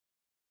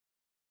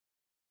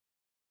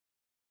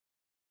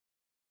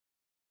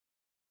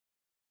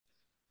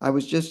I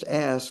was just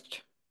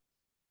asked,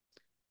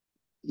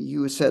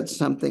 you said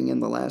something in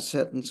the last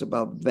sentence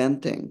about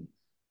venting.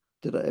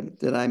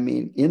 Did I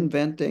mean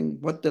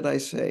inventing? What did I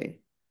say?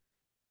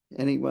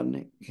 Can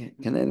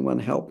anyone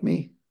help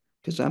me?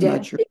 Because I'm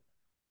not sure. Denting.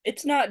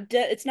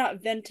 It's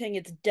not venting,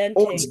 it's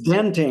Oh, it's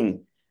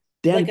denting.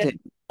 denting.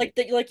 Like a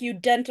Denting. like you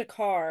dent a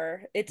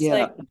car. It's Yeah.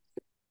 like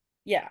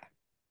yeah.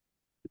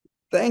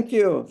 Thank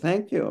you.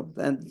 Thank you.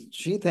 And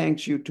she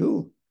thanks you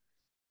too.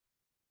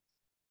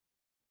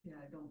 Yeah,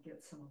 I don't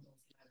get some of those.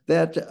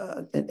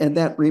 And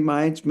that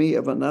reminds me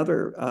of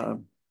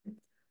another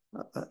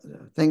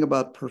thing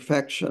about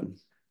perfection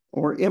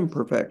or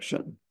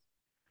imperfection.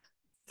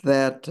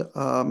 That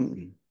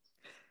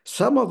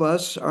some of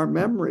us, our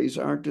memories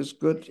aren't as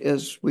good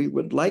as we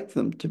would like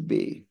them to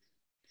be.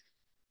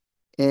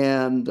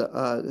 And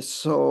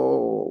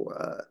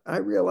so I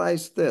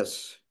realized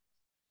this,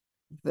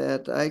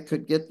 that I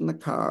could get in the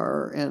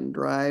car and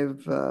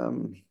drive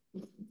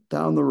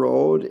down the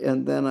road,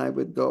 and then I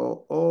would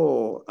go,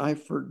 oh, I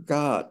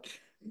forgot.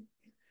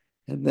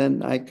 And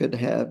then I could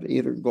have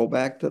either go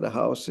back to the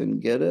house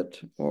and get it,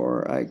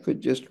 or I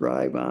could just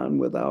drive on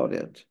without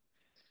it.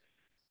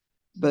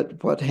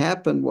 But what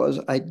happened was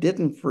I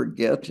didn't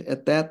forget.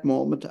 At that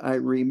moment, I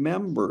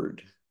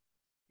remembered.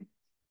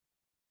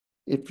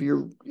 If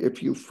you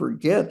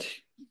forget,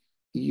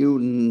 you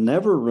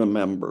never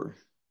remember.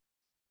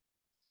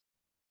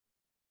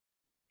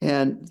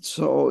 And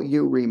so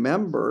you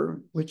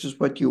remember, which is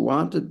what you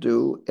want to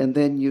do, and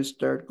then you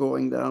start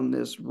going down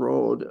this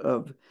road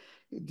of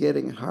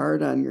getting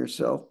hard on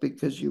yourself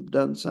because you've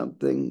done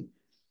something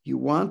you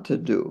want to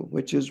do,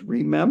 which is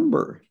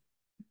remember.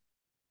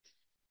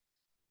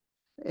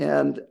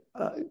 And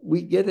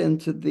we get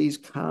into these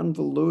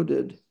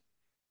convoluted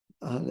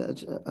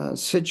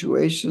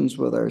situations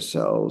with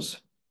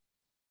ourselves.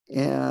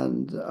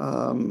 And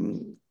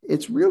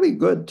it's really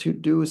good to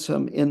do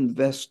some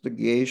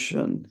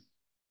investigation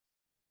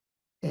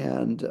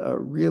and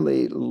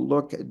really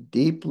look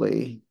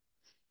deeply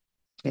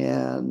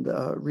and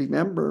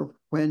remember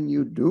when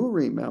you do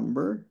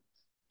remember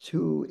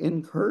to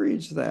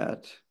encourage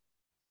that.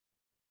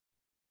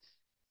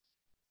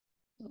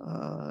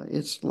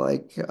 It's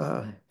like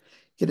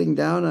getting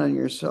down on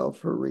yourself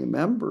for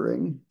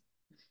remembering.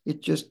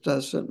 It just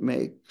doesn't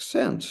make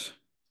sense.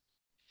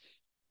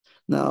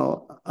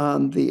 Now,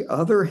 on the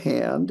other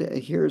hand,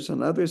 here's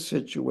another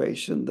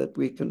situation that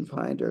we can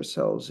find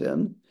ourselves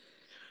in,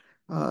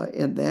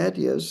 and that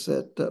is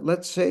that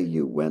let's say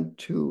you went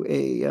to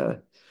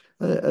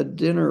a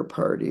dinner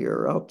party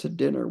or out to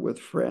dinner with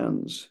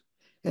friends,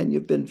 and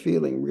you've been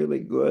feeling really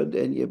good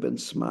and you've been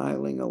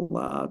smiling a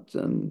lot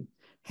and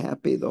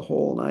happy the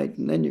whole night,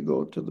 and then you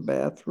go to the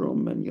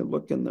bathroom and you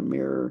look in the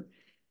mirror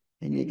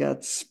and you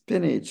got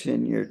spinach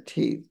in your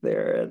teeth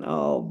there, and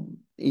all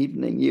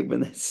evening you've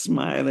been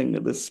smiling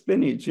with the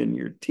spinach in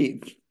your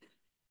teeth,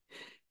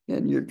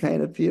 and you're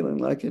kind of feeling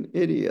like an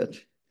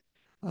idiot.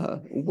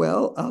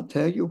 Well, I'll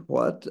tell you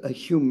what,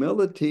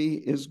 humility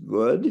is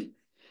good.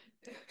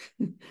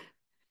 And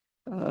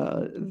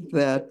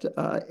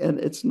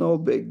it's no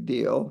big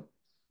deal.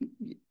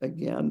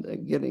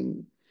 Again,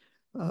 getting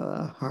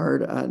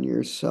hard on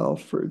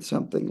yourself for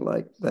something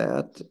like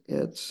that,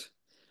 it's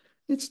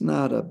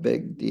not a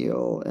big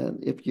deal.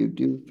 And if you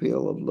do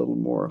feel a little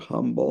more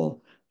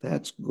humble,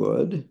 that's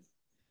good.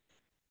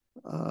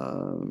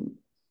 Um,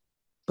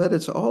 but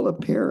it's all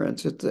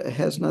appearance. It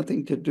has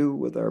nothing to do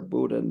with our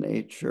Buddha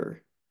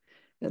nature.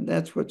 And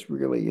that's what's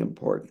really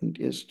important,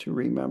 is to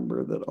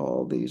remember that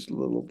all these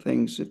little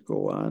things that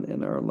go on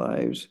in our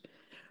lives,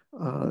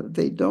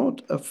 they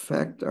don't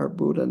affect our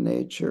Buddha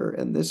nature.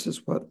 And this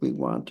is what we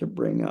want to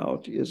bring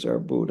out, is our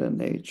Buddha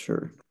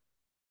nature.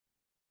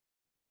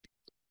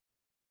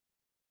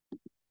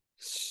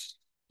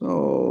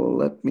 So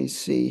let me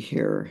see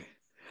here.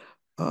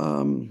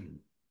 Um,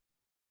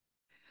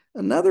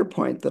 Another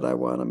point that I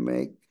want to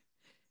make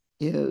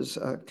is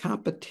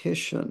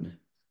competition,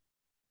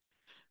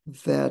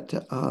 that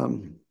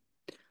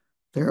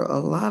there are a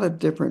lot of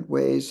different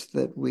ways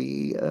that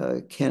we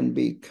can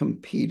be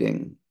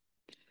competing,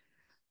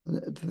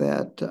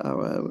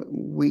 that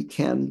we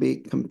can be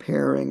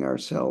comparing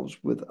ourselves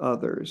with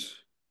others.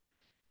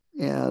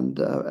 And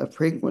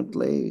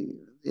frequently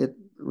it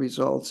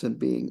results in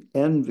being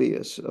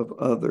envious of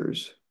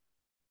others,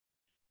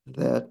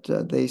 that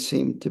they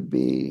seem to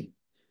be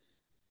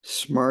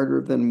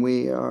smarter than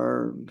we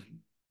are,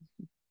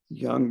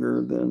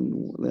 younger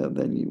than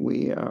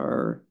we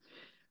are,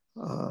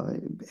 uh,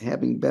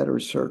 having better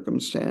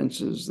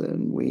circumstances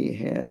than we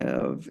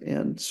have,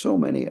 and so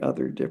many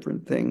other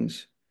different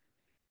things.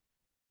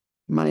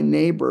 My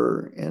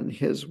neighbor and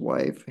his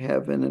wife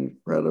have an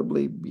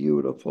incredibly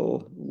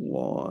beautiful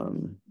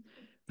lawn,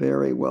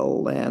 very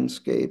well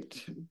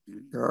landscaped,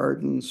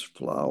 gardens,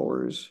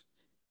 flowers.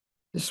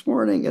 This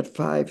morning at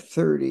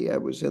 5:30, I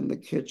was in the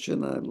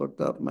kitchen. I looked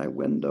out my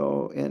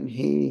window, and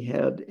he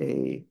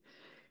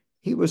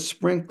was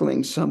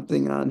sprinkling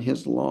something on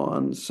his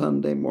lawn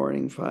Sunday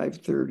morning,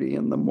 5:30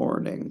 in the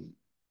morning.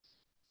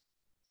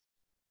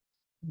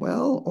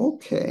 Well,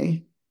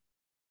 okay.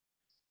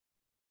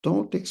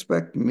 don't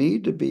expect me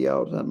to be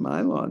out on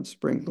my lawn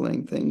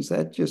sprinkling things.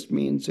 That just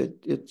means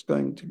it's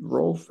going to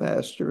grow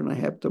faster and I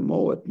have to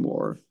mow it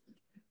more.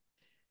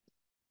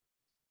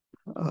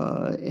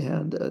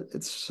 And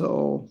it's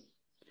so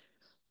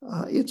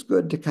it's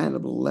good to kind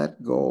of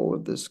let go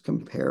of this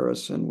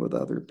comparison with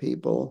other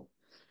people.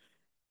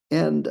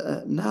 And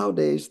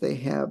nowadays they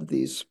have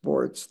these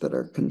sports that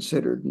are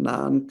considered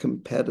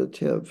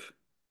non-competitive.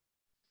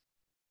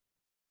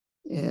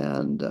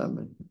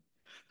 And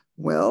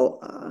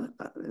well,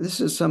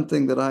 this is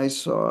something that I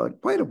saw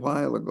quite a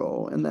while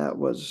ago, and that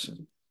was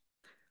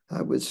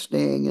I was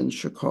staying in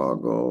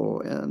Chicago,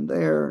 and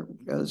there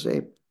was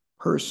a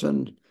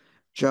person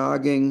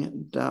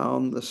jogging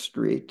down the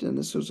street, and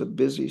this was a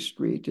busy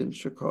street in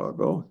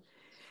Chicago,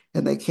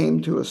 and they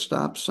came to a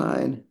stop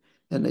sign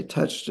and they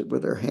touched it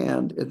with their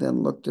hand and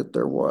then looked at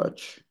their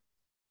watch.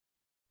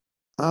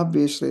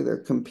 Obviously, they're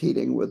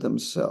competing with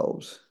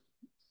themselves.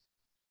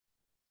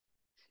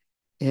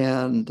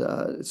 And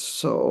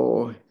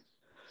so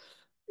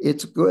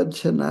it's good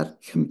to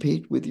not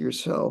compete with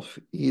yourself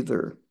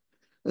either,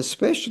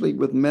 especially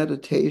with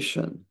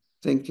meditation,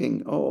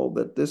 thinking, oh,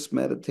 that this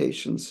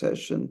meditation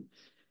session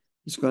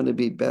is going to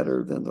be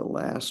better than the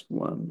last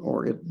one,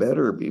 or it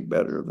better be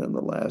better than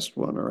the last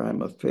one, or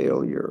I'm a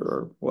failure,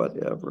 or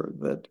whatever.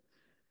 That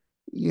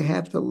you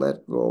have to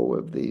let go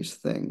of these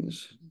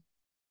things.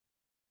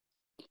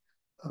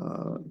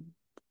 Uh,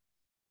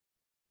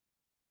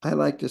 I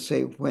like to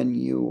say when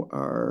you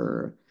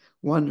are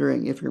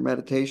wondering if your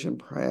meditation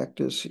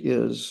practice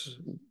is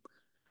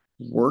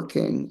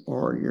working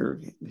or you're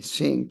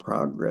seeing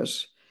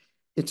progress,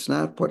 it's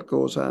not what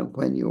goes on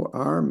when you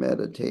are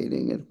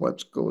meditating, it's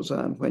what goes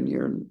on when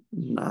you're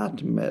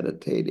not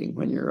meditating,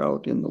 when you're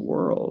out in the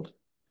world.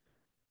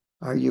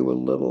 Are you a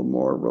little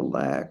more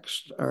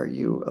relaxed? Are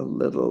you a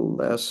little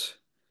less?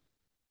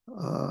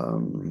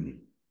 Um,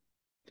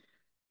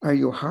 are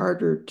you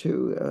harder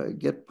to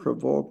get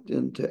provoked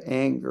into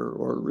anger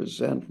or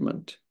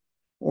resentment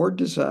or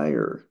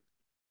desire?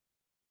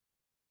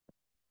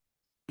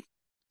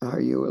 Are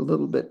you a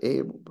little bit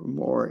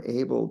more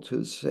able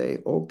to say,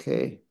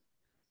 okay,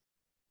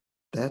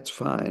 that's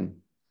fine.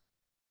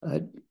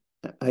 I,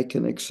 I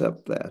can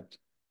accept that.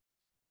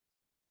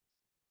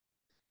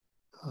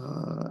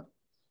 Uh,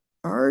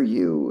 are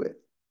you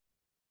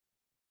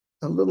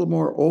a little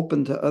more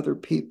open to other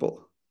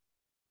people?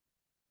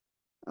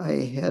 I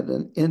had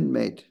an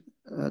inmate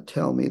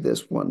tell me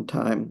this one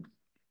time,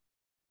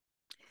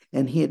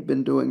 and he had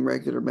been doing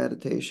regular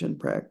meditation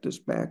practice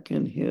back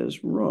in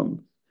his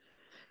room.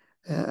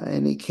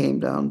 And he came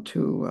down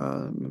to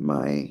uh,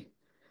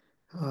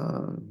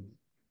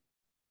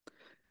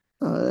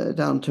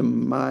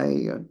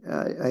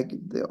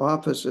 the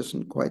office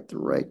isn't quite the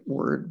right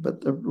word, but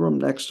the room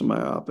next to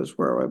my office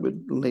where I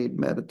would lead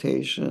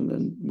meditation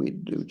and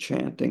we'd do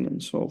chanting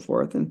and so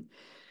forth.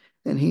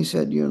 And he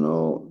said, you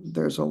know,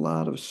 there's a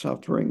lot of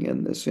suffering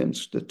in this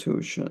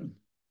institution.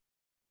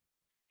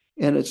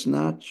 And it's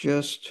not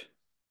just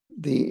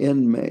the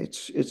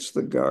inmates, it's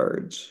the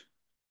guards.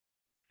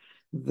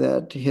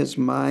 That his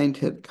mind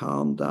had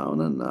calmed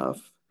down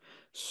enough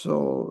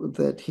so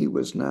that he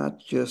was not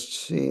just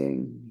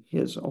seeing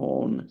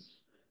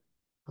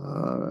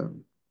uh,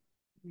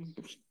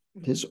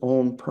 his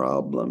own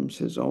problems,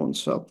 his own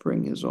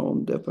suffering, his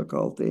own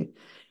difficulty,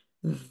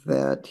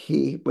 that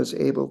he was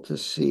able to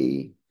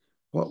see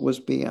what was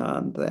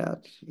beyond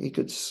that. He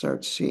could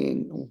start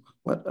seeing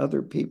what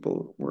other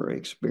people were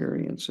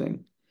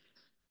experiencing.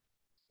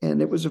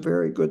 And it was a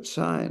very good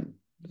sign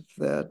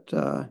that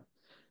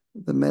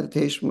the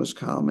meditation was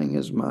calming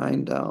his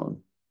mind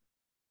down.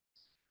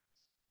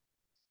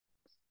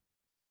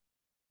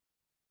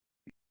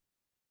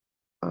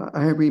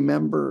 I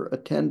remember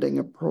attending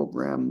a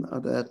program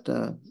that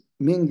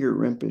Mingyur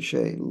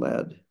Rinpoche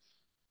led.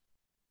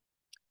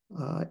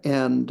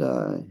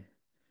 And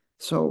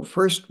so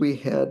first we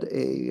had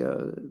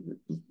a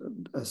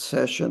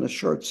session, a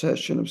short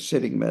session of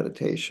sitting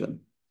meditation.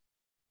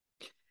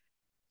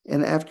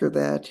 And after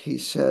that, he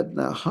said,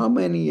 now, how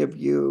many of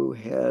you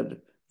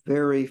had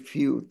very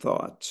few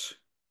thoughts?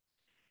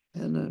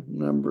 And a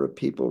number of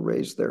people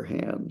raised their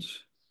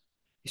hands.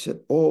 He said,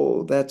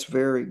 oh, that's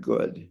very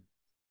good.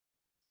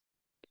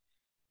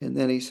 And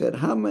then he said,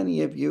 how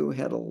many of you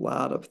had a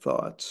lot of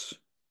thoughts?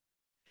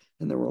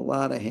 And there were a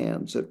lot of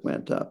hands that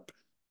went up.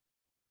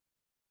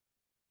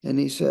 And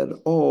he said,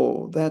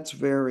 oh, that's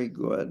very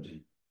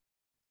good.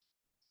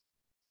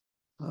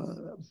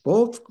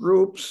 Both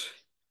groups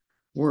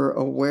were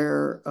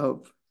aware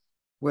of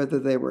whether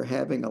they were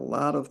having a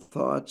lot of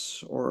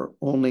thoughts or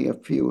only a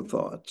few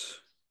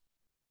thoughts.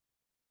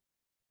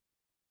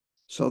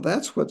 So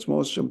that's what's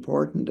most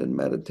important in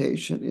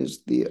meditation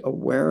is the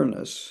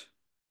awareness.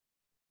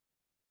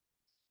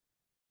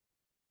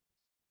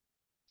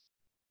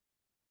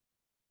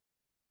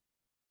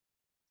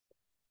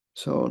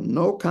 So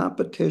no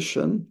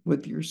competition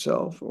with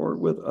yourself or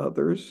with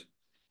others,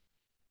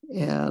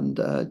 and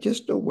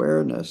just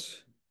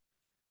awareness.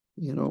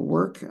 You know,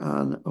 work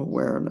on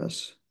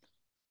awareness.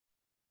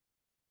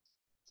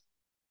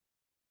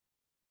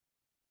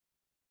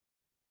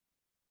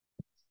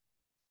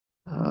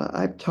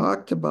 I've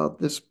talked about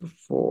this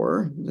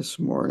before this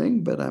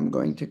morning, but I'm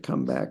going to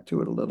come back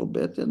to it a little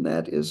bit, and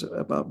that is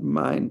about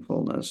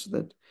mindfulness.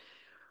 That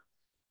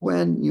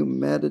when you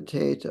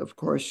meditate, of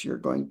course, you're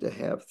going to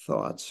have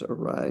thoughts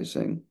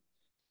arising.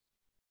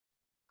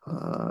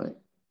 Uh,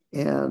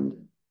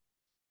 and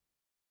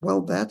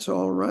well, that's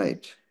all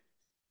right.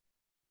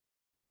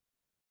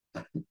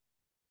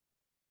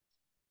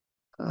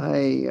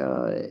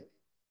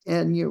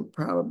 And you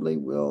probably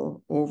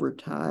will over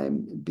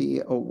time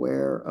be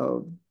aware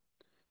of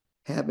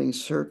having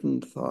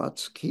certain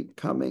thoughts keep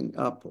coming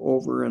up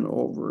over and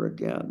over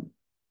again.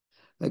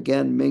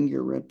 Again,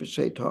 Mingyur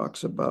Rinpoche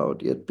talks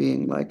about it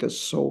being like a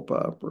soap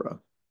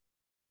opera,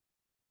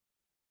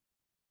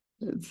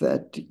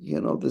 that,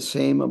 the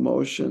same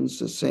emotions,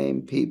 the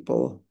same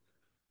people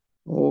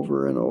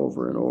over and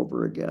over and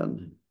over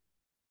again.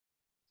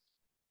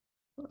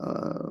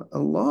 A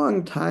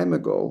long time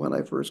ago, when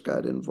I first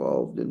got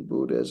involved in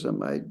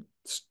Buddhism, I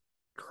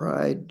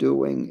tried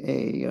doing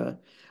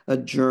a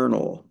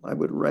journal. I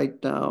would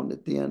write down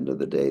at the end of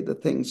the day the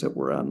things that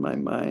were on my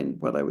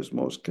mind, what I was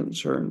most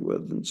concerned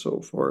with, and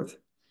so forth. It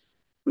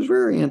was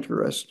very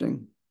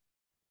interesting.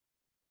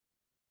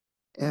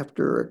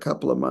 After a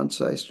couple of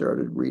months, I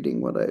started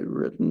reading what I'd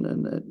written,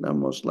 and it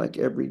almost like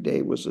every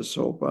day was a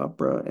soap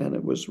opera, and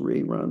it was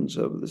reruns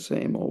of the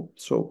same old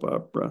soap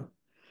opera.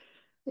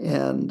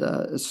 And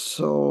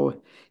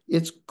so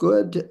it's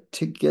good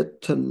to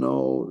get to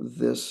know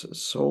this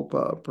soap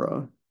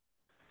opera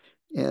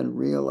and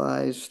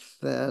realize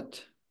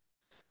that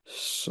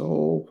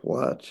so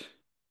what?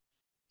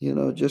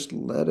 Just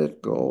let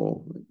it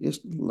go.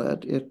 Just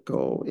let it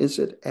go. Is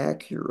it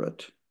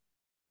accurate?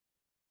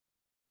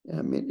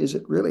 I mean, is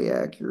it really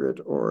accurate,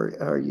 or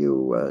are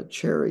you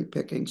cherry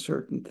picking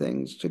certain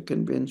things to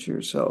convince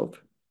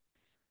yourself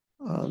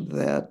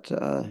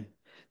that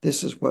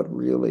this is what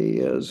really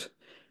is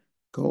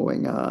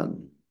going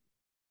on?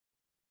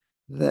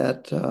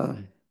 That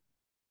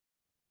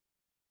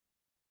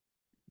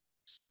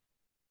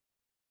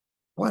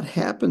what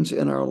happens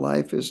in our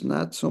life is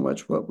not so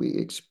much what we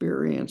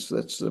experience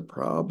that's the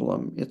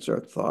problem. It's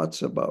our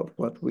thoughts about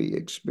what we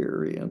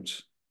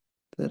experience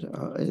that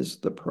is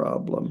the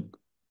problem.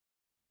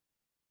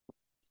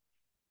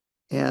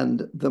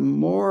 And the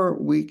more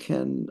we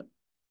can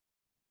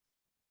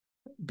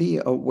be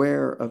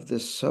aware of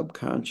this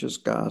subconscious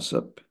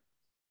gossip,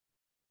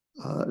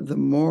 the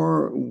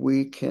more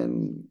we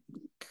can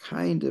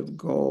kind of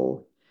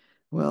go,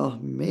 well,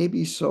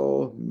 maybe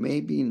so,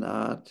 maybe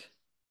not.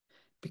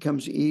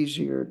 Becomes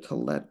easier to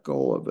let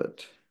go of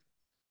it.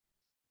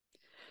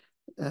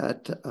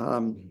 That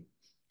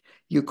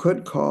you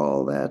could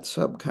call that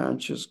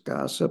subconscious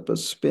gossip a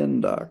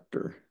spin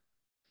doctor,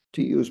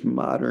 to use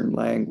modern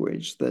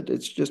language, that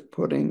it's just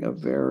putting a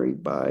very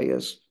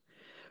biased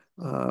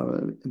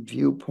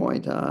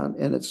viewpoint on,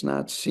 and it's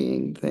not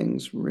seeing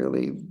things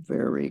really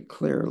very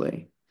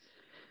clearly.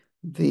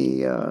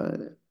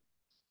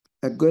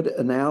 A good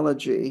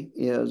analogy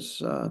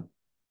is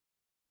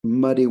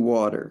muddy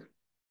water.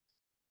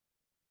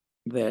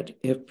 That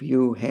if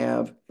you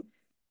have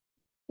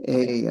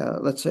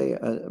let's say,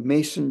 a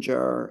mason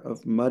jar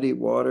of muddy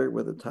water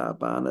with a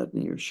top on it,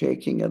 and you're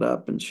shaking it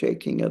up and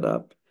shaking it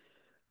up,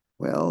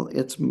 well,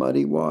 it's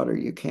muddy water.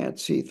 You can't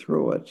see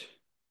through it.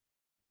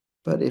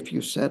 But if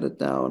you set it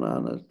down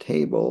on a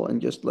table and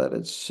just let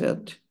it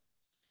sit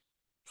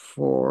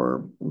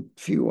for a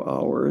few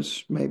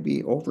hours,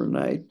 maybe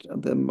overnight,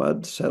 the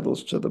mud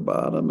settles to the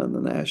bottom, and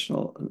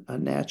a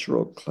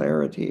natural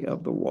clarity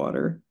of the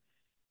water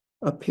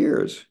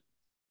appears.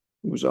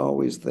 It was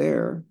always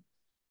there.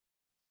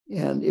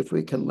 And if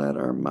we can let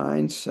our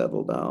minds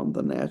settle down,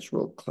 the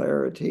natural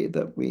clarity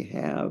that we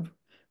have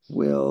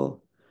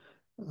will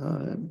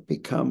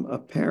become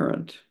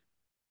apparent.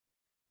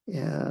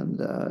 And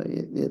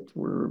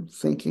we're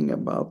thinking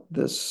about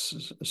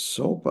this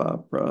soap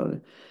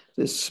opera,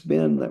 this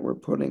spin that we're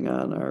putting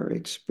on our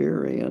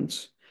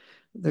experience.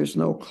 There's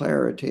no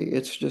clarity.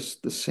 It's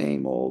just the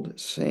same old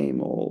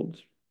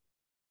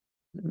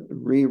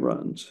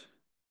reruns.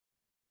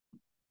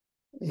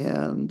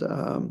 And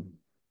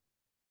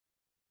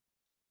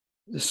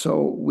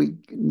so we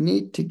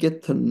need to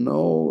get to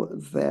know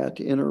that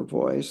inner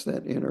voice,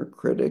 that inner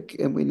critic,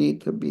 and we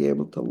need to be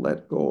able to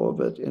let go of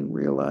it and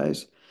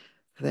realize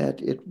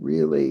that it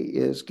really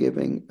is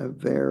giving a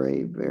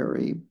very,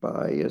 very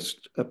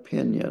biased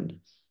opinion.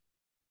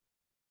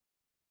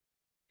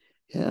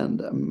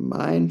 And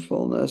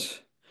mindfulness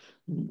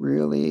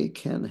really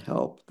can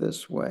help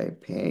this way,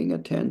 paying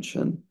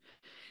attention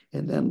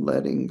and then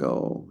letting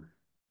go.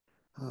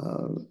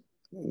 Uh,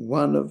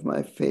 One of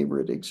my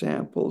favorite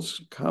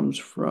examples comes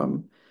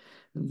from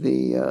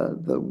the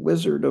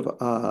Wizard of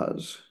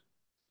Oz.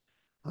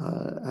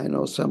 I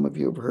know some of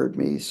you have heard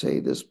me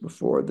say this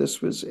before.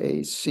 This was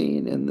a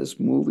scene in this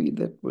movie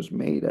that was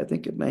made, I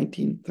think, in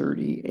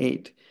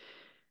 1938.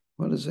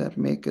 What does that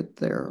make it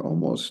there?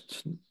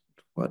 Almost,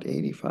 what,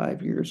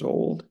 85 years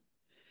old?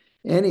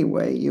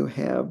 Anyway, you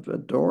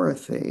have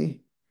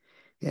Dorothy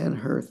and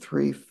her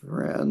three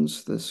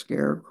friends, the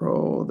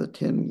Scarecrow, the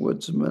Tin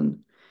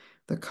Woodsman,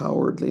 the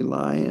cowardly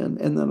lion,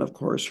 and then, of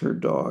course, her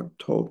dog,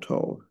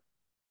 Toto.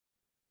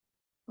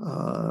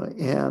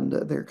 And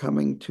they're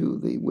coming to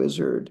the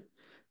wizard,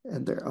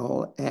 and they're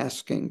all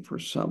asking for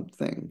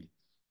something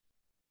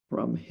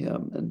from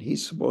him. And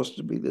he's supposed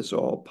to be this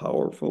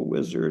all-powerful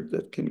wizard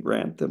that can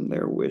grant them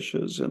their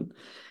wishes. And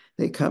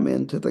they come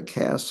into the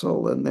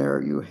castle, and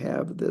there you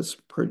have this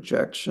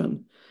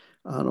projection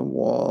on a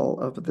wall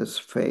of this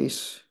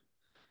face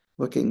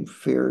looking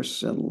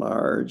fierce and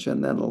large,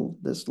 and then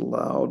this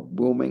loud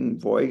booming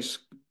voice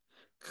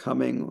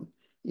coming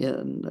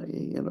in,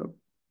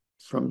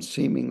 from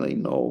seemingly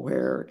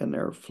nowhere, and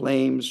there are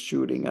flames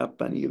shooting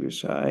up on either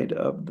side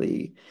of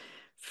the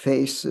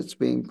face that's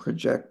being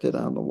projected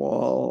on the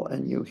wall,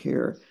 and you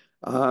hear,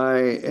 "I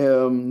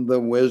am the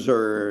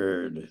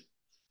wizard,"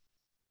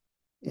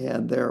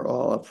 and they're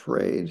all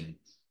afraid.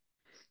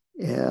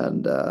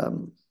 And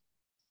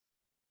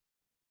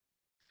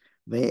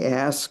they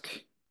ask,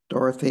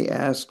 Dorothy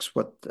asks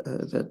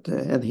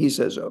and he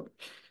says, oh,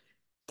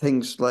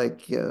 things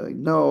like,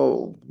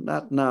 no,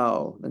 not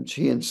now. And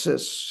she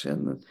insists.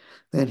 And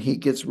then he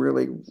gets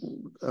really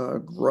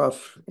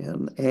gruff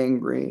and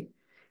angry.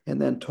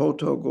 And then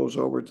Toto goes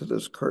over to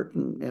this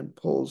curtain and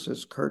pulls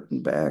his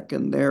curtain back.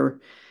 And there,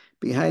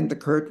 behind the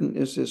curtain,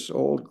 is this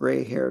old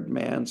gray-haired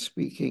man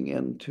speaking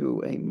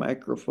into a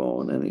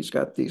microphone. And he's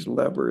got these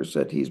levers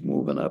that he's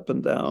moving up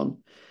and down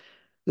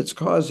that's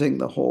causing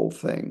the whole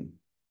thing.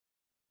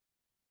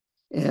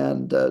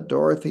 And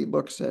Dorothy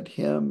looks at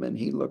him and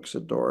he looks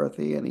at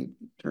Dorothy and he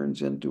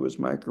turns into his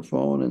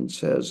microphone and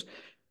says,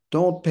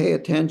 "Don't pay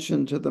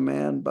attention to the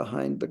man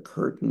behind the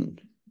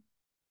curtain."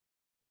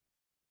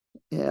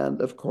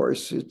 And of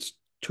course, it's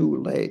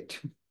too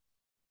late.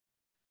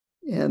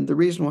 And the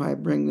reason why I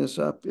bring this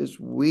up is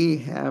we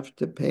have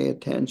to pay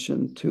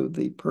attention to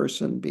the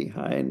person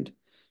behind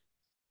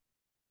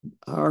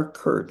our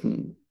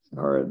curtain,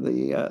 or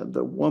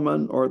the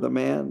woman or the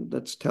man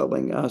that's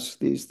telling us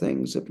these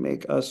things that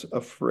make us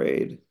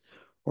afraid,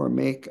 or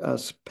make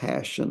us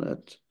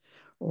passionate,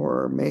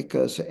 or make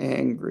us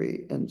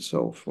angry, and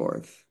so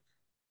forth.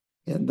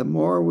 And the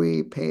more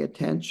we pay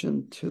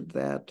attention to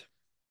that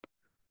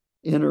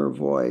inner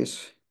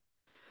voice,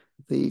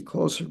 the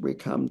closer we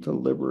come to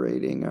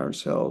liberating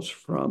ourselves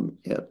from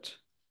it.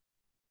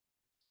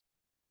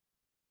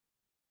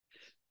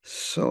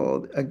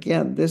 So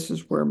again, this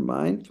is where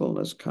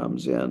mindfulness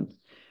comes in,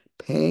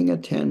 paying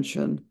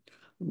attention,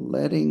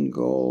 letting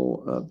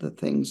go of the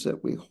things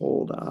that we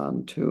hold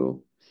on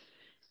to.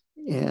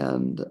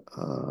 And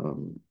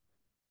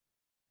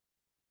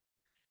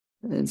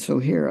so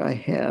here I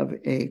have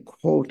a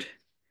quote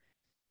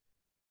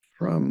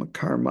from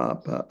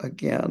Karmapa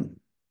again.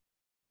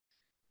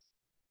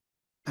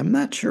 I'm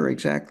not sure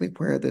exactly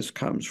where this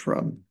comes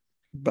from,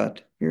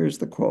 but here's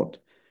the quote.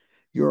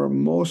 Your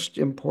most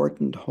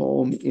important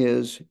home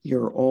is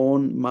your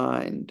own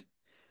mind,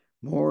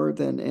 more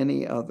than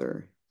any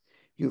other.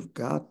 You've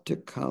got to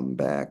come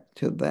back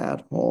to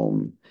that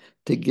home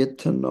to get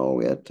to know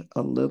it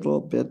a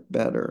little bit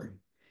better.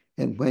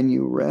 And when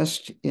you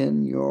rest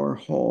in your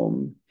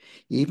home,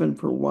 even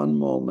for one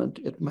moment,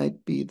 it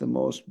might be the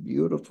most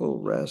beautiful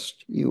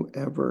rest you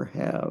ever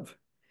have.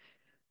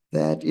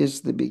 That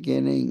is the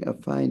beginning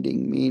of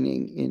finding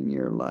meaning in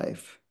your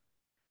life.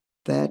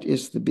 That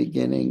is the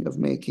beginning of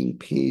making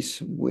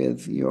peace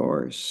with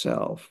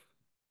yourself.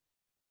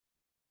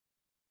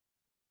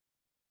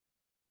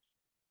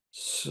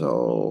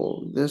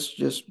 So this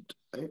just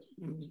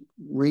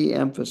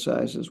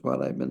re-emphasizes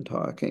what I've been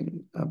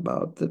talking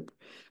about, that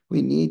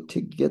we need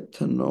to get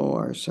to know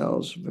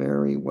ourselves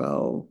very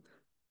well,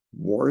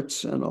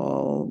 warts and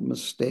all,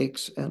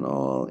 mistakes and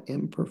all,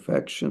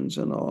 imperfections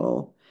and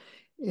all,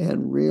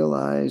 and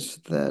realize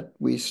that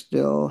we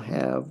still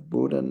have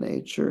Buddha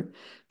nature,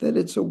 that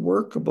it's a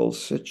workable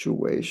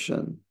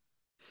situation,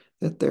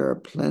 that there are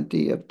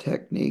plenty of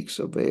techniques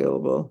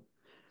available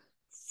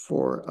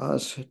for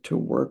us to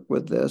work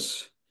with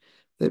this,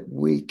 that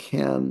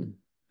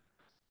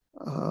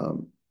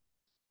um,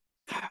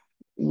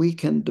 we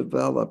can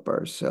develop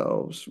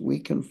ourselves, we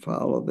can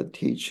follow the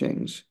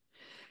teachings,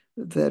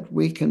 that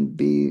we can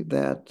be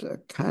that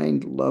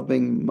kind,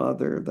 loving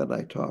mother that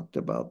I talked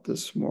about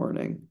this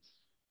morning,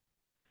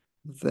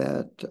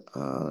 that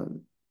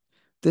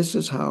this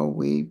is how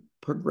we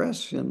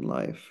progress in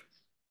life.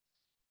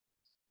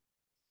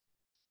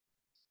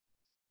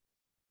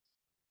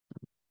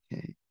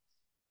 Okay.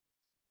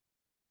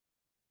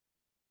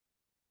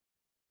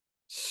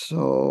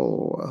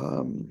 So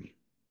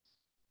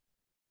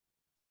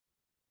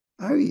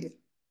I,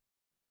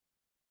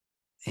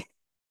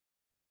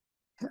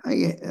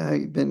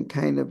 I've been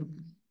kind of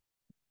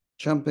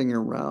jumping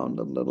around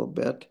a little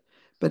bit,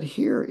 but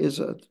here is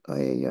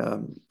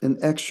an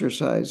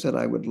exercise that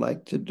I would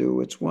like to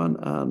do. It's one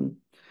on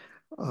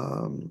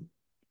um,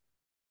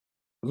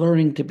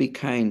 learning to be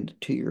kind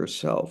to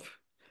yourself.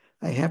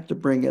 I have to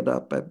bring it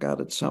up. I've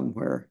got it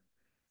somewhere.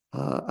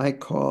 I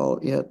call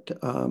it,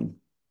 um,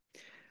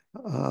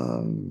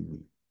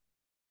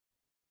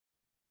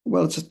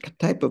 well, it's a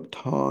type of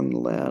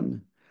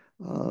Tonglen,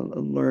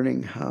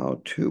 learning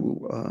how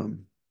to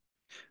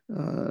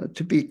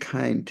to be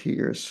kind to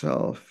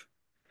yourself.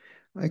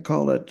 I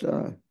call it,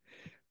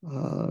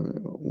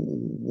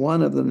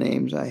 one of the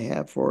names I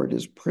have for it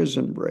is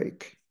prison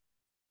break.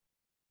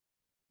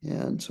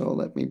 And so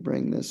let me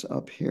bring this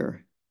up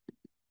here.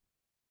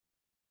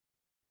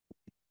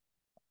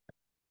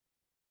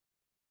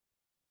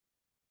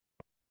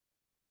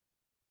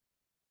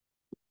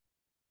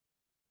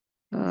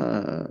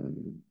 Uh,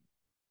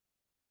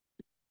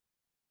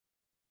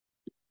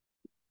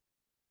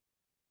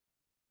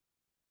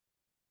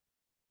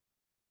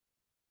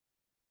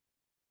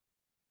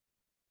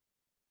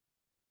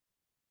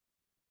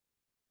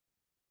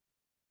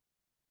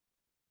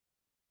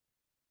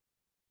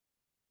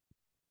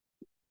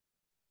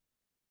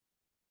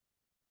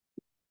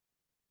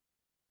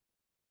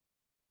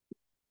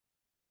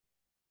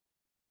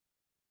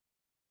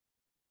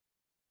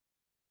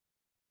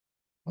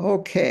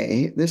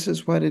 okay, this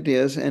is what it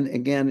is. And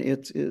again,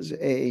 it's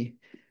a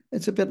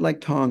bit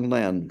like Tong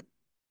Len.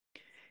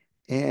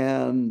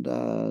 And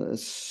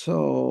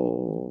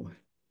so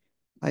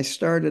I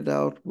started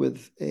out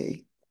with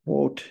a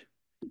quote.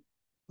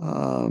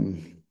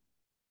 Um,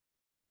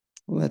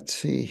 let's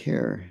see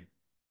here.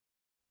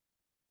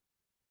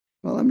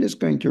 Well, I'm just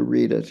going to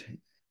read it.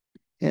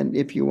 And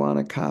if you want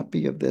a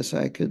copy of this,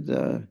 I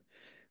could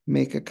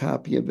make a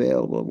copy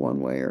available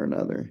one way or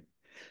another.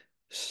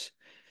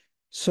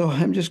 So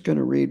I'm just going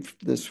to read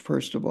this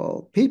first of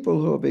all. People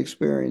who have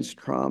experienced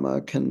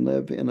trauma can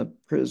live in a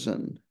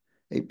prison,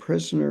 a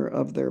prisoner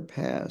of their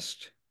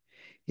past,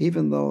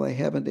 even though they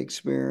haven't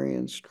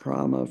experienced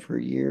trauma for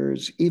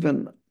years,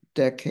 even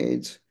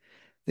decades.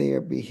 They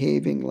are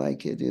behaving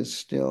like it is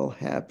still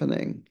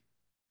happening.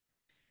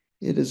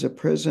 It is a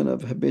prison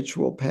of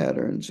habitual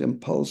patterns,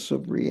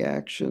 impulsive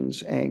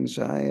reactions,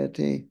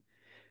 anxiety,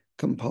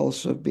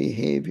 compulsive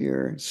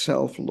behavior,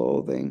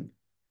 self-loathing,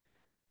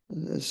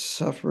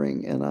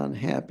 suffering, and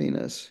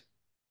unhappiness.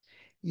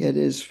 It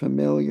is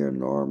familiar,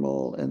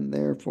 normal, and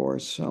therefore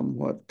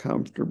somewhat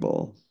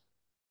comfortable.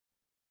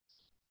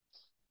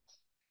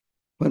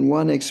 When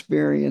one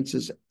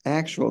experiences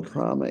actual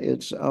trauma,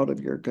 it's out of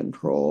your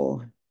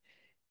control.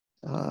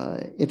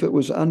 If it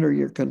was under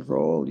your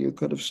control, you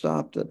could have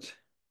stopped it.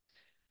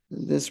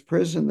 This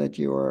prison that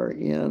you are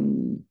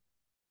in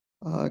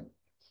uh,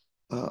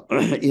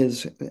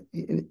 is,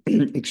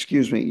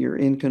 excuse me, you're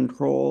in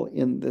control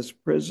in this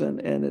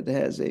prison, and it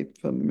has a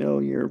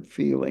familiar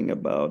feeling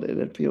about it.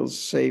 It feels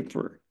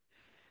safer.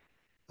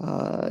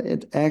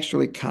 It's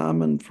actually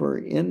common for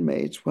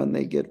inmates when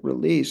they get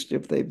released,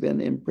 if they've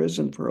been in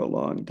prison for a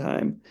long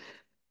time,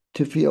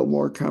 to feel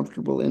more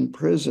comfortable in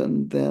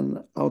prison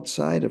than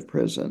outside of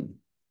prison.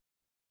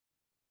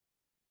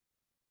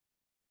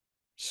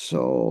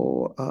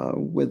 So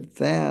with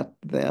that,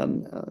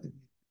 then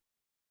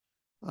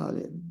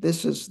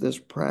this is this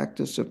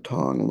practice of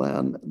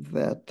Tonglen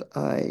that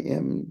I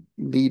am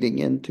leading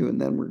into,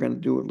 and then we're going to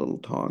do a little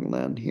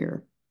Tonglen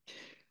here.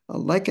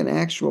 Like an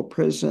actual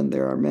prison,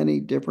 there are many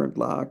different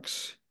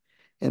locks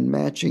and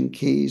matching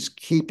keys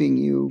keeping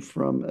you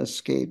from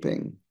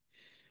escaping.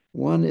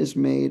 One is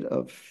made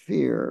of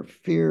fear,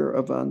 fear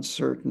of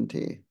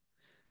uncertainty.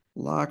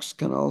 Locks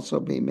can also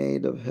be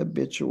made of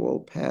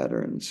habitual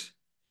patterns.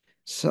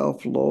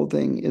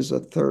 Self-loathing is a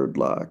third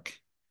lock.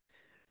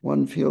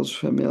 One feels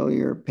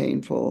familiar,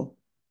 painful,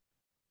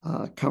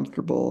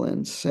 comfortable,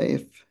 and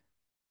safe.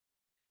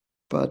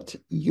 But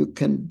you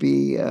can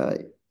be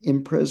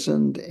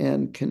imprisoned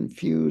and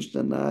confused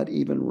and not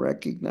even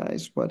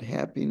recognize what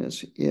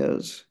happiness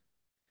is.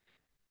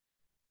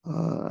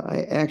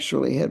 I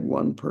actually had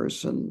one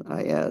person,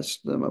 I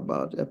asked them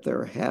about if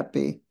they're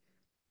happy,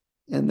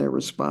 and their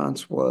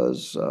response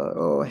was,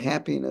 oh,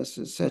 happiness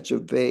is such a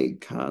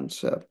vague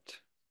concept.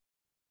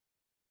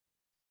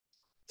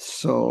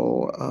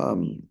 So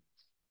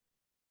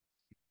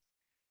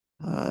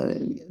uh,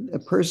 a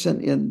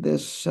person in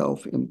this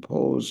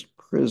self-imposed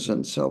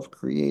prison,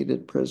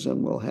 self-created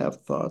prison, will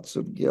have thoughts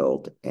of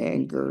guilt,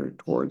 anger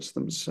towards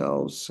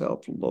themselves,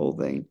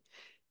 self-loathing,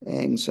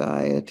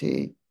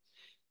 anxiety,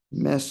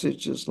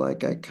 messages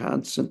like I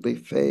constantly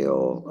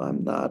fail,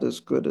 I'm not as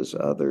good as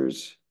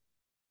others.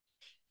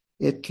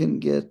 It can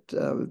get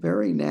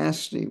very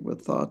nasty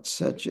with thoughts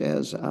such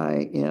as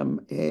I'm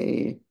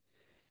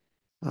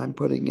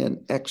putting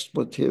in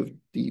expletive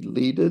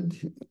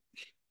deleted,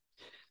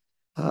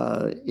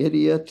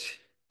 idiot,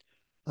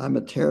 I'm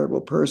a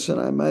terrible person,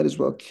 I might as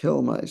well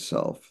kill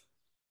myself.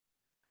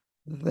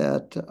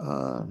 That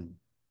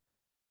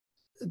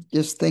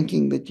just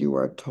thinking that you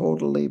are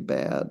totally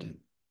bad.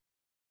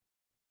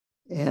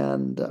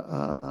 And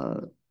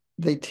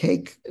they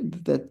take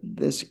that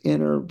this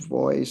inner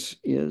voice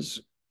is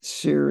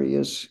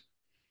serious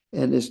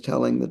and is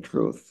telling the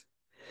truth.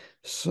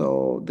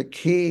 So the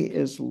key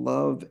is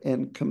love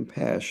and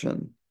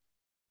compassion.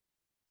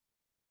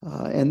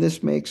 And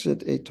this makes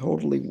it a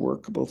totally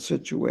workable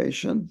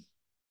situation.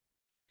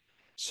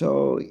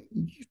 So,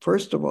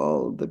 first of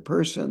all, the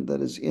person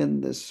that is in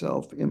this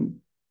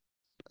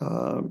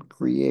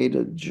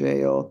self-created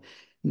jail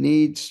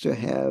needs to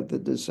have the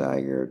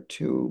desire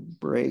to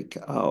break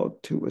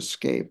out, to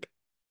escape.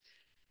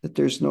 that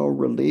there's no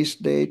release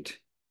date,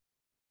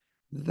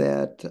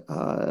 that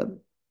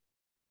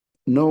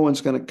no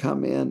one's going to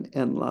come in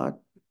and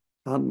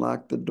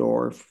unlock the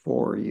door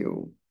for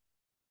you.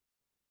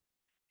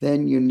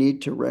 Then you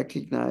need to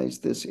recognize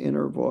this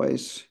inner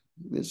voice,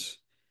 this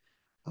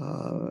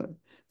uh,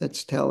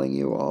 that's telling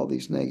you all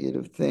these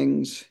negative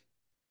things.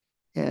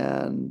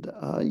 And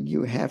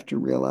you have to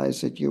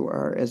realize that you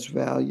are as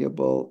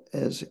valuable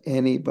as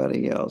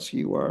anybody else.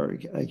 You are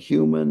a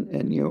human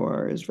and you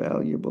are as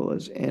valuable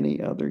as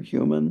any other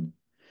human.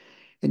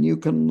 And you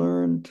can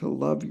learn to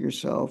love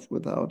yourself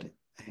without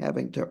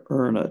having to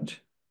earn it.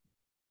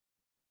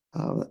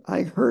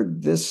 I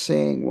heard this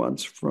saying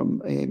once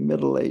from a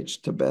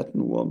middle-aged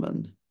Tibetan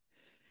woman.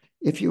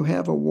 If you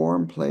have a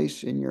warm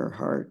place in your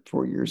heart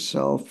for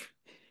yourself,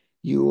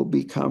 you will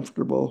be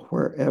comfortable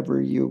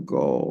wherever you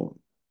go.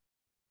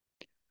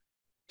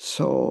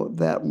 So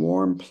that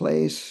warm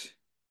place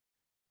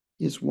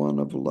is one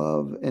of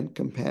love and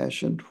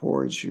compassion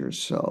towards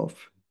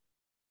yourself.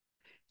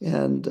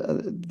 And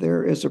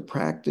there is a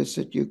practice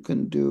that you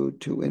can do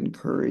to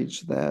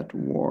encourage that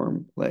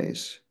warm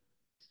place.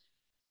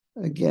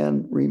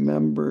 Again,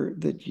 remember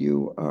that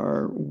you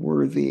are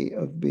worthy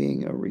of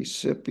being a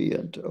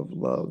recipient of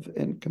love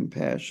and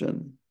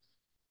compassion,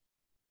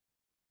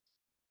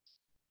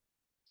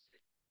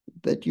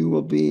 that you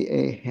will be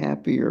a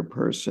happier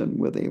person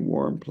with a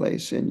warm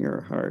place in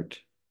your heart.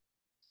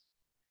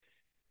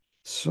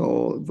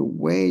 So the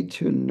way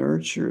to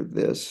nurture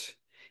this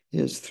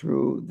is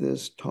through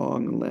this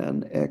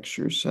Tonglen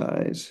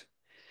exercise.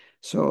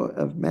 So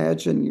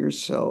imagine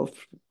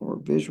yourself or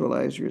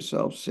visualize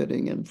yourself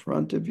sitting in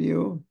front of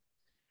you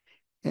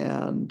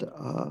and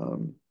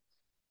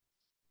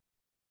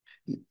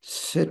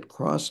sit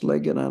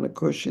cross-legged on a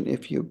cushion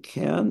if you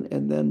can,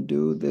 and then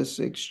do this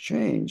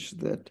exchange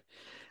that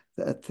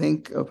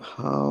think of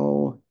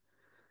how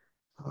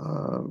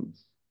um,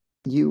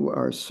 you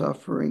are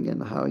suffering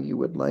and how you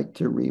would like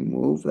to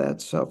remove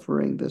that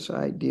suffering, this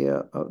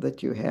idea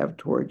that you have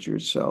towards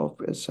yourself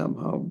as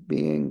somehow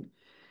being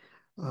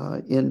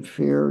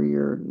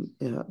inferior,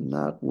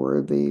 not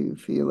worthy,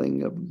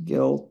 feeling of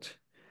guilt,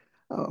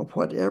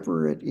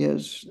 whatever it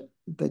is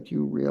that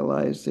you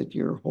realize that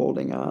you're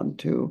holding on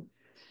to.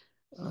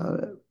 Uh,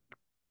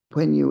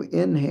 when you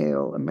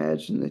inhale,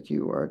 imagine that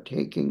you are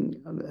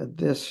taking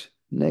this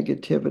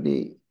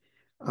negativity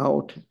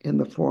out in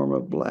the form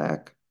of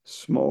black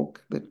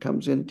smoke that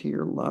comes into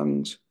your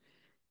lungs,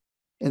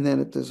 and then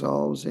it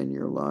dissolves in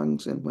your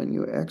lungs. And when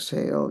you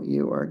exhale,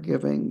 you are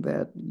giving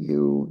that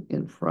you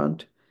in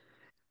front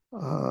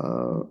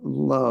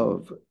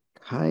love,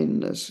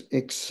 kindness,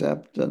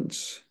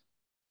 acceptance,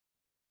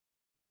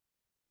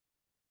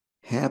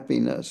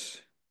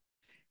 happiness,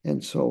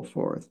 and so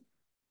forth.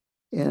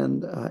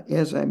 And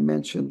as I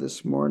mentioned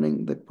this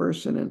morning, the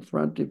person in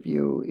front of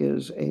you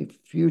is a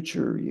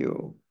future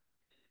you.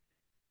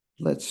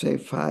 Let's say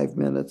 5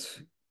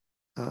 minutes,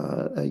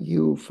 a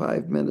you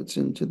 5 minutes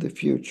into the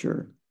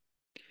future.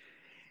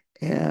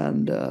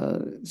 And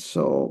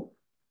so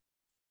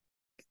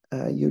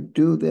you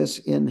do this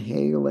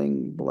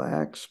inhaling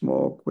black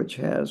smoke, which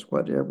has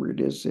whatever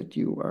it is that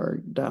you are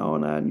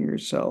down on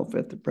yourself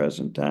at the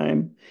present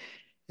time.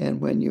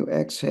 And when you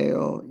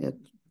exhale,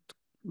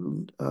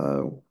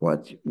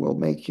 what will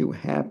make you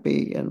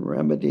happy and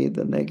remedy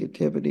the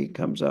negativity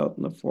comes out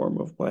in the form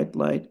of white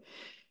light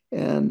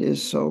and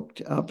is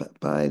soaked up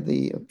by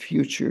the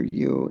future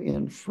you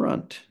in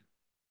front.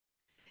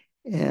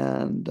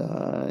 And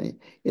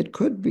it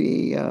could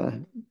be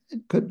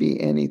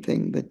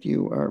anything that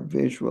you are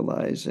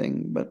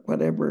visualizing, but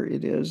whatever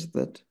it is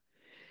that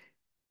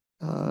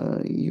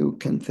you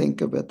can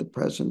think of at the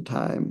present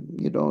time,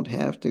 you don't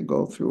have to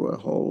go through a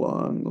whole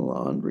long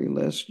laundry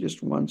list,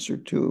 just one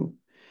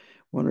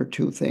or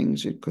two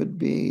things. It could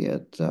be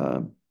that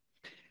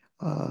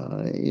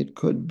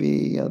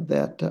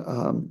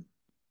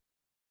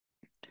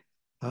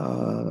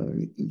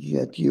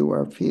yet you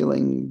are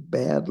feeling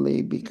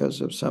badly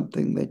because of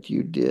something that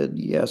you did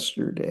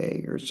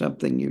yesterday or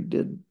something you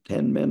did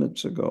 10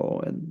 minutes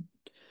ago. And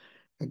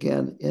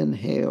again,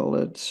 inhale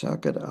it,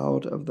 suck it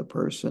out of the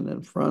person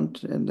in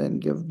front, and then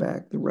give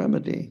back the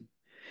remedy.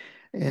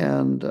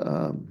 And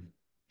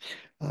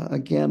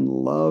again,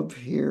 love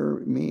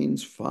here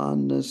means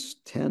fondness,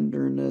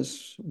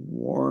 tenderness,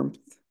 warmth,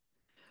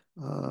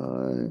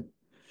 uh,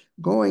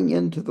 going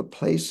into the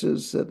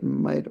places that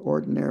might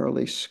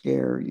ordinarily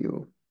scare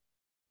you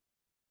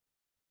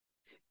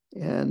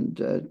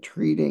and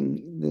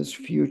treating this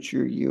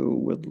future you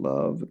with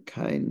love,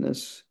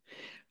 kindness,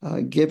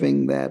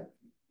 giving that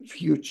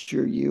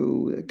future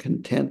you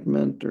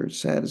contentment or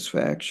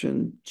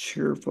satisfaction,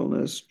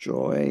 cheerfulness,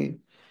 joy,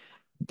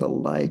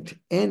 delight,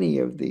 any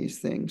of these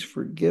things,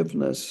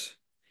 forgiveness,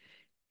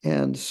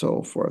 and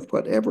so forth,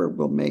 whatever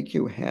will make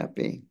you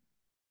happy.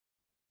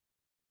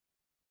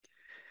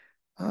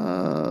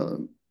 Uh,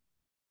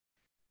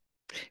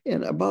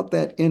 and about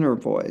that inner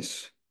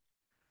voice,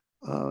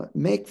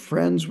 make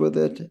friends with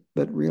it,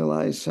 but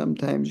realize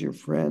sometimes your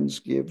friends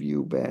give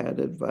you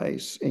bad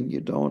advice and you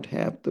don't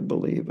have to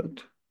believe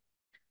it.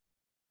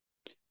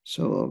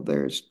 So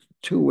there's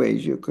two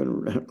ways you can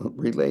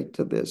relate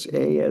to this.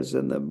 A, as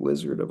in the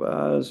Wizard of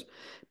Oz,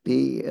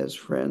 B, as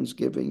friends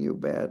giving you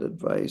bad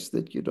advice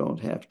that you don't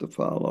have to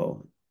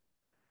follow.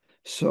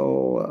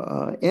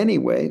 So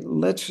anyway,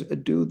 let's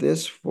do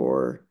this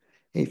for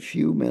a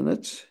few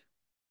minutes,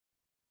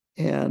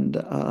 and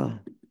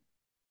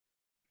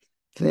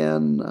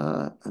then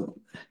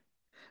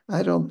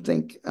I don't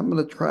think I'm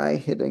going to try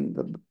hitting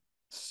the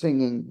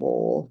singing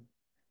bowl.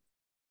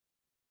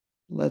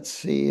 Let's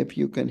see if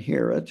you can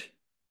hear it.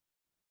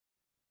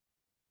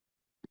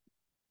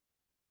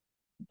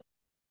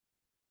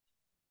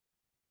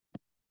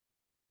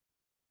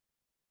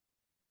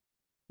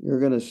 You're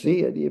going to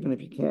see it even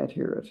if you can't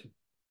hear it.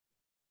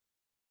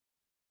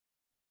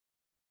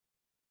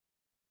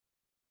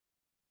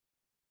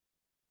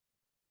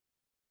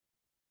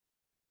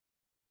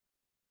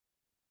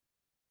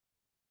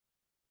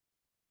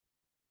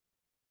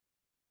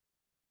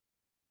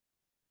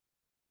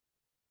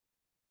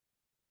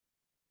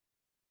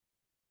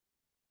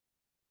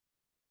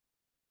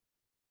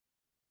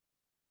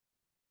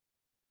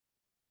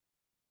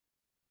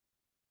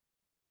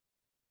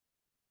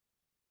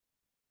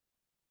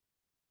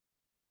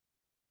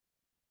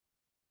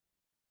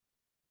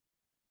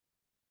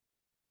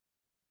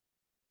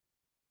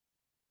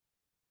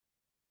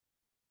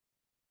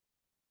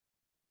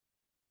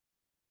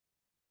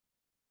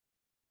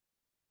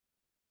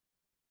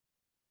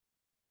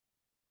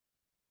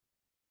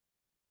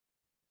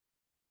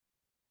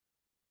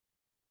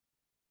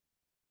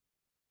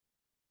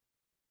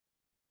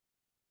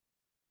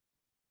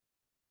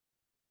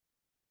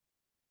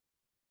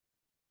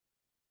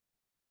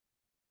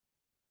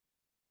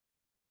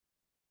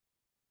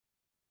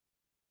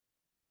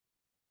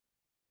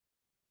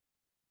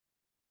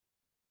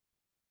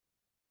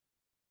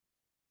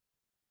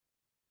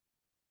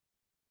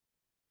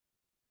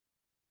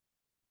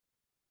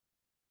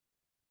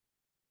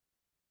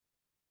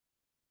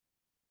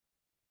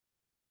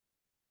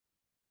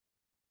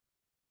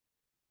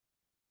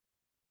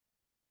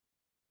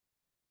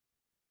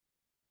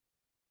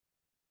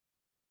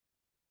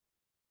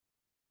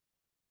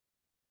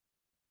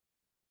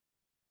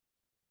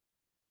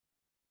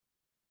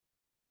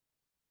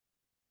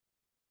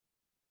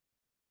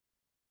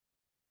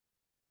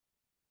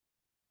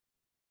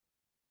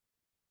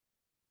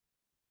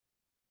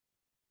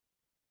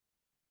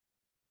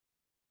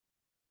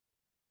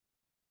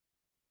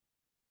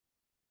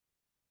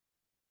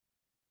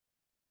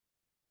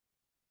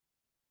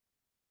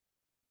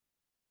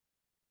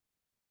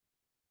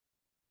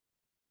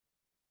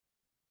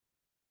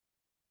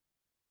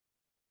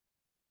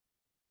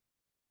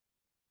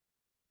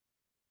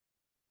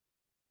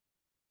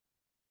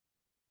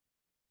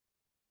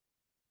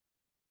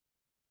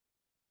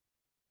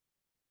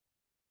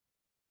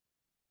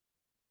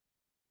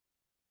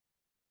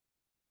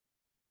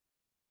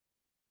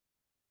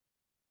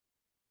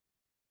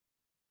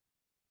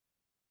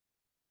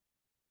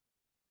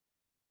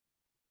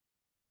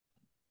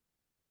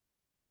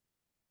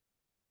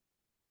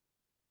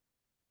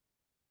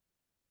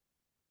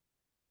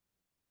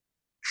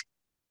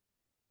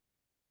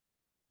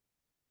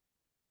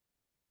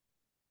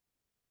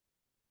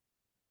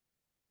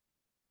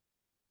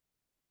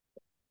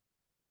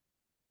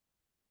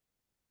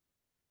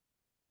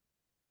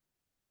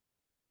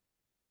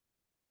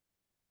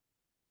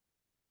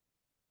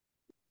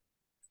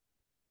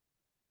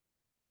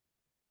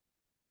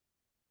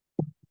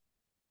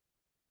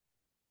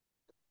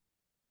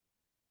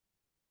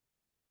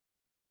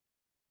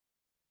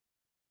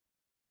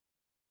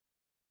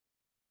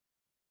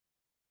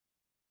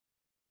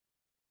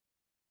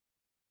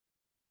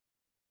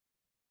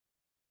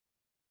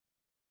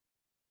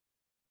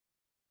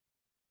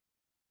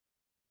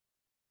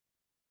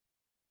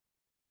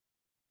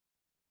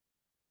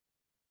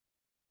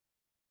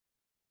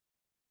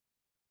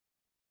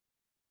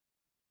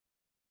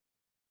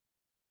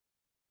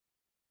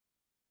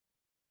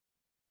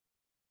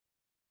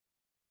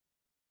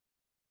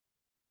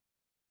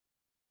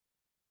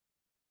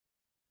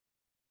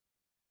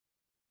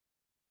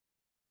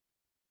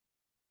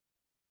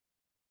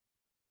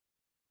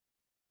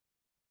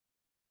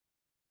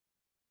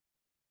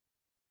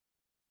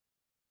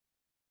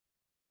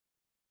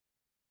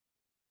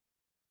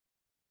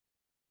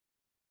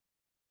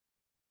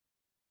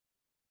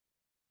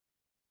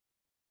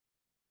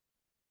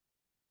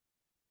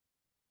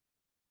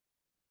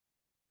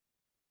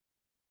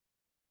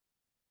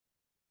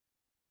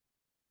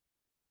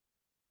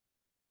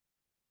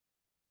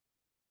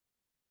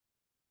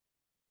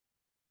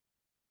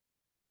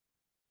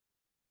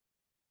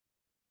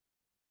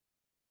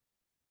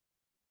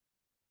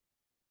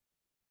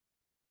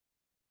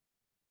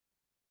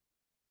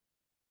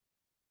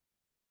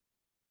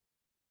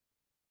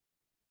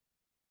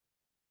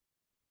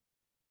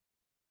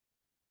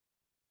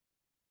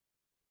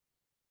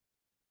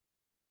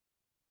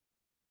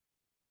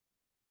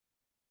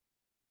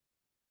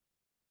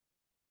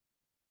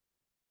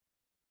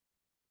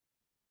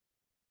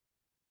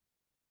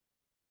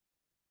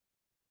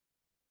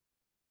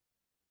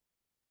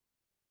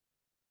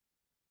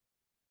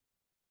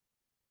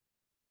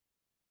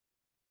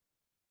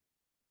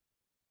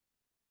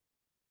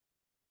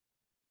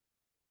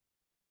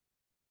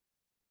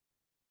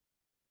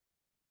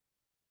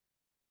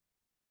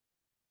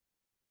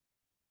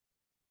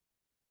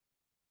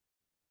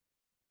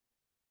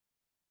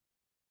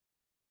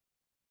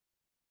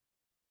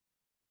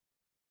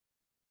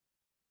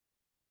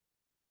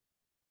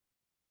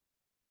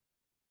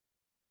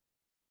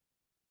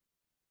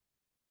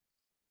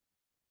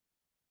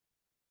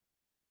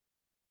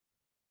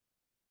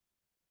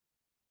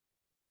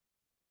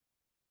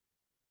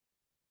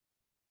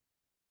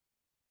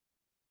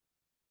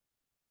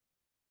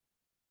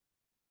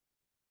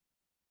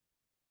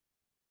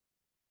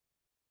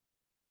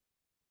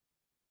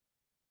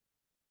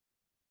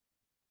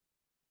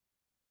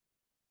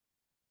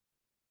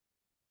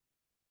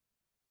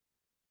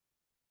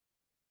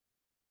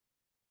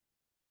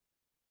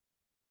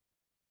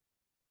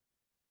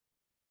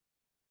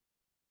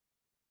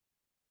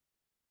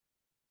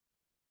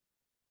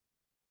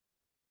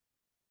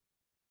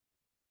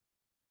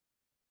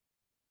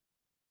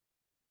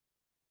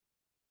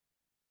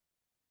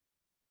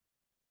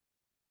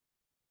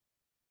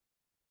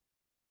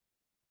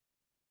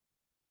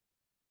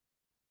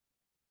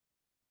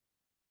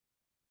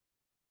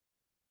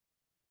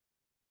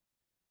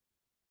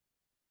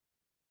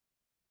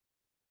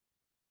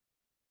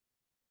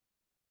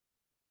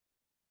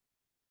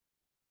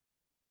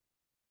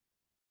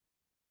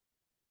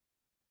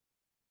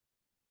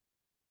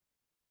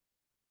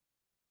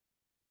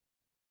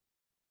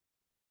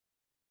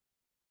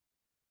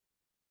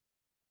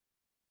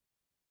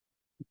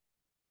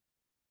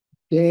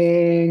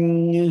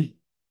 Ding.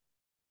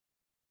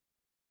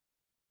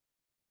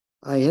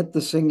 I hit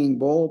the singing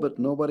bowl, but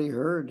nobody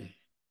heard.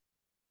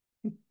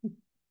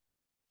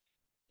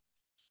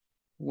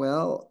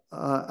 Well,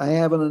 I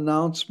have an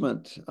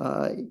announcement.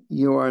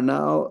 You are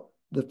now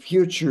the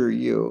future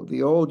you.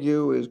 The old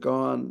you is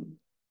gone,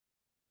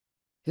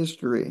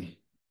 history.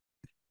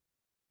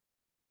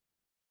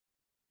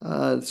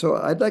 So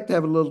I'd like to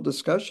have a little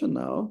discussion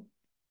now,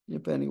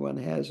 if anyone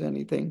has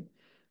anything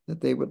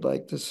that they would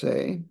like to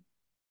say.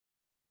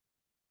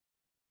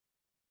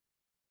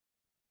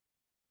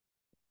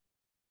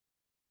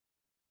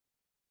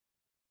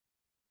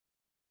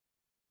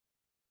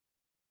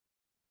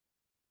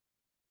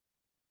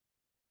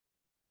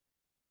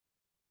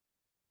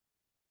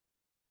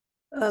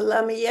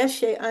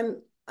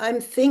 Lamiyeshe,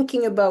 I'm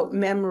thinking about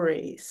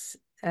memories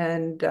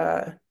and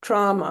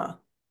trauma,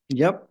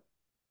 Yep.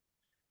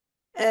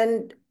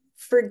 and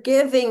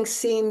forgiving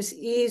seems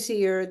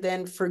easier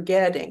than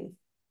forgetting.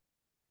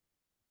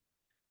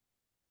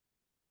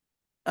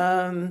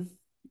 Um,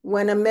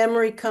 when a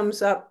memory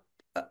comes up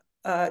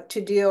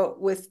to deal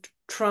with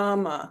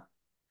trauma,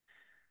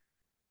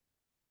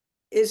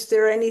 is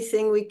there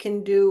anything we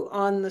can do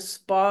on the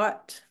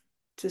spot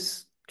to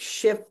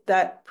shift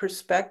that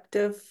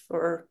perspective?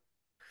 Or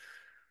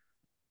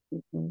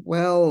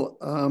Well,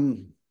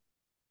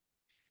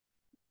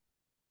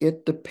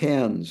 it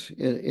depends.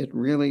 It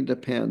really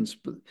depends.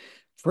 But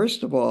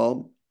first of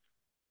all,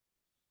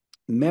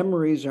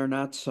 memories are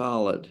not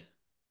solid,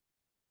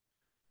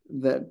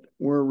 that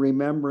we're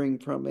remembering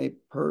from a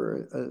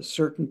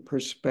certain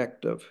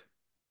perspective,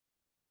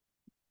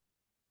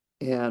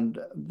 and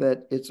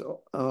that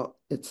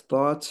it's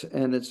thoughts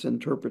and its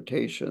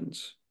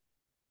interpretations.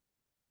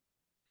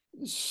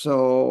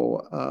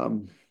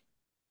 So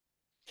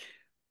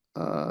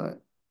uh,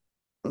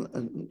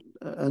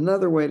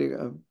 another way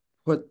to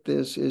put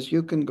this is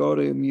you can go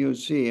to a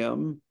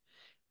museum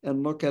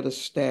and look at a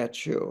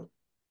statue.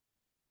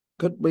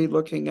 Could be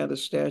looking at a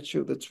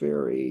statue that's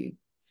very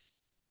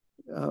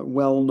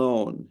well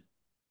known.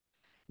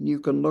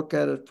 You can look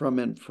at it from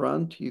in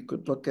front, you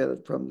could look at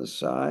it from the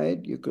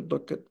side, you could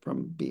look at it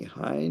from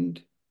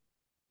behind.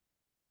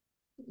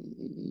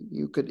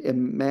 You could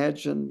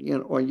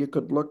imagine, or you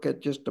could look at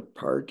just a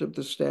part of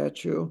the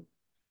statue.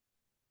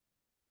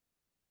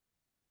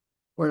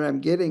 What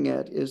I'm getting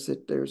at is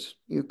that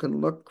you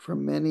can look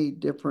from many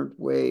different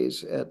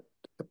ways at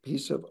a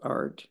piece of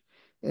art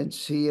and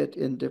see it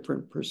in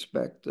different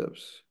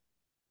perspectives.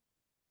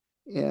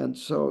 And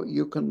so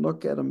you can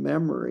look at a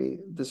memory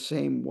the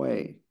same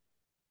way.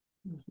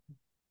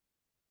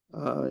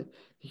 Uh,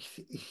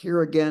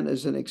 Here again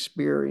is an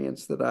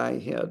experience that I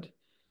had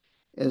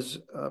as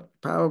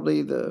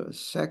probably the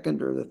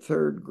second or the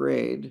third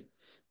grade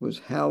was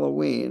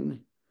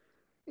Halloween,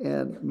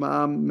 and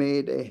mom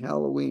made a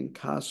Halloween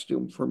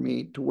costume for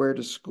me to wear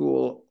to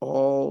school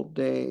all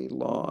day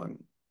long.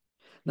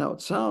 Now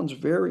it sounds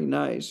very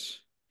nice,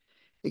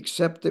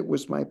 except it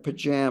was my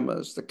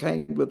pajamas, the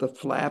kind with a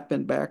flap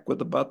in back with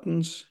the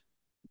buttons,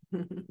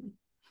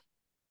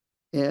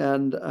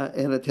 and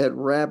it had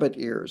rabbit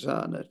ears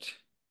on it.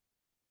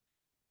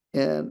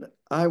 And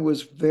I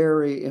was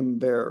very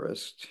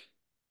embarrassed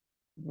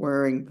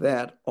wearing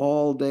that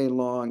all day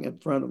long in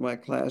front of my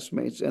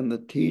classmates and the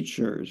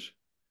teachers.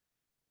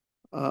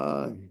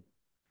 Uh,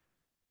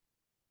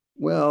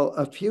 well,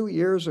 a few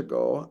years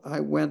ago,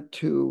 I went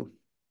to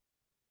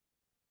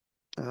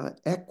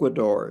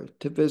Ecuador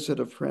to visit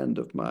a friend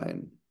of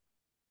mine.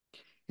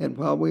 And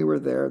while we were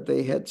there,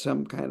 they had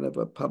some kind of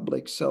a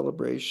public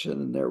celebration,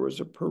 and there was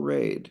a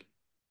parade.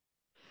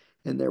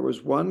 And there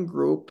was one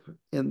group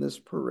in this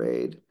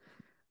parade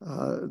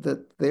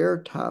that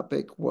their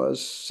topic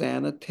was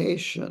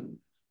sanitation.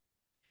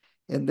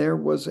 And there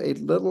was a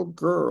little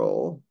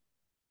girl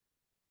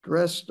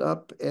dressed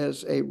up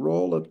as a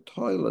roll of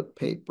toilet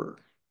paper.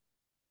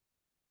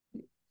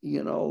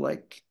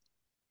 Like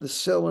the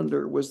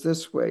cylinder was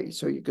this way,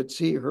 so you could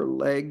see her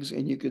legs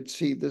and you could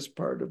see this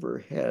part of her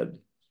head.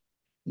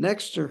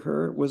 Next to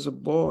her was a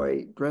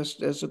boy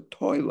dressed as a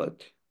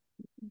toilet,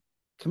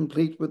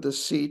 complete with the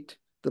seat,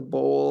 the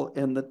bowl,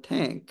 and the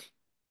tank.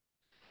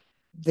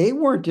 They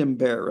weren't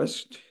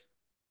embarrassed.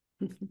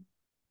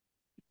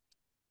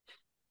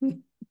 Do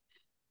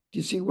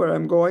you see where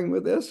I'm going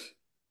with this?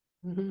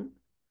 Mhm.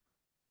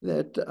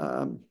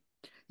 That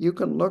you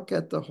can look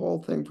at the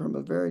whole thing from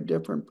a very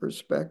different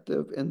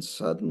perspective, and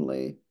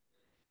suddenly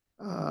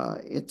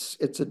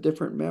it's a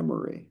different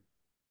memory.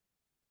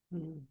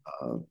 Mhm.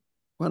 Uh,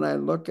 when I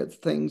look at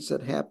things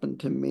that happened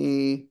to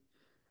me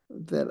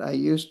that I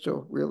used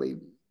to really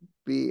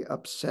be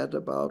upset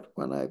about,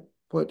 when I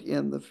put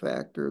in the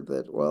factor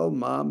that, well,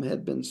 mom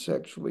had been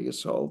sexually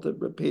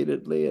assaulted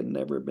repeatedly and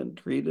never been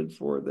treated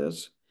for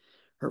this.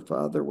 Her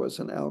father was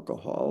an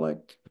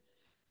alcoholic.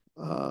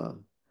 Uh,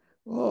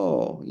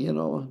 oh,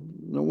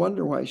 no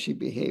wonder why she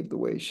behaved the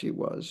way she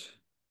was.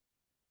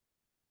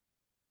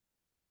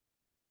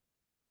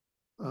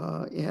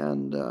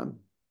 And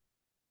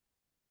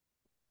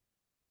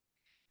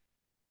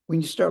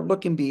when you start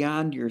looking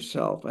beyond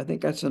yourself, I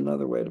think that's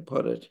another way to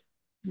put it.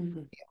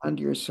 Mhm. on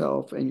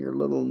yourself and your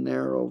little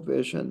narrow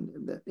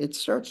vision, it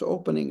starts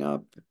opening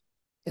up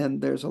and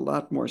there's a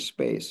lot more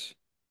space,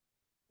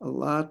 a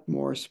lot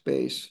more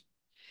space.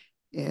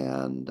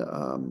 And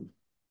uh,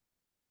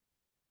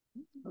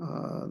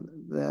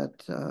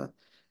 that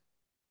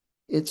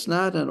it's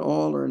not an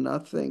all or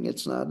nothing,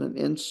 it's not an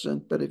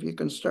instant, but if you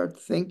can start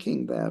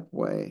thinking that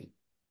way,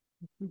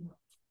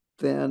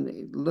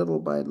 then little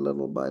by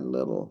little by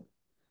little,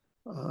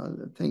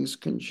 things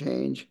can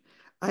change.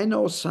 I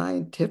know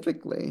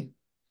scientifically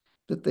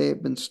that there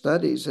have been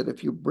studies that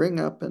if you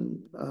bring up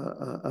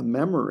a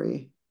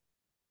memory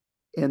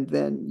and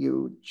then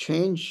you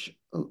change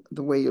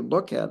the way you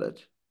look at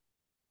it,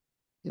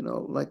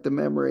 like the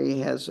memory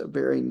has a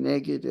very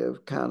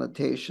negative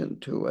connotation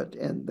to it,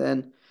 and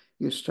then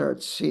you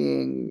start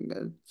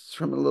seeing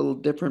from a little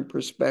different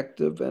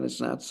perspective and it's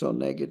not so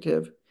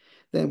negative.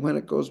 Then when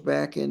it goes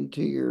back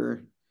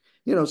into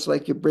it's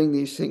like you bring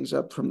these things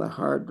up from the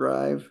hard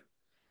drive,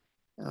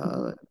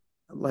 uh,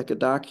 like a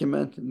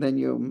document, and then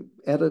you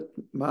edit,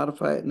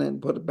 modify it, and then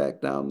put it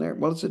back down there.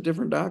 Well, it's a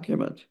different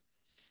document.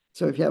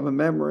 So if you have a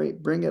memory,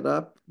 bring it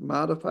up,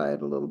 modify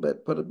it a little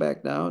bit, put it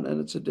back down,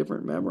 and it's a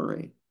different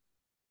memory.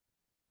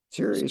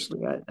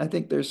 Seriously, I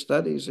think there's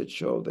studies that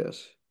show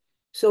this.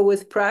 So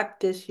with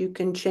practice, you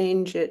can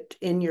change it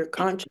in your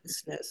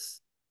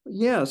consciousness.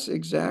 Yes,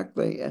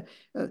 exactly.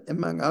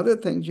 Among other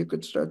things, you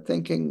could start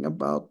thinking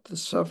about the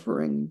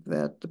suffering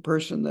that the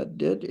person that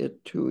did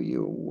it to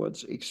you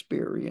was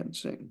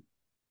experiencing.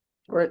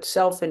 Or it's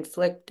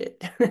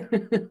self-inflicted.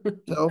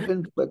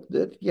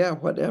 Self-inflicted, yeah,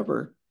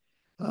 whatever.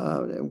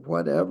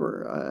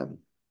 Whatever.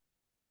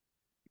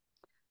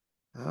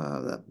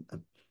 Uh,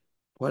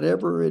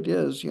 whatever it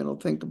is,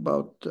 think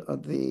about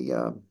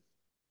the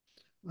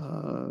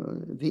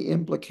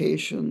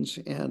implications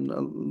and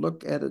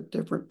look at it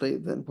differently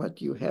than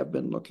what you have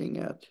been looking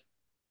at.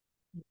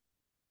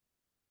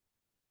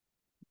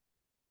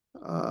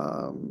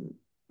 Um,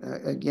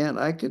 Again,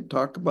 I could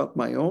talk about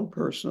my own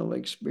personal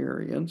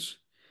experience,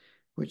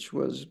 which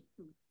was,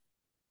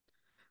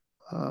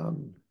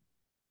 um,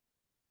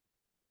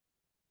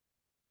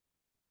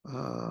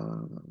 uh,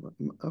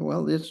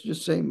 well, let's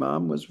just say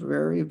mom was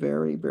very,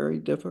 very, very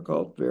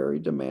difficult, very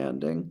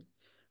demanding.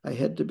 I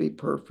had to be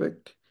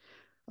perfect.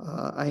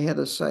 I had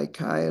a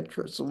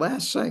psychiatrist. The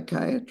last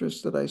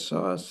psychiatrist that I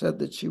saw said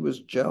that she was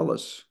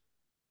jealous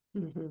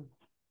Mhm.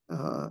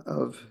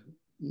 of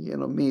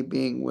me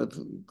being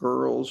with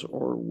girls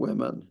or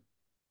women.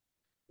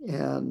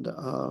 And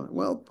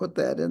well, put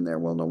that in there.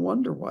 Well, no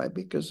wonder why,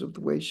 because of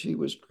the way she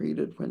was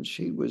treated when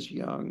she was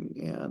young.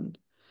 And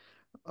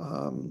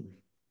um,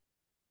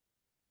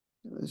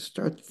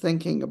 start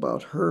thinking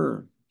about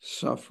her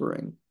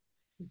suffering.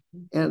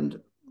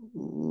 And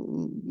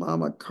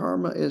Mama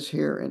Karma is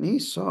here, and he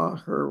saw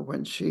her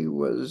when she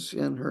was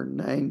in her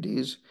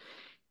 90s.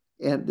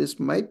 And this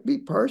might be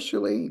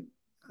partially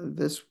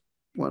this.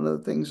 One of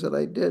the things that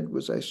I did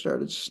was I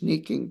started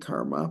sneaking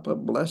Karmapa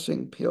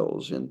blessing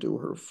pills into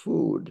her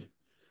food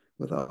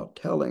without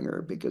telling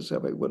her, because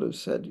if I would have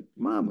said,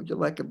 Mom, would you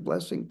like a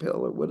blessing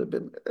pill? It would have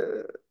been,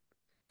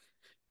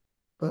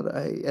 but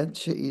and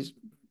she's,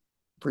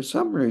 for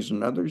some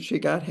reason or other, she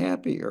got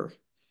happier.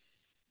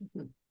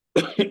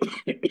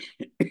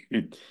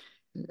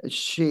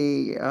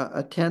 She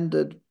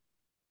attended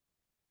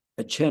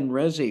a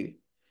Chenrezi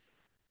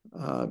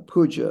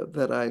puja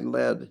that I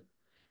led.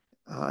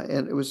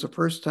 And it was the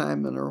first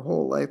time in her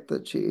whole life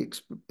that she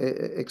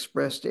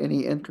expressed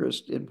any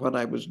interest in what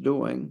I was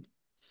doing.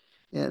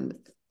 And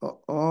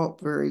all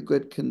very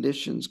good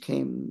conditions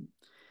came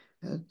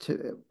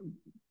to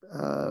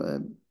uh,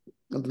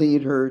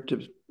 lead her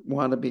to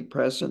want to be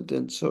present.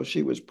 And so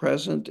she was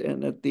present.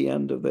 And at the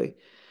end of the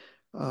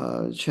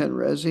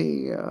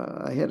Chenrezi,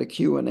 I had a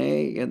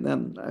Q&A, and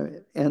then I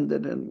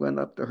ended and went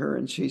up to her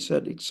and she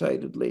said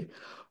excitedly,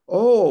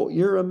 "Oh,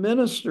 you're a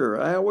minister.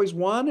 I always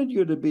wanted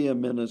you to be a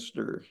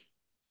minister."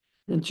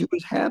 And she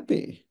was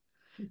happy.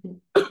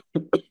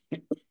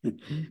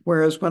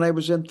 Whereas when I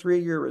was in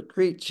 3-year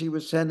retreat, she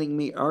was sending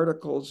me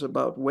articles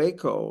about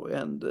Waco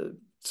and the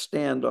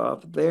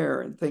standoff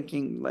there and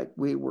thinking like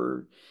we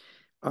were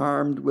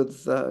armed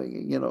with,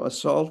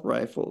 assault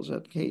rifles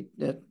at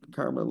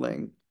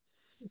Carmeling.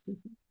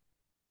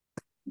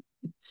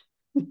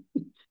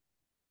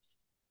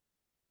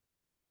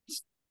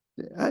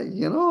 I,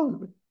 you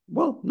know,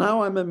 well,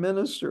 now I'm a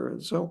minister.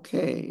 It's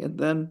okay. And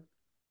then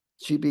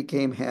she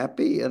became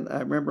happy. And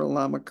I remember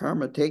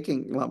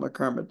taking Lama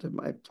Karma to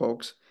my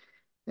folks.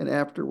 And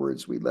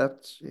afterwards we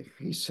left,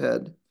 he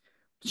said,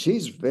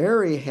 "She's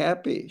very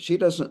happy. She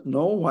doesn't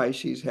know why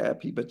she's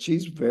happy, but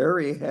she's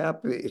very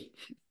happy."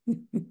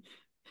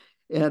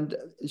 And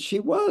she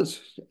was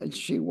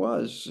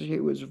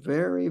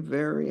very,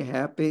 very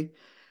happy.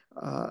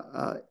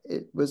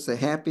 It was the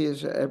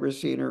happiest I ever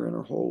seen her in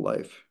her whole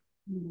life.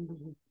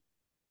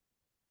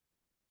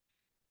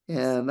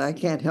 And I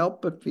can't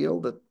help but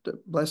feel that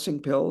the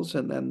blessing pills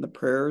and then the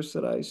prayers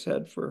that I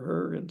said for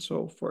her and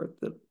so forth,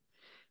 that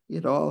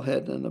it all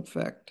had an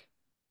effect.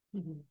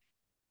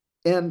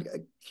 And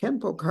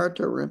Khenpo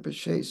Karthar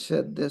Rinpoche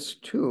said this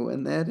too,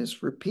 and that is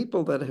for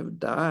people that have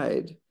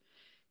died,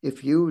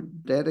 if you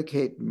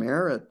dedicate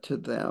merit to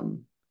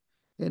them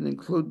and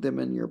include them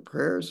in your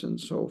prayers and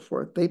so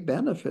forth, they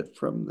benefit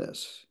from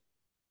this,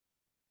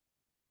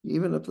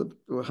 even if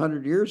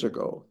 100 years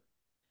ago.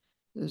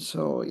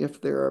 So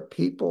if there are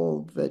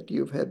people that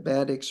you've had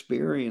bad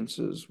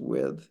experiences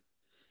with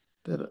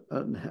that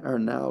are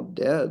now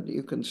dead,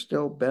 you can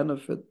still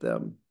benefit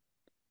them.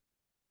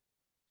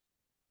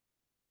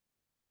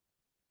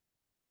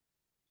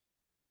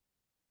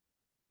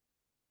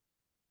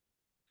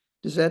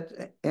 Does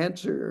that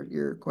answer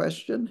your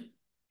question?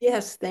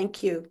 Yes,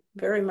 thank you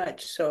very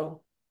much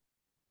so.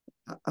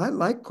 I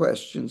like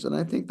questions, and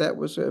I think that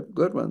was a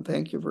good one.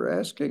 Thank you for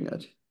asking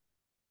it.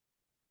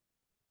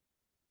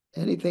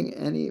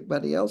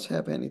 Anybody else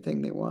have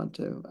anything they want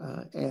to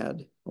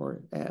add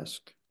or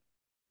ask?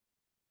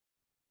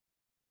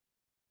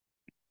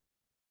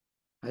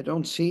 I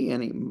don't see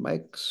any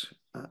mics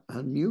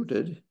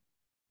unmuted.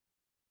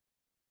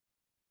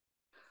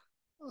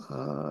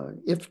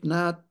 If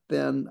not,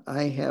 then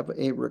I have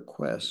a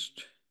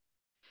request,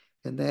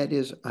 and that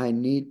is I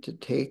need to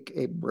take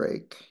a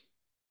break.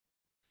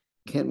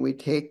 Can we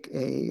take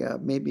a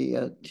maybe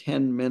a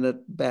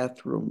 10-minute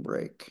bathroom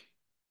break?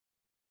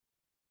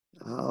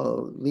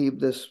 I'll leave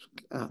this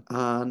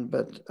on,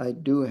 but I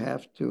do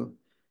have to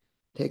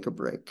take a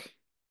break.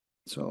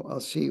 So I'll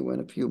see you in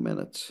a few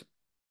minutes.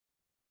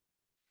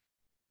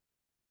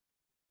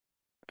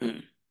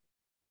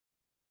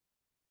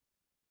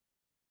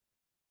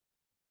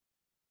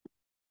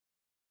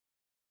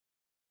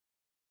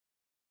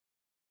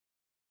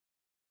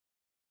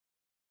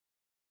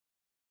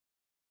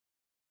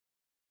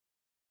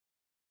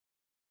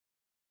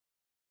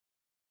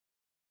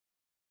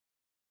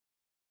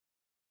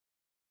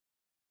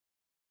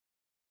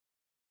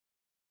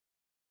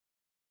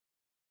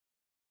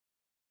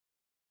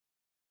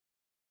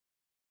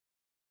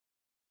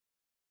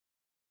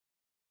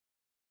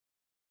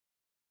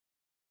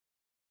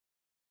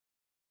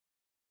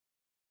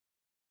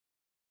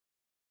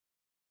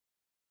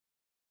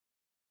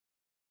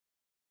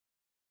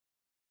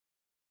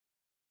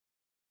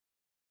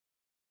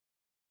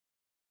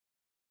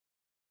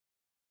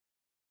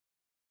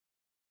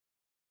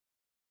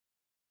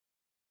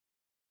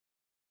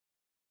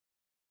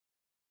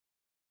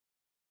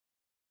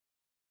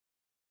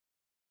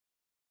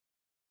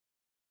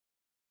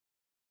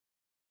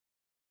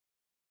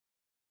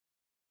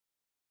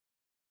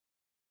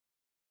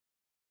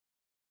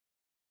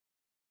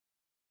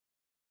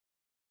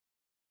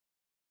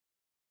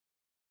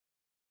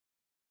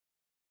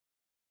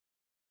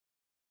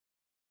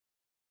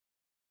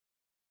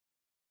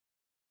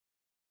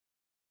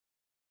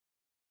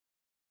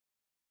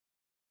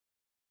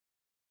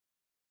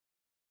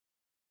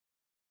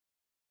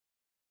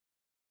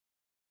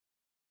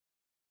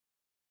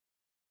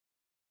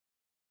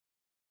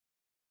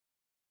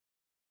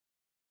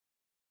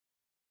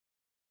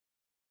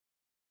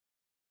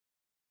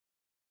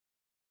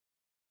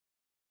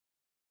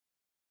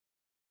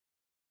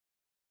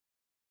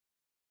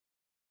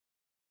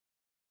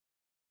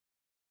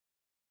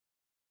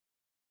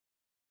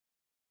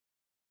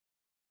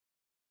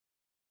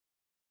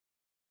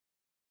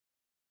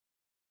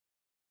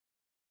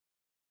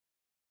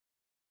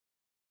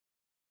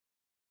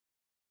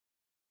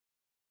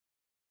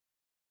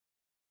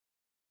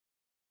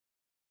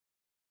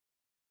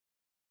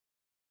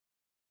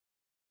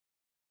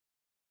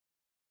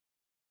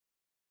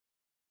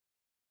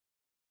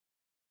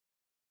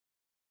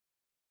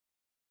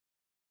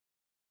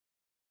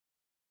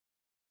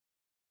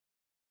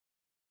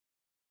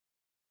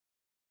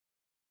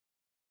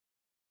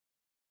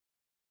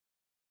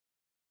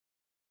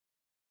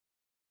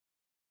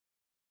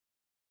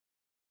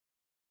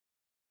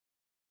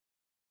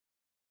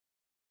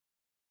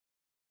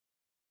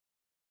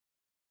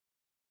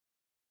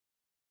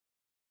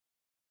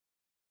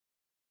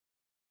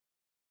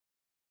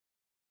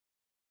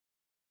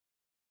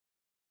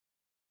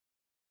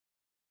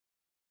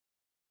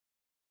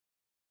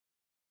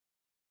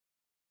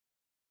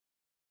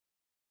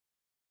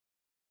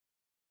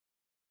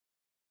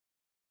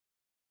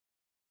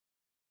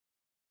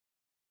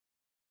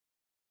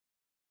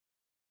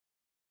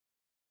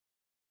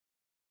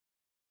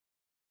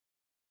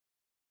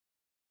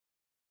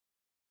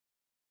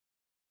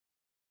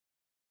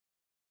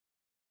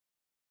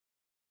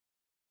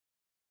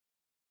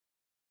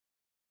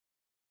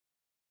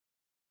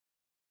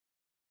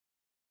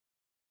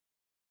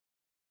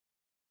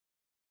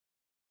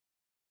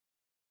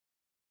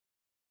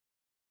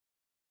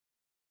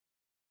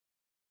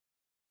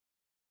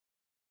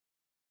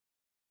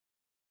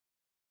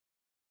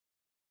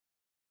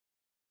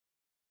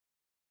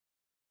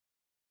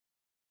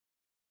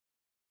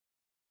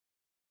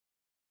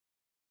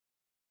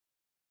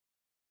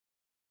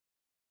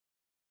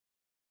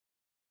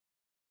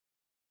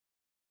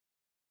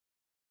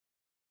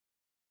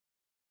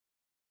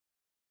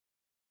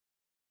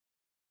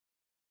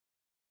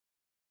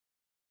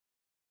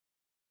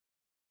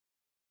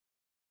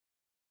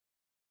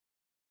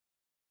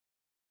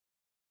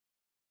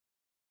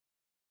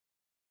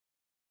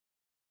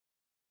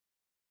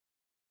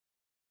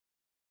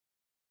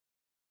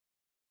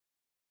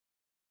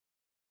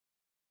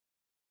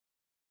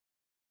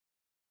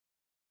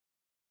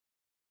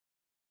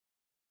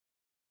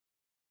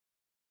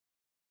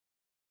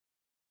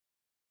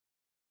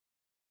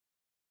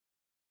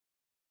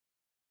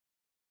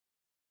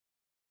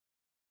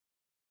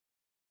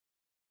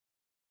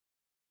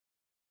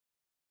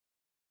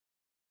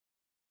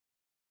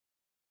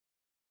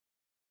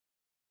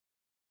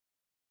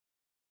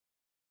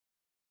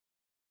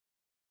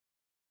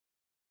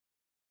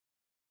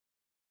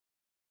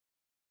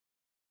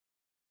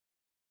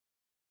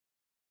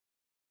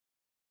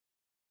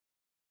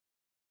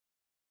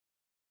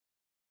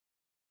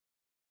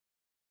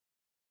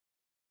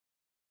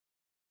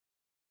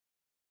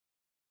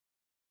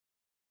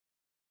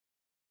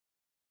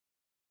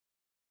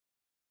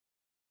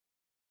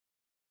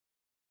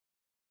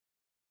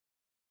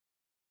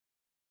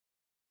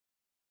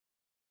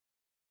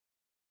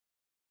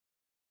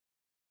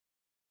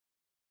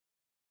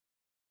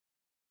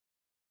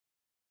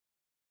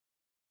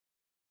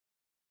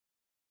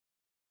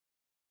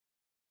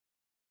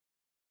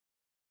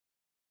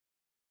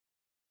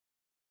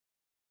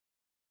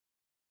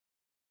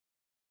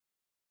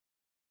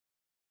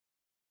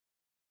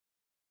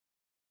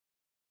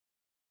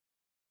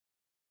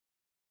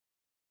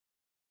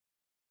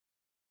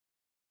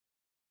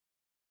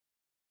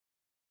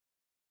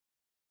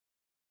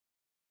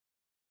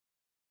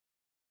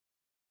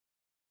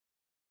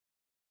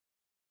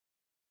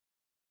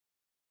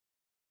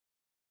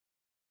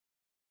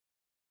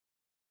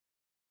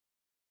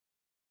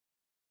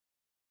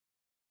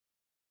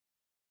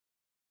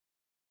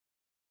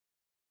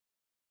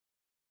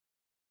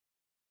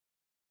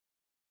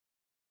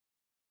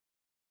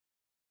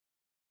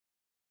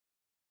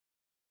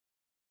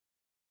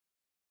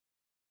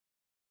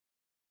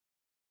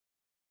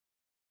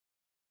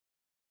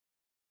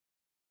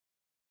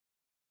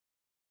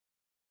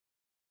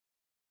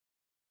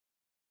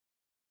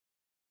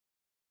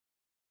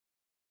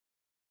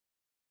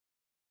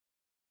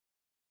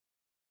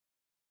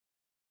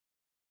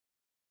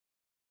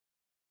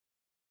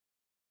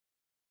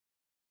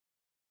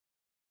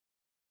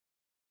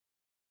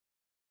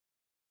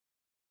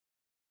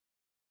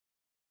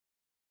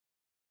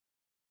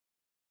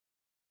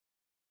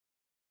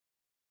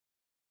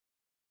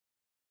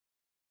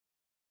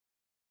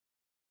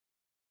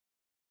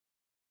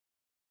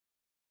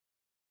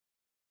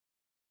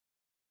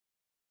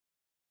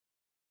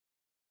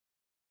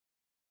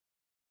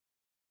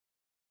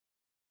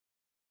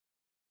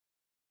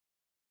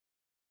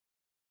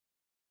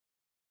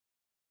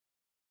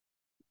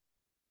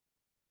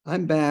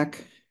 I'm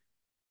back.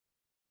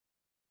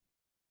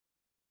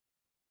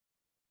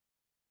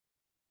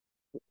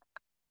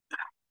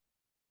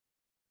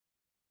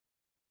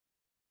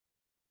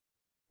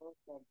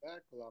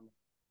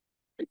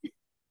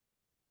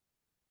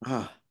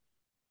 Ah,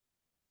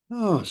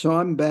 oh, so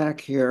I'm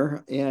back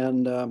here,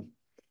 and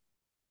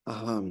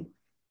um,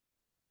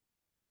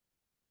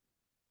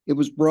 it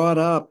was brought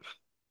up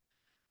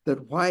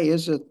that why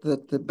is it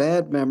that the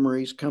bad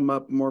memories come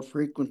up more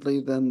frequently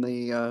than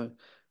the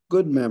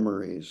good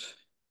memories?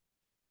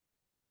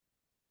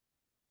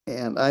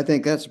 And I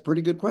think that's a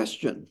pretty good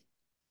question.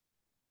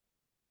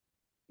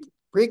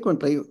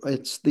 Frequently,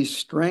 it's the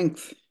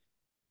strength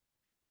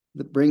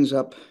that brings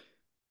up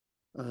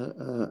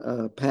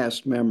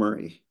past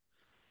memory,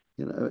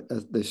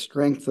 the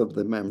strength of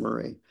the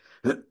memory.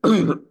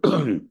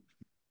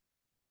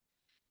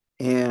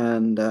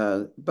 And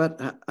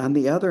but on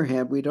the other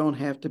hand, we don't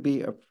have to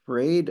be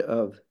afraid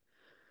of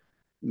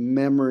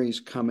memories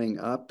coming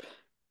up.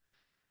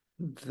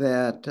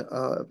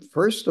 That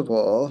first of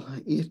all,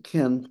 it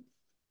can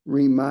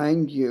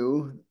remind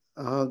you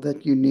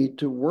that you need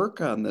to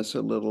work on this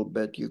a little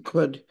bit. You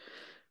could,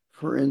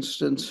 for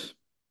instance,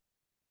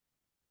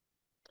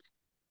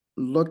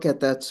 look at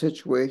that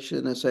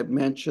situation, as I've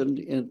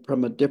mentioned,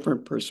 from a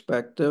different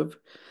perspective,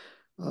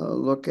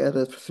 look at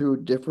it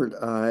through different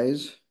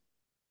eyes,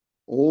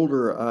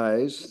 older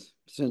eyes,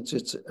 since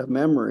it's a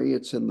memory,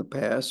 it's in the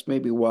past,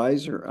 maybe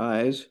wiser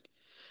eyes.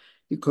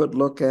 You could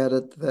look at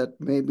it that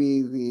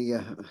maybe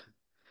the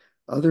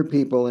other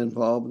people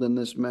involved in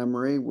this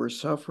memory were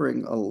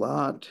suffering a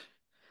lot.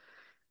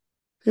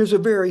 There's a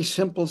very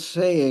simple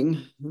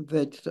saying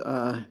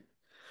that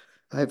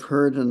I've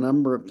heard a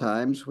number of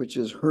times, which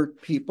is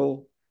hurt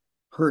people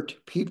hurt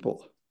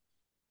people.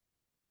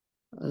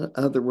 In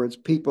other words,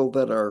 people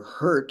that are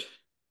hurt,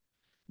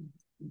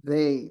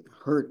 they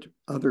hurt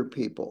other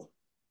people.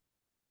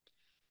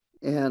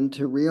 And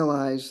to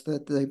realize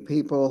that the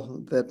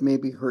people that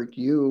maybe hurt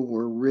you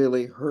were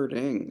really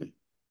hurting.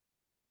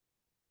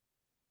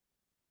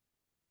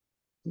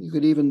 You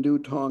could even do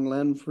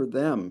Tonglen for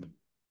them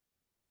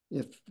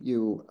if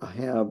you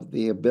have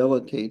the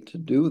ability to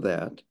do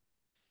that.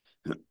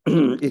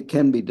 It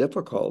can be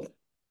difficult.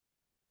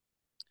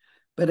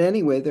 But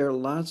anyway, there are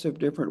lots of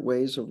different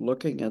ways of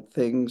looking at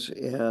things,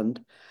 and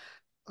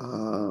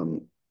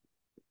um,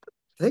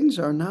 things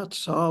are not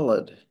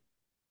solid.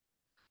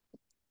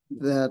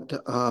 That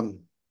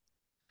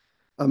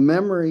a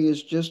memory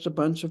is just a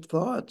bunch of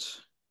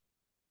thoughts.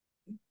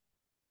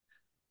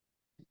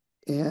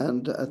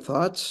 And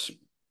uh,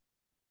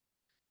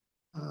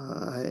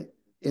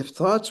 if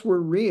thoughts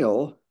were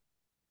real,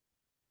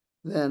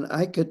 then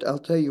I'll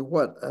tell you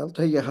what, I'll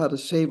tell you how to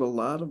save a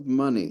lot of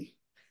money.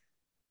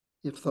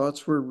 If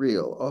thoughts were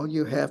real, all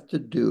you have to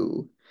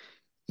do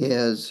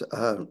is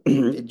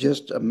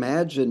just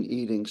imagine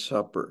eating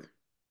supper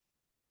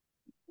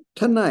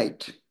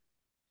tonight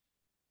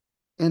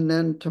and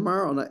then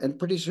tomorrow night, and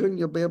pretty soon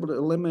you'll be able to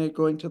eliminate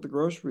going to the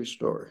grocery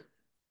store.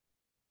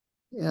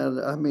 And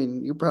I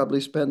mean, you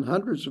probably spend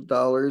hundreds of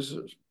dollars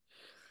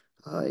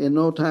in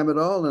no time at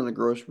all in a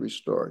grocery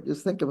store.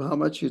 Just think of how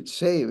much you'd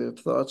save if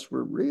thoughts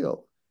were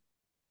real.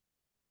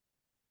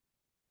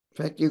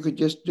 In fact, you could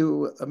just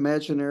do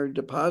imaginary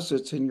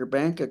deposits in your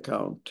bank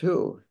account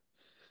too.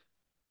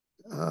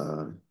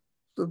 Uh,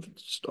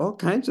 just all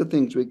kinds of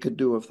things we could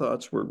do if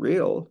thoughts were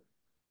real,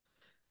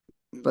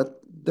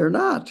 but they're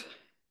not.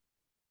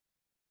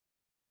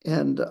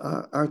 And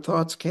our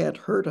thoughts can't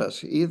hurt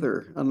us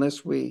either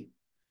unless we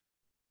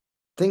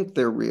think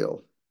they're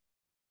real.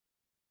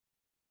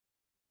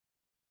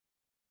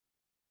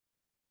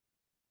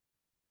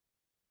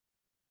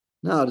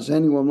 Now, does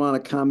anyone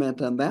want to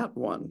comment on that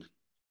one?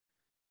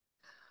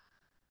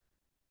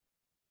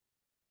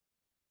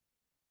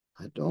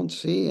 I don't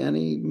see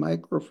any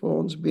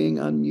microphones being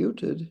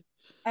unmuted.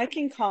 I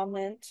can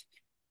comment.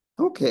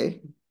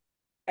 Okay.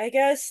 I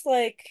guess,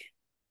 like,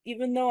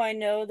 even though I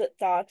know that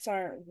thoughts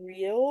aren't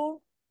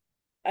real,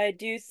 I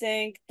do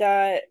think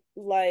that,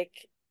 like,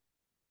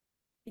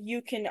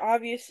 you can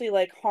obviously,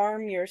 like,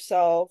 harm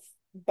yourself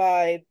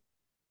by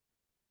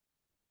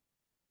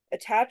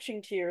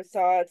attaching to your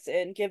thoughts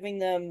and giving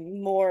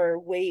them more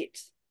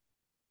weight.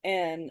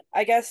 And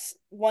I guess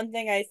one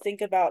thing I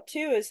think about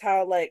too is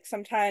how, like,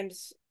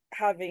 sometimes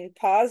having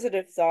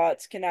positive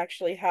thoughts can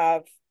actually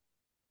have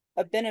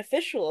a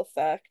beneficial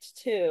effect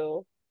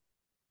too.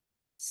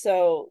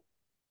 So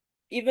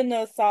even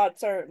though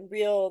thoughts aren't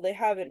real, they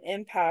have an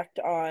impact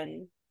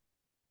on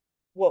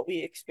what we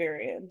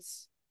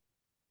experience.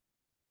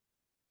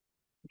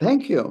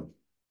 Thank you.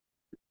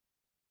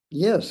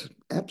 Yes,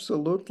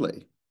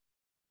 absolutely.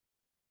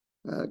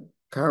 Uh,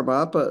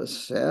 Karmapa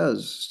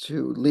says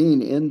to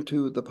lean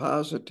into the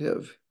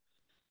positive,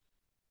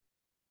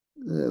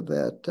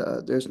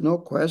 that there's no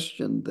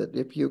question that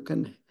if you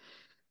can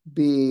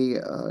be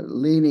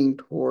leaning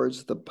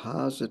towards the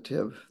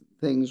positive,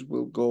 things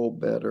will go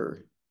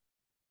better.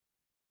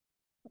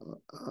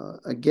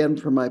 Again,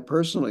 from my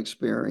personal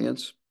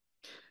experience,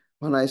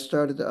 when I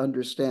started to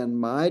understand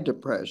my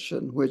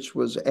depression, which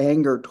was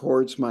anger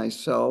towards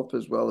myself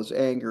as well as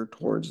anger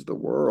towards the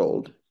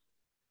world,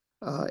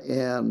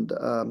 and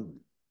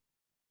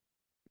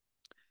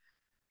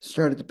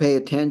started to pay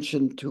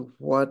attention to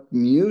what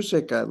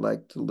music I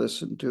like to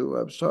listen to.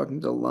 I was talking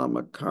to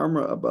Lama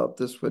Karma about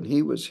this when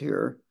he was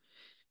here.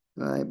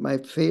 My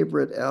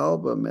favorite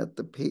album at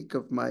the peak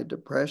of my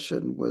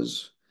depression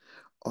was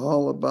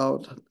all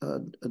about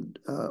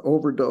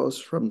overdose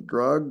from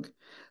drug,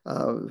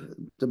 uh,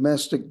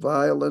 domestic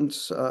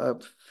violence,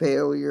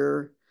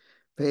 failure,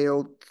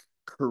 failed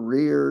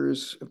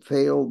careers,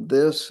 failed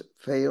this,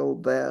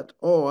 failed that.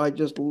 Oh, I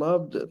just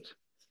loved it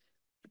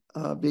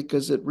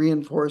because it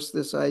reinforced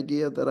this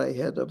idea that I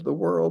had of the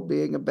world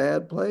being a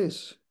bad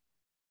place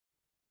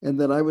and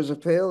that I was a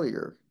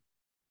failure.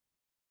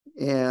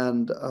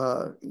 And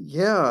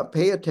yeah,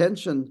 pay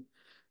attention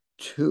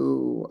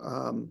to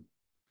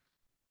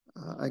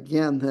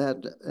again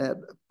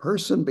that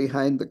person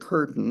behind the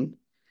curtain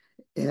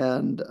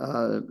and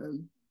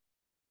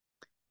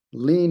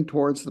lean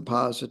towards the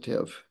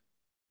positive.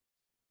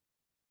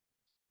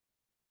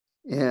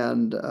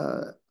 And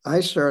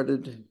I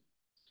started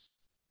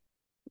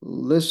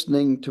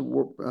listening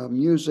to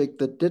music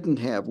that didn't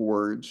have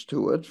words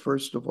to it,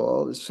 first of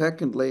all.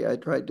 Secondly, I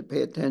tried to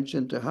pay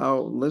attention to how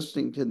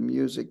listening to the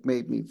music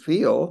made me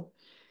feel.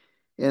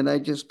 And I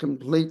just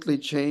completely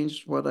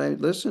changed what I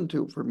listened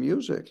to for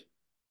music.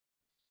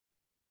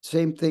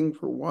 Same thing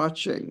for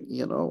watching,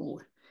 you know,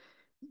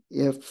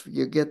 if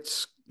you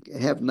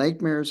have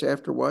nightmares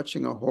after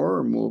watching a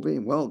horror movie,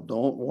 well,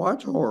 don't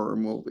watch horror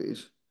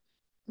movies.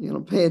 You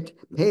know,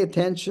 pay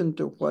attention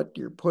to what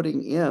you're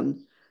putting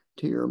in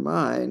to your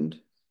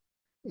mind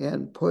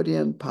and put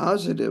in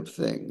positive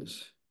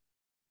things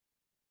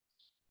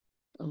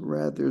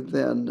rather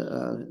than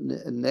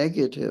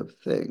negative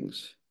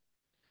things.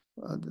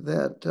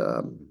 That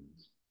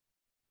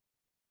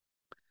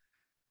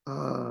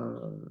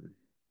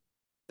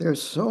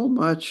there's so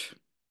much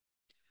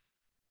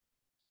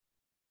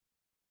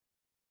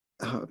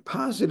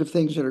positive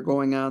things that are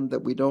going on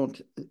that we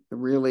don't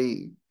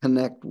really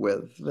connect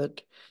with.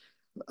 That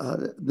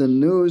the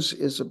news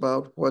is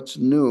about what's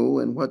new,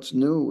 and what's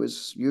new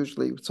is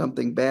usually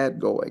something bad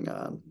going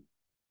on.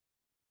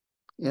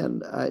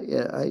 And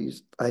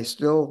I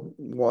still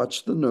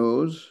watch the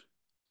news,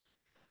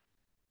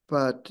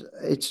 but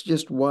it's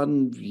just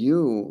one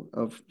view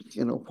of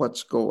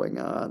what's going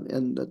on,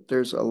 and that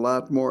there's a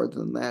lot more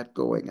than that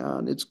going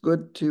on. It's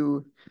good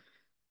to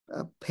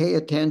pay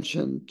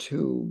attention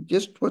to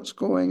just what's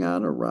going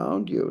on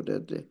around you.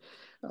 That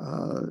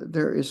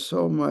there is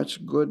so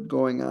much good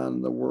going on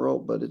in the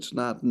world, but it's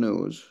not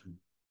news.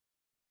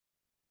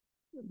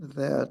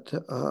 That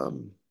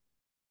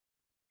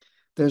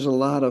there's a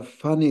lot of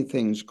funny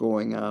things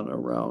going on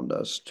around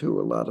us too,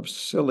 a lot of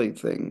silly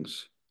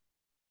things.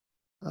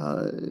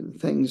 Uh,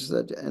 Things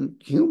that, and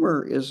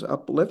humor is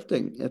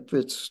uplifting if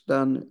it's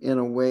done in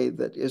a way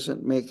that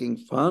isn't making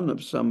fun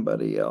of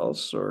somebody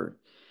else or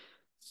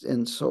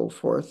and so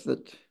forth.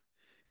 That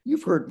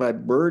you've heard my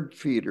bird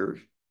feeder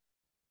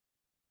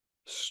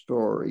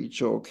story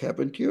joke,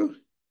 haven't you?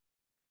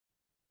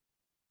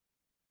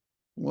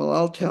 Well,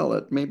 I'll tell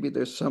it. Maybe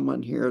there's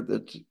someone here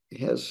that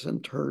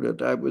hasn't heard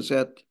it. I was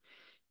at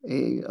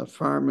a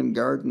farm and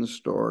garden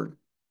store,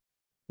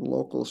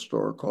 local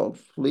store called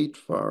Fleet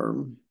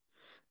Farm.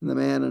 And the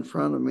man in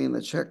front of me in the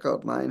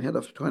checkout line had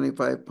a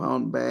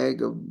 25-pound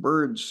bag of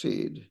bird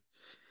seed.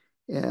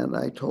 And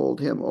I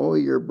told him, "Oh,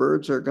 your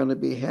birds are going to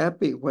be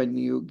happy when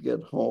you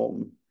get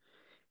home."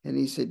 And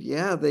he said,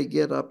 "Yeah, they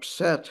get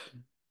upset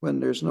when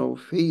there's no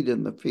feed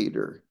in the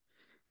feeder."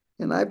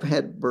 And I've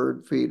had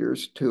bird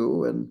feeders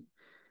too, and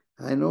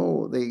I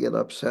know they get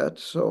upset.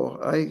 So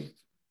I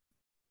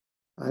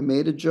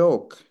made a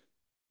joke.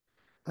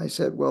 I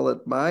said, "Well,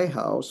 at my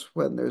house,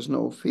 when there's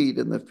no feed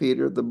in the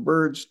feeder, the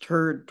birds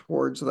turn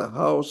towards the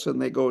house and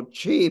they go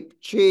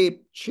cheep,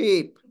 cheep,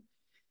 cheep.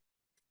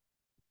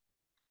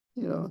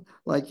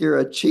 Like you're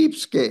a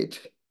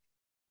cheapskate.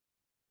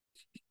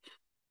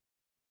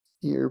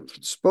 You're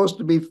supposed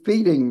to be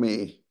feeding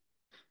me."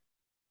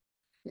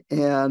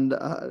 And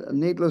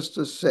needless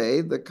to say,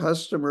 the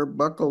customer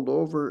buckled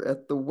over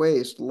at the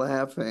waist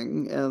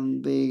laughing,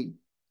 and the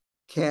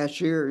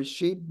cashier,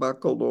 she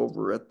buckled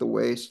over at the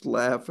waist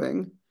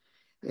laughing.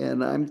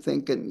 And I'm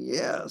thinking,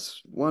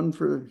 yes, one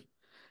for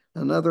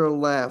another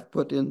laugh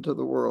put into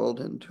the world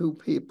and two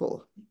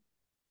people.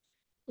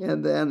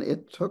 And then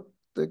it took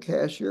the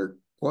cashier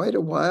quite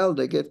a while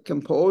to get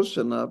composed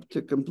enough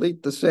to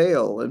complete the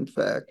sale, in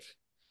fact.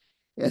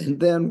 And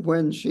then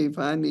when she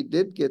finally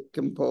did get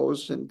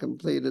composed and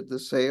completed the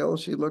sale,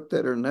 she looked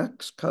at her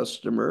next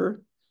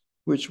customer,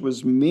 which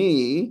was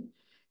me,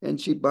 and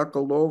she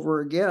buckled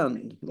over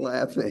again,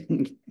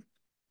 laughing.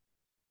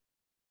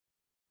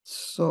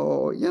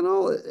 So,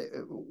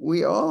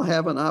 we all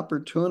have an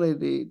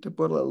opportunity to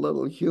put a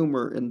little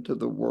humor into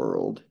the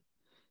world.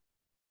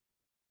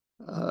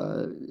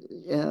 Uh,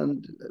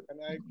 and Can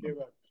I give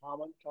a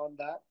comment on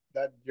that?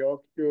 That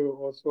joke you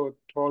also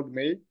told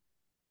me.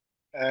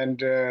 and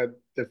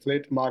the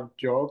fleet mark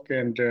joke,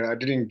 and I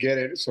didn't get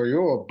it. So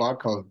you were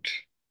buckled.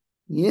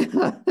 Yeah.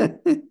 So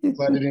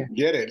I didn't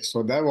get it.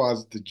 So that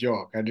was the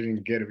joke. I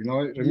didn't get it.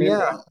 Remember?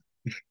 Yeah.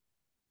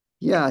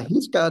 Yeah,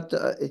 he's got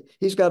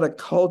a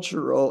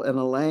cultural and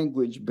a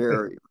language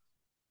barrier.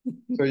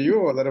 So you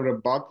were a little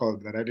bit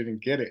buckled that I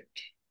didn't get it.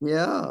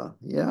 Yeah,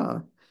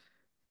 yeah,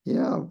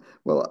 yeah.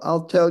 Well,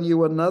 I'll tell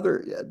you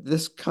another.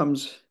 This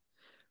comes,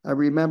 I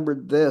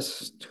remembered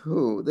this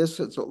too. This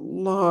is a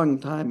long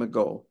time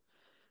ago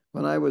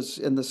when I was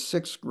in the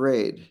sixth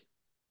grade.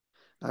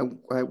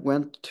 I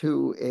went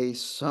to a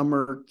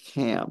summer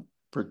camp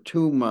for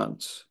 2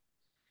 months,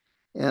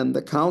 and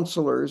the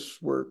counselors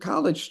were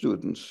college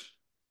students.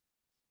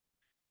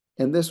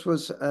 And this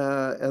was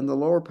in the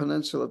Lower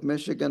Peninsula of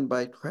Michigan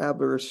by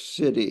Traverse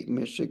City,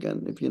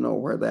 Michigan, if you know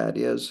where that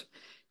is.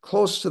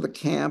 Close to the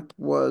camp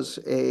was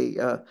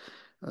a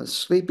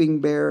Sleeping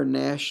Bear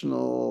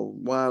National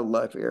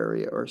Wildlife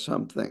Area or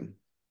something.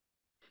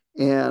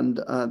 And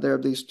there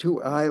are these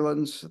two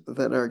islands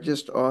that are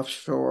just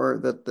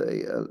offshore that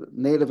the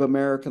Native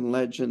American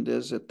legend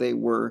is that they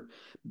were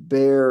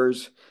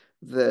bears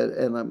that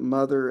and a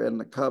mother and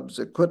the cubs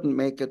that couldn't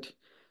make it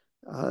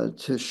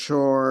to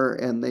shore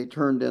and they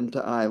turned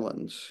into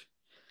islands.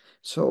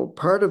 So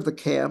part of the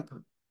camp,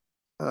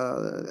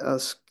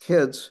 us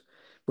kids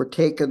were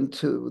taken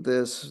to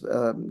this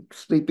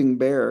Sleeping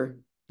Bear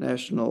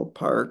National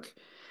Park,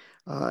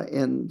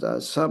 and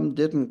some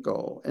didn't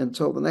go. And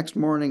so the next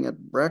morning at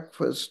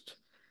breakfast,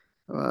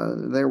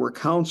 there were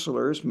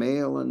counselors,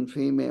 male and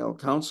female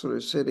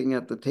counselors, sitting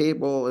at the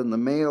table, and the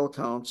male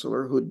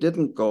counselor who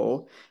didn't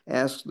go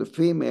asked the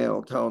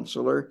female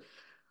counselor,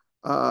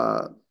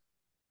 uh,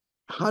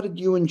 how did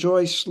you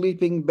enjoy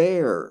Sleeping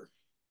Bear?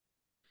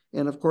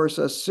 And of course,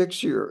 us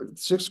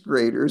sixth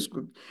graders,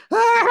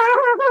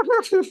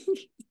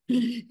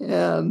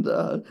 and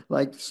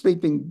like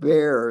Sleeping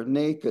Bear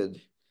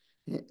naked.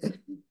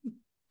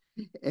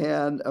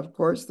 And of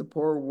course, the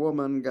poor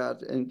woman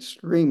got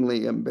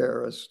extremely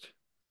embarrassed.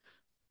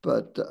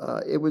 But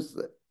it was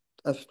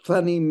a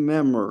funny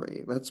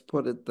memory, let's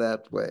put it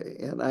that way.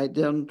 And I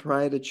didn't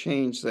try to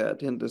change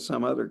that into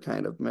some other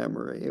kind of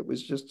memory. It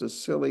was just a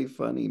silly,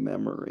 funny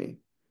memory.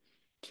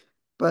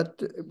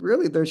 But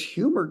really, there's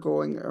humor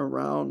going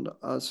around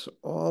us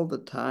all the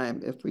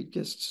time if we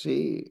just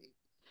see,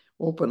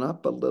 open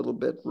up a little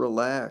bit,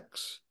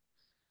 relax,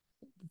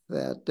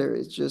 that there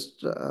is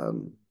just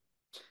the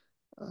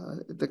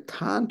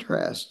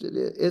contrast. It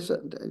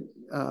isn't.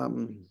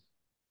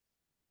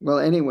 Well,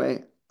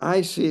 anyway,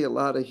 I see a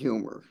lot of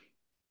humor.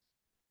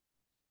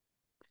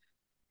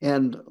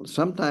 And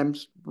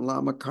sometimes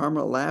Lama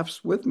Karma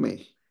laughs with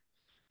me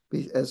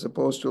as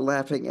opposed to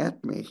laughing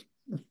at me.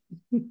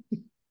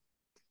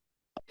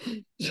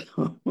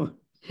 So,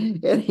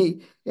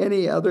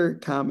 any other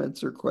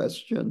comments or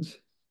questions?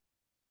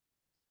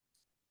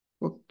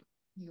 Well,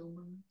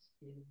 humor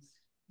is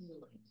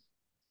healing.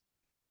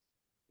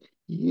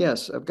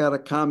 Yes, I've got a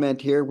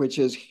comment here, which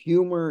is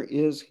humor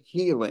is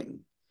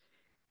healing.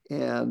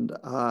 And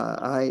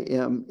I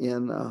am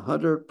in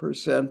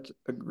 100%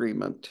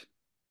 agreement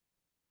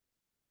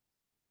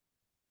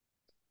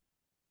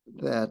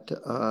that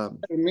I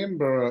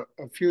remember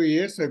a few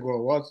years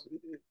ago, was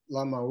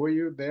Lama, were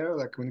you there?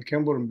 Like when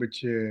Kembo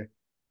Rinpoche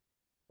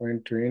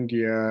went to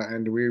India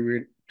and we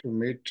went to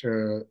meet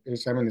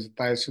His Eminence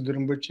Thai Sudhir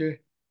Rinpoche.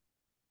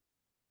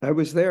 I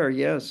was there,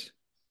 yes.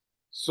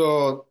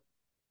 So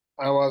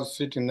I was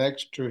sitting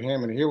next to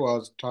him and he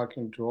was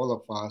talking to all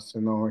of us.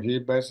 He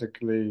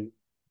basically,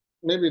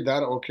 maybe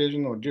that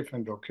occasion or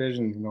different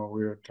occasion,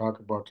 we would talk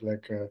about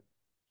like,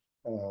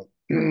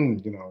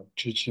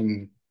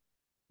 teaching.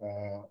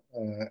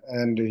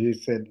 And he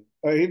said,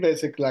 he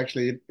basically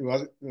actually, it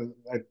was,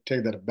 I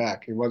take that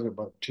back. It wasn't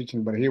about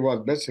teaching, but he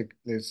was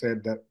basically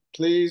said that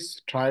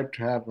please try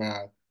to have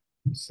a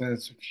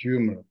sense of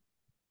humor.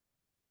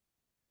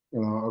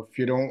 If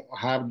you don't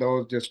have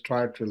those, just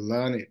try to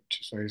learn it.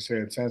 So he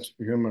said sense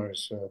of humor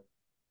is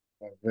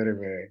very,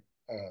 very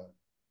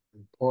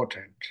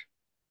important.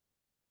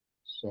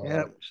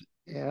 Yeah, So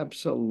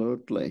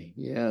absolutely.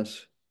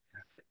 Yes.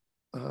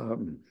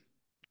 Um,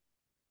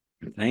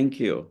 thank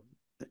you.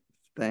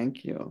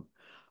 Thank you.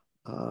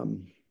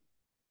 Um,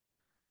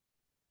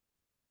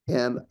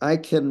 and I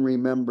can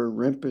remember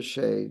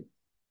Rinpoche.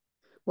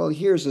 Well,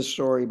 here's a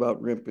story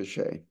about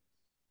Rinpoche.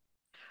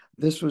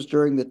 This was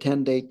during the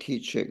 10-day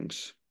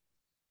teachings.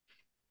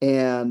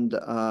 And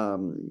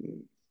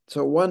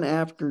so one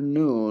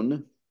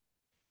afternoon,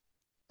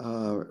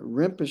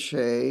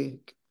 Rinpoche,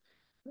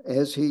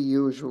 as he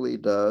usually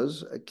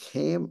does,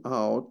 came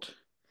out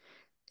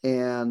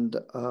and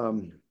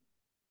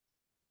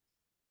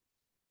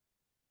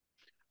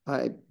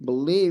I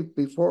believe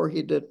before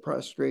he did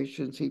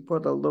prostrations, he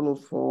put a little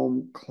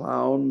foam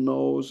clown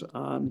nose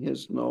on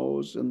his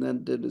nose and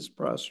then did his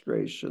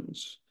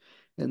prostrations.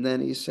 And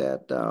then he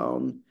sat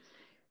down,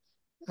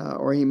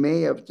 or he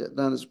may have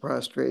done his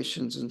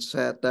prostrations and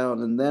sat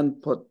down and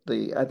then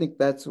I think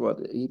that's what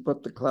he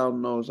put the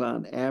clown nose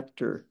on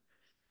after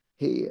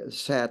he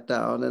sat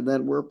down, and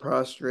then we're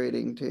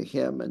prostrating to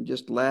him and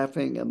just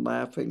laughing and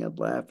laughing and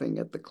laughing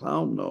at the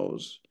clown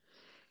nose.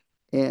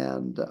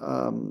 And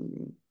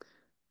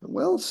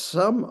well,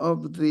 some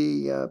of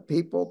the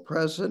people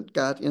present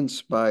got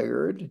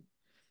inspired.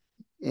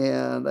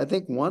 And I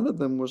think one of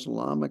them was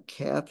Lama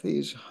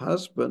Kathy's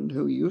husband,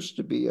 who used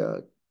to be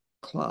a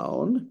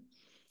clown.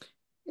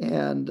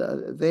 And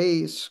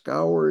they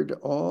scoured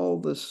all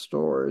the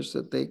stores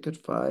that they could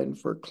find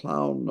for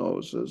clown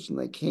noses, and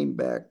they came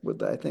back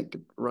with, I think,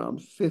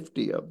 around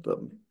 50 of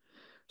them.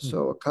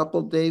 So a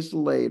couple days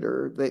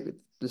later, they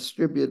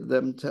distributed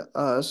them to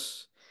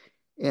us.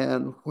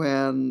 And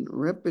when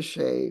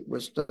Rinpoche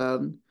was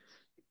done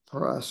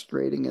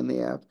prostrating in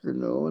the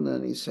afternoon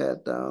and he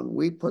sat down,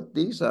 we put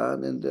these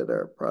on and did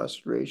our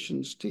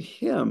prostrations to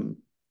him.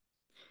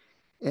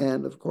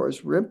 And of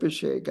course,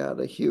 Rinpoche got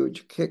a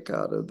huge kick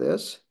out of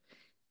this.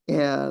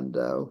 And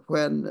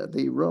when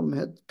the room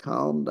had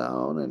calmed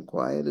down and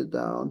quieted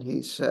down,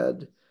 he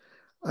said,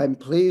 I'm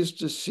pleased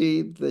to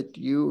see that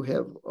you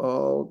have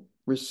all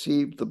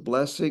received the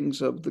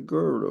blessings of the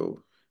Guru.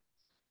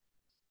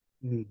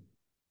 Mm.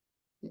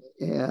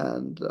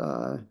 And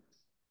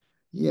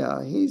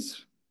yeah, he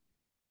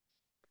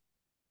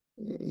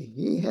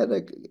had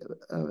a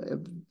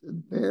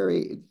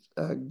very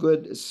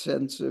good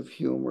sense of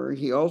humor.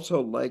 He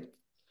also liked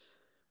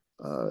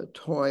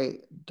toy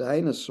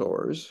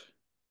dinosaurs.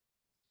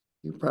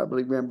 You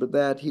probably remember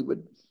that.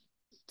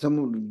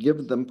 Someone would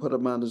give them, put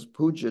them on his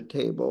puja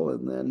table,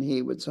 and then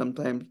he would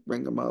sometimes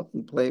bring them out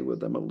and play with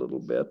them a little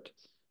bit.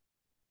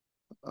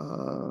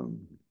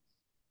 Um,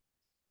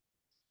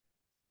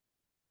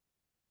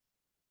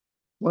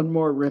 one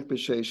more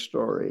Rinpoche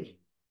story.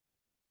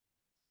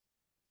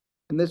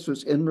 And this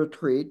was in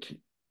retreat,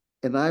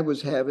 and I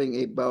was having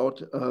a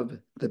bout of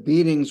the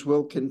beatings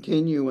will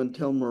continue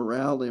until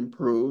morale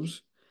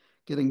improves,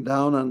 getting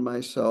down on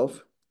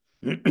myself.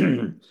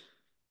 And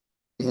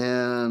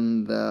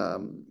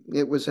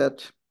it was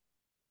at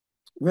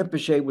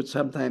Rinpoche would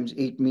sometimes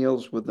eat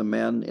meals with the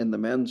men in the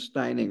men's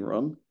dining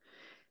room.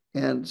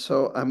 And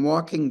so I'm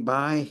walking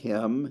by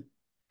him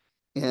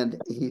and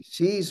he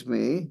sees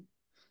me.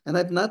 And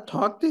I've not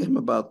talked to him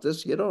about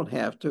this. You don't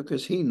have to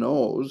because he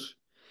knows.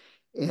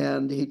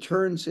 And he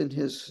turns in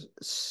his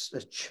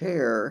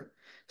chair,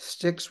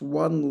 sticks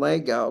one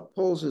leg out,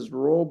 pulls his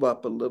robe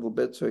up a little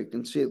bit so he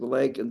can see the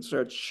leg, and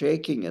starts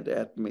shaking it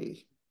at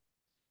me.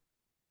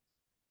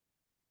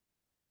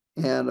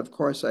 And of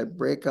course, I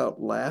break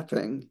out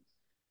laughing,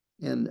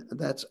 and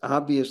that's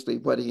obviously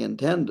what he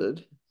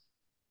intended.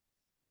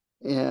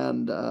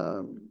 And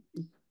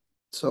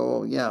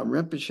so, yeah,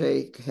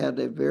 Rinpoche had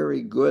a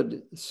very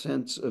good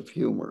sense of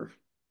humor.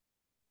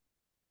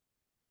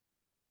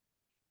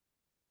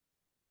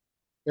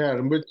 Yeah,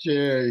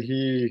 Rinpoche,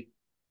 he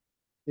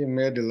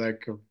made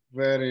like a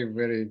very,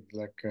 very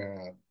like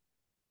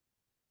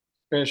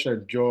special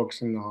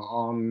jokes in our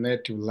own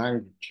native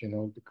language,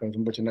 because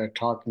Rinpoche and I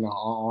talk in our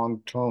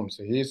own terms.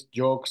 So his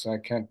jokes I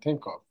can't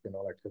think of,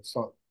 like it's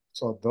so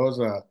those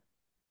are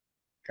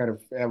kind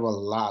of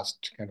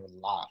everlast kind of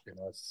laugh,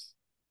 it's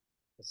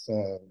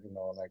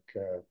like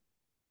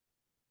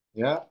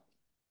yeah,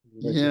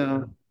 Rinpoche Yeah,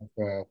 have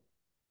a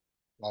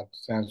lot of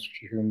sense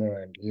of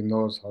humor and he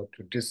knows how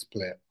to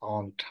display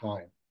on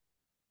time.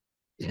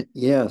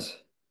 yes.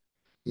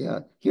 Yeah.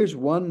 Here's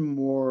one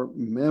more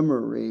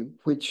memory,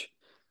 which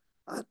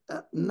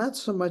not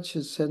so much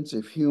his sense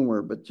of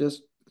humor, but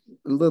just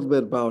a little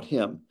bit about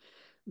him.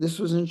 This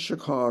was in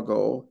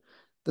Chicago.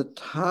 The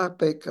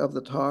topic of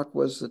the talk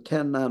was the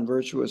 10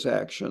 non-virtuous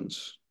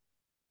actions.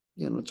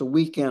 It's a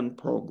weekend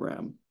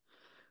program.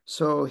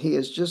 So he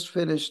has just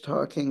finished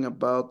talking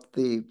about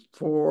the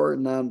 4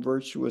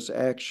 non-virtuous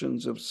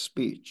actions of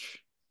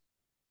speech,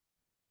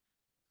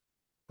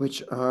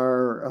 which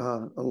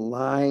are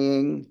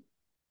lying,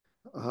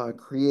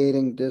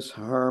 creating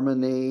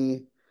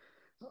disharmony,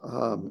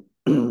 um,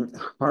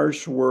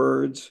 harsh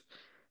words,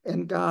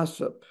 and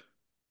gossip.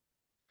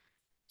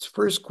 His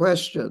first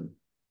question,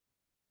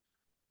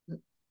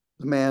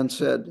 the man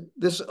said,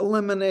 this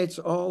eliminates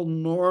all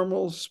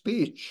normal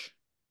speech.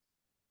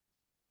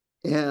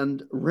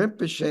 And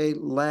Rinpoche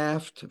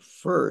laughed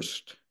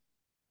first,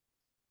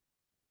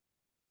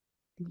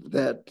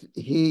 that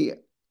he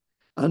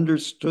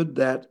understood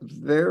that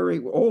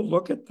oh,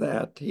 look at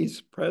that.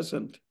 He's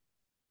present.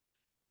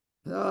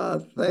 Ah,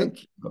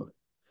 thank you.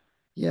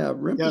 Yeah, Yeah,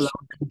 Rinpoche like,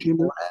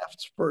 continue.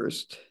 laughed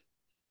first.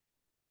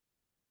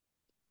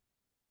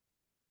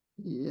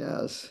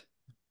 Yes.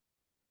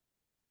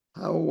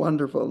 How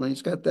wonderful. And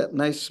he's got that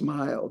nice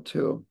smile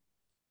too.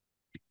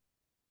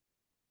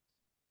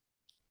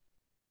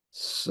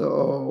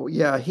 So,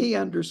 yeah, he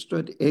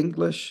understood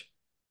English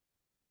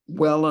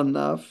well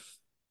enough.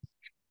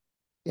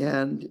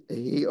 And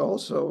he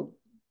also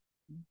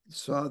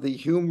saw the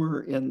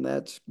humor in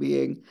that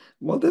being,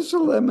 well, this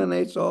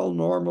eliminates all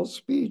normal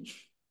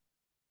speech.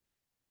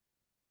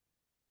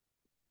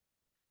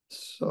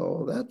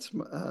 So that's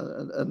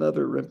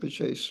another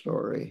Rinpoche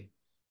story.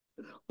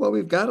 Well,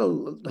 we've got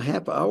a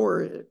half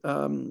hour.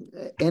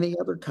 Any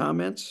other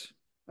comments?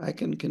 I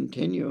can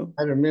continue.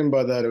 I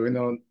remember that,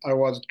 I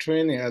was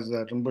training as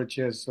a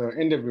Rinpoche's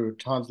interview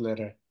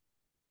translator,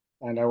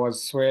 and I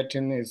was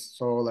sweating. It's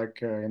so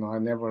like, I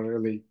never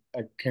really,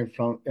 came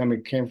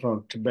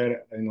from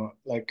Tibet,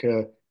 like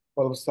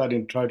all of a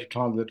sudden tried to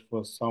translate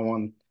for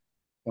someone,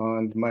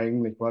 and my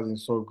English wasn't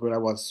so good. I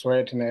was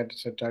sweating at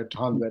so I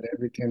translated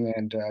everything,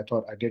 and I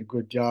thought I did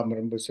good job.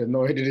 And Rinpoche said,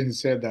 no, he didn't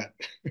say that.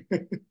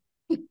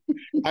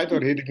 I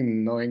thought he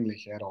didn't know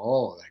English at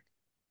all. Like,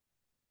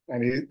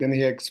 and then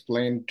he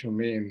explained to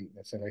me, and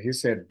I said, he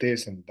said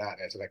this and that.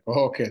 I was like,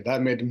 oh, okay,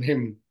 that made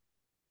him,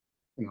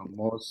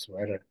 more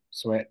sweat,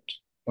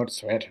 not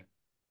sweater,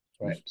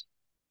 sweat.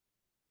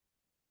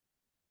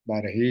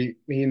 But he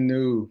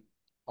knew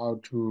how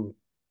to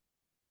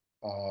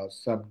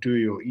subdue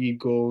your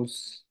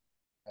egos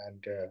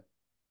and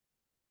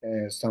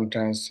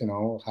sometimes,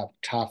 have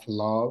tough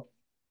love.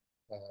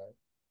 Uh,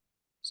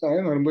 so,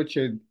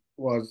 Rinpoche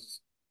was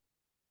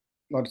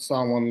not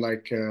someone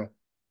like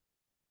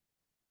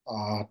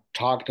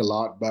talked a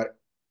lot, but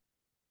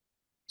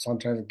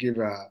sometimes give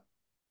a,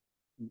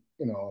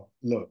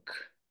 look,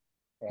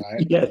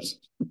 right? Yes.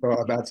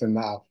 So that's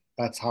enough.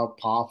 That's how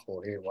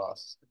powerful he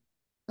was.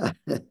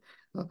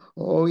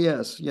 Oh,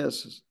 yes,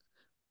 yes.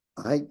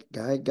 I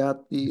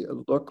got the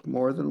look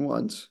more than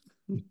once.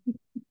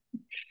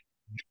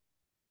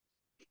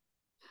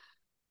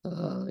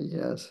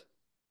 Yes.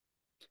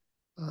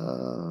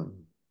 Uh,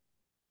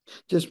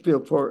 just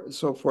feel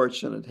so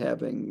fortunate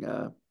having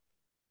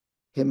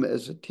him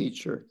as a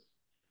teacher,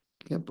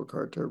 Khenpo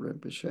Karthar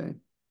Rinpoche.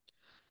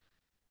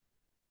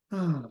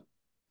 Ah,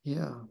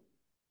 yeah.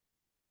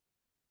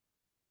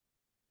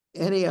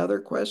 Any other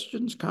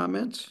questions,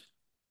 comments?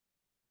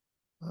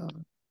 Uh,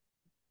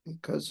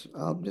 because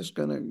I'm just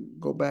going to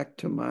go back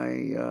to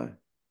my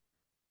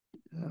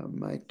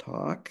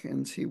talk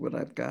and see what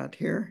I've got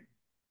here.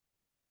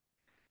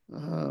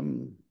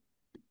 Um,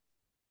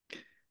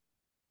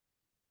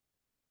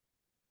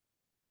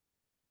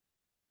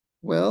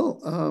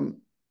 well,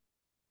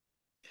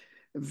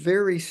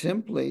 very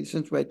simply,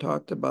 since I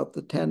talked about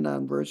the 10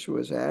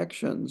 non-virtuous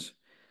actions,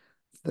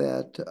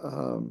 that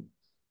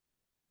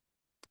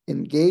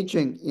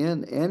engaging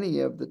in any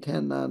of the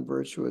 10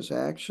 non-virtuous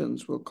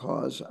actions will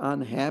cause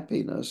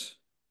unhappiness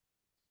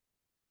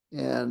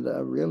and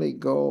really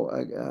go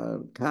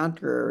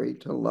contrary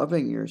to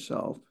loving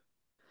yourself.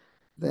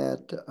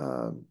 That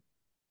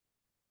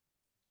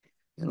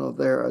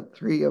there are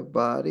three of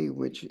body,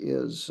 which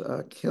is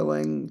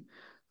killing,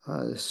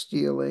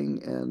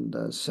 stealing,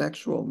 and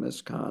sexual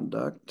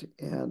misconduct,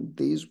 and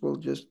these will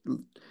just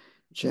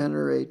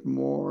generate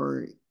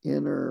more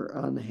inner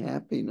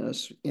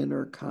unhappiness,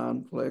 inner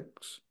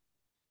conflicts,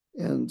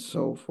 and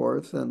so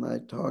forth. And I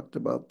talked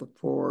about the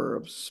four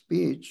of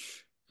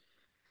speech,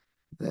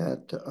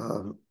 that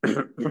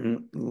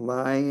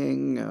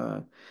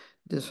lying,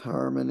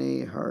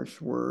 disharmony,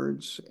 harsh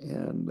words,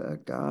 and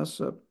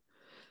gossip,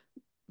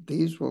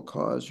 these will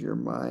cause your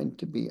mind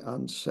to be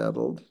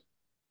unsettled.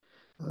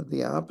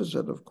 The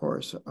opposite, of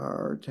course,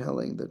 are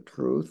telling the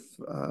truth,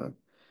 uh,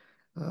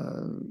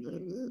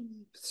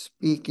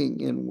 speaking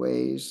in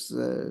ways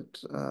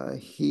that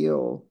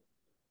heal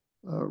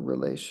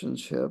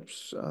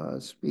relationships,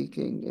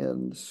 speaking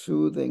in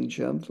soothing,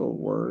 gentle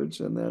words,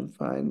 and then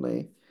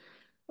finally,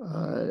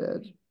 uh,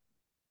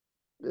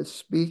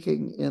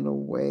 speaking in a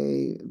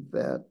way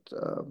that,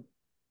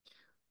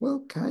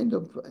 well, kind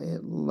of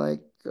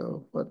like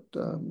what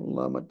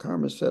Lama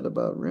Karma said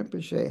about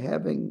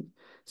Rinpoche,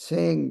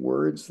 saying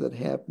words that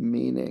have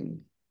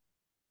meaning,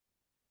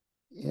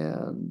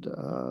 and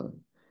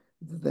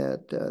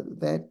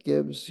that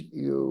gives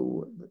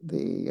you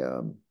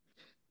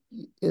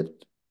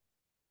it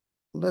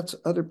lets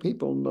other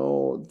people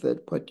know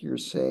that what you're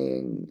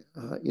saying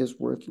is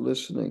worth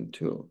listening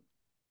to.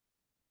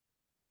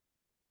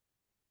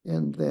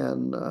 And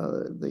then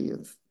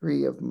the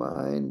three of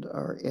mind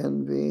are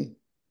envy,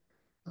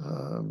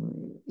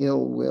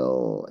 ill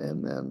will,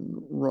 and then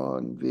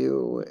wrong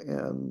view.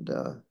 And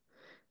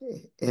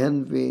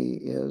envy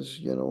is,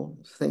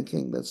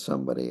 thinking that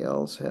somebody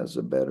else has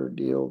a better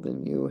deal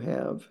than you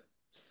have.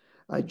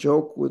 I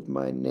joke with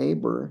my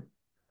neighbor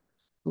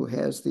who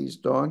has these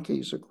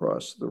donkeys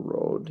across the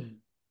road.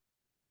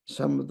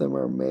 Some of them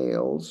are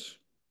males,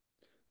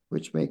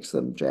 which makes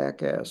them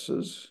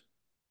jackasses.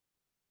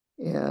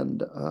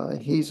 And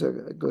he's a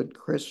good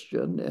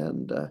Christian.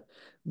 And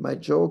my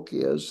joke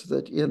is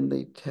that in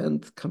the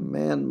 10th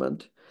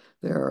commandment,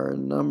 there are a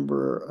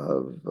number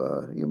of,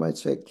 you might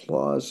say,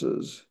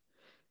 clauses.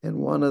 And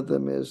one of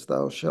them is,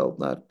 thou shalt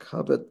not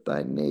covet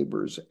thy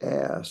neighbor's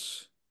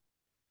ass.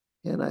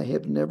 And I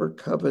have never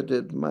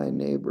coveted my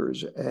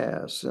neighbor's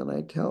ass. And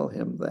I tell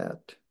him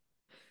that.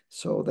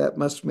 So that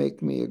must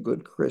make me a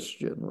good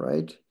Christian,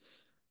 right?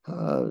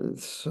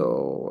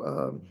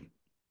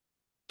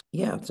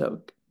 Yeah,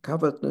 so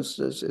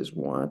covetousness is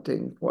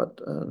wanting what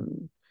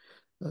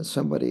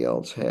somebody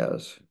else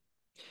has.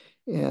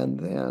 And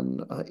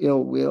then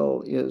ill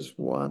will is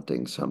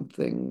wanting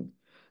something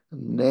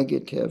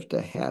negative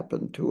to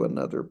happen to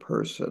another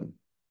person.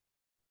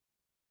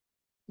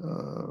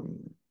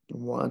 Um,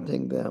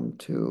 wanting them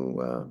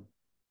to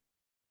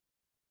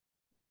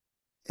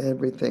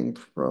everything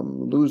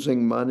from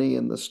losing money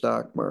in the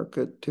stock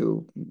market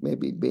to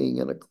maybe being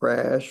in a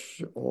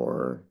crash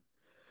or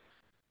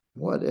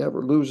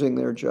whatever, losing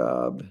their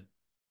job,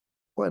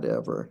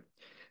 whatever.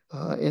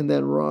 And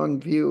then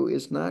wrong view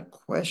is not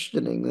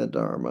questioning the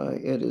Dharma,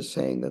 it is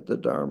saying that the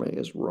Dharma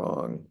is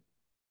wrong.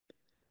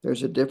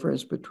 There's a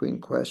difference between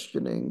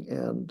questioning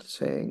and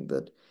saying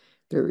that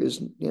there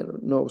is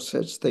no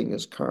such thing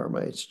as karma.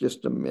 It's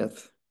just a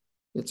myth.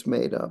 It's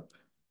made up.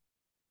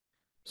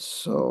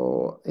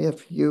 So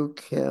if you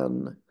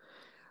can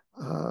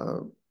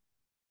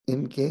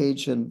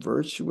engage in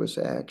virtuous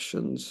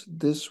actions,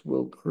 this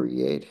will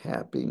create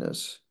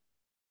happiness.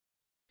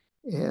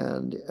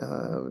 And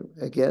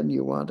again,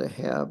 you want to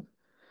have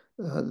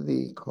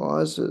the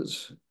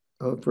causes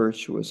of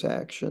virtuous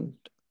action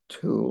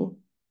too.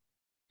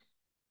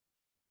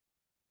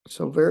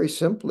 So very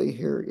simply,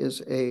 here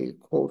is a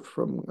quote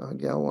from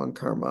Gyalwang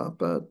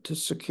Karmapa: to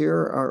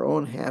secure our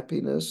own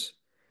happiness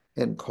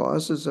and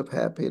causes of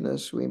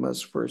happiness, we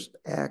must first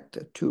act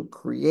to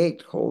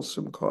create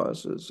wholesome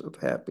causes of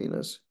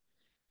happiness.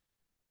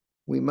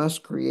 We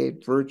must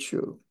create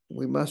virtue.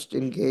 We must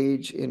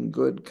engage in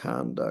good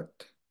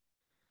conduct.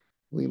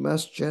 We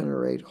must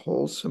generate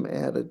wholesome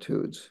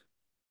attitudes.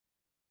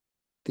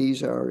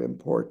 These are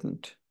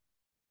important.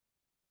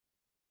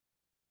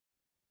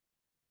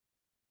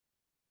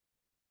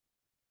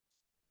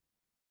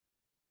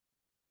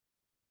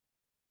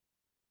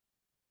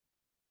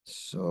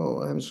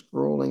 So I'm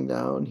scrolling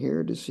down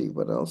here to see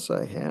what else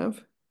I have.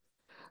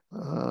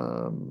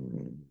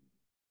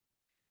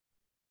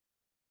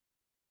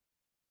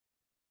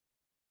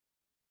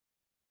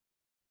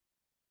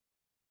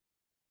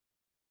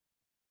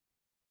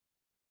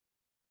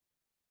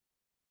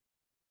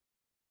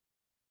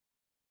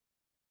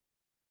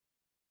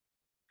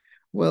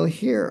 Well,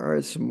 here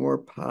are some more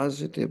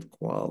positive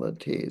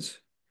qualities.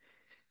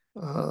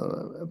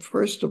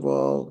 First of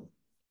all,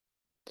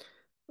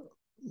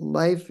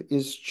 life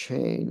is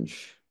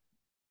change.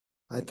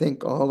 I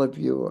think all of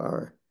you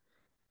are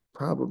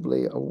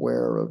probably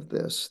aware of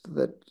this,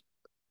 that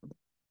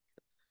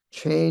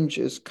change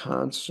is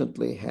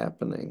constantly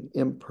happening.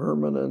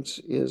 Impermanence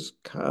is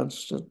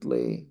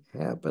constantly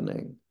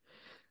happening.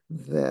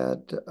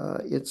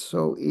 That it's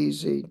so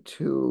easy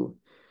to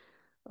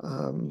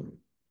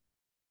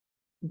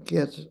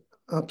get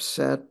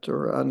upset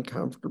or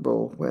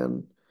uncomfortable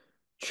when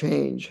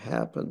change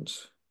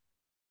happens.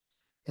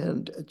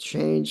 And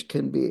change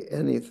can be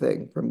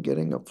anything from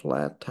getting a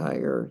flat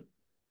tire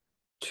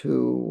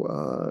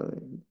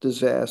to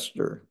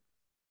disaster.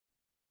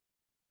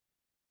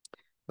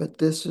 But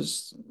this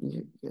is,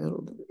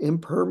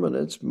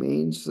 impermanence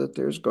means that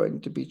there's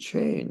going to be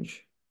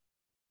change,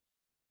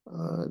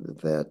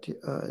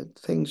 that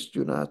things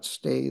do not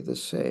stay the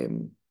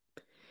same.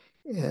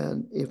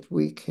 And if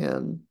we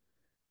can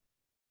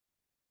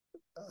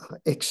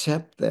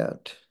accept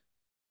that,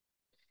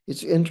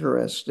 it's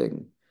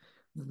interesting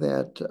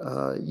that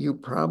you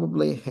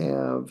probably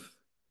have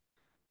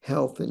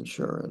health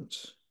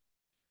insurance.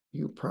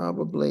 You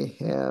probably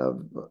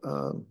have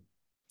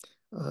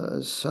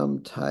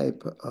some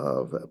type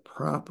of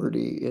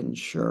property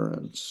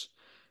insurance.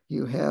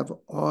 You have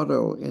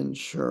auto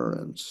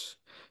insurance.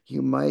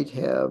 You might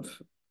have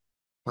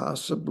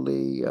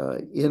possibly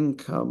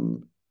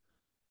income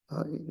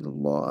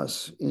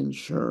loss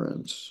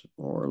insurance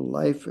or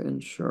life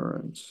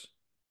insurance.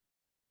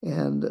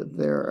 And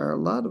there are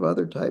a lot of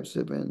other types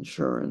of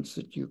insurance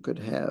that you could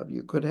have.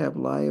 You could have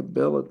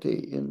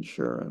liability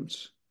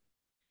insurance.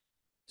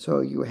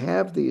 So you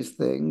have these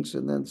things,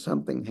 and then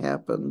something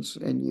happens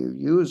and you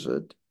use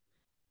it.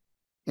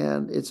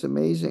 And it's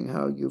amazing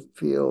how you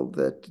feel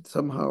that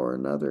somehow or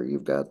another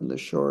you've gotten the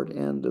short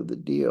end of the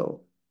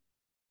deal.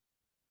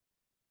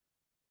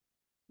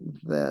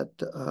 That,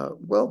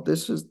 well,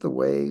 this is the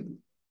way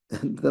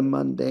the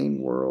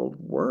mundane world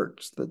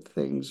works, that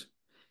things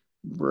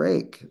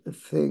break,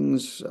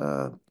 things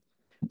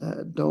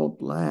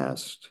don't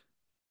last,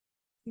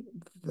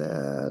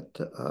 that,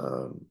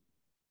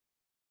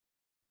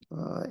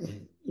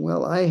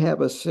 well, I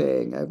have a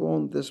saying. I've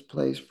owned this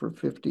place for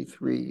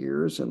 53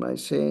 years, and my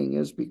saying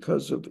is,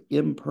 because of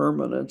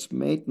impermanence,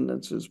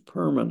 maintenance is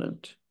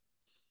permanent.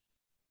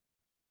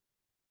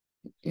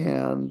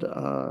 And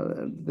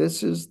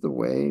this is the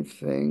way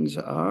things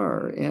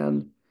are.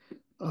 And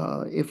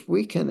if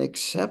we can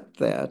accept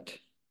that,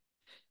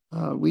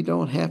 we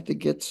don't have to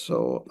get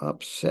so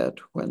upset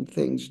when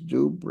things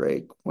do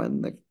break,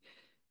 when the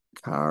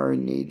car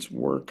needs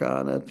work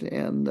on it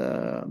and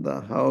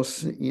the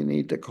house, you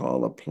need to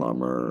call a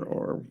plumber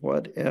or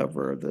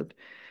whatever.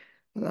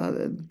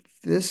 That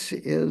this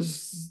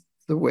is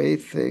the way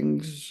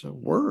things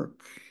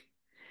work.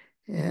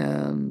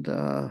 And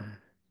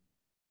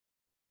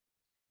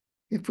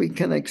if we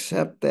can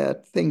accept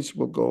that, things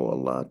will go a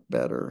lot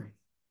better.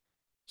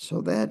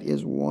 So that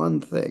is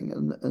one thing.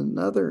 And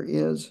another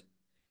is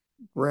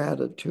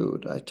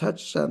gratitude. I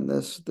touched on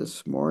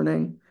this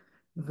morning,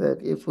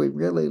 that if we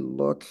really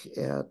look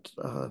at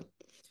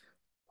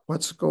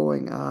what's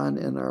going on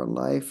in our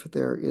life,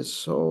 there is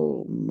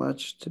so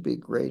much to be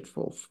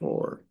grateful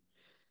for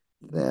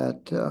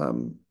that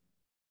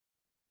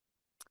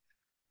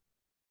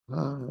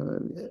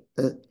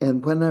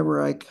and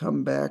whenever I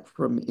come back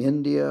from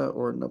India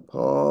or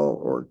Nepal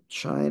or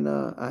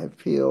China, I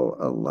feel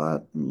a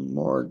lot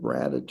more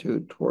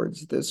gratitude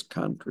towards this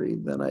country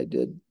than I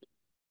did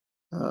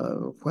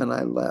when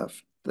I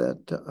left.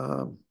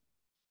 That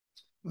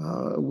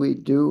we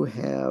do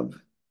have,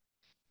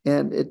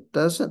 and it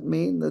doesn't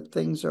mean that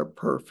things are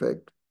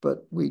perfect,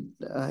 but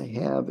I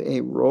have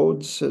a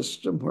road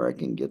system where I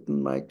can get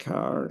in my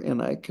car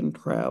and I can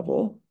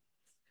travel.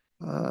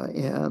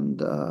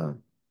 And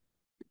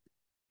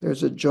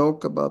there's a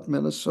joke about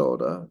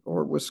Minnesota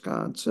or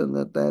Wisconsin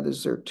that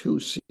is their two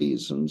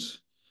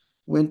seasons,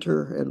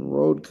 winter and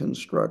road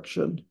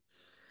construction.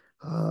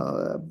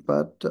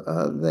 But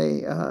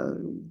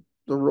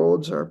the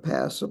roads are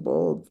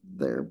passable.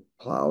 They're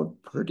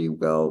plowed pretty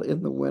well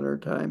in the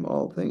wintertime,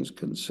 all things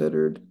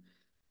considered.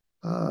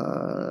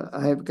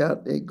 I've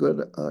got a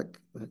good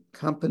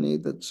company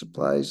that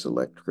supplies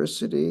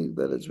electricity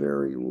that is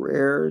very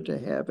rare to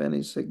have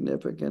any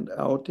significant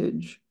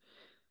outage.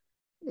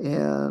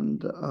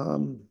 And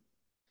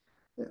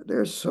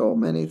there's so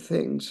many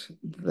things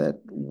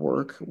that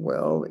work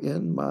well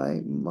in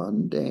my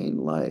mundane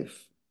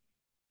life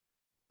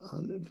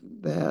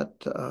that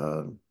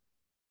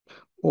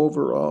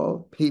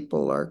overall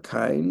people are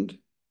kind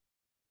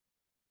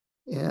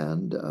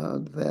and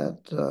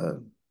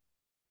that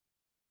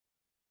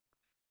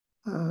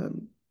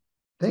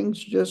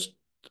things just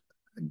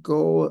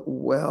go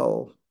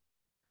well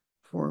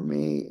for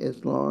me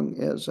as long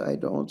as I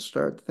don't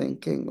start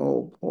thinking,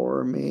 oh,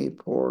 poor me,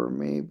 poor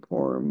me,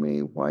 poor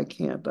me. Why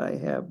can't I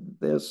have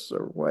this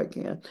or why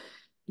can't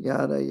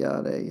yada,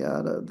 yada,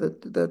 yada.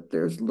 That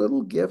there's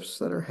little gifts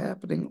that are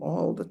happening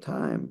all the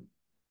time.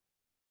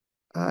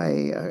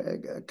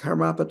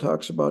 Karmapa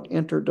talks about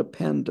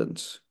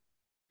interdependence.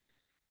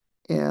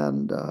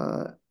 And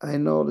I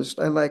noticed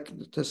I like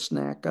to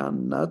snack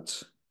on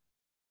nuts,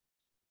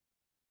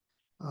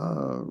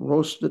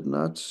 roasted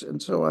nuts.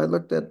 And so I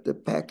looked at the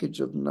package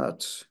of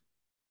nuts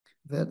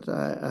that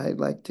I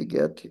like to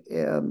get.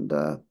 And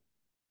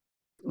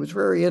it was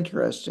very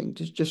interesting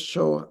to just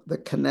show the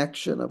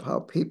connection of how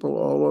people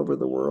all over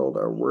the world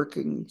are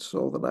working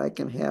so that I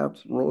can have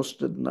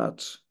roasted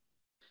nuts.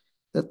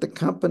 That the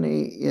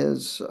company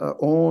is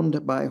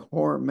owned by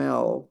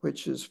Hormel,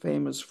 which is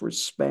famous for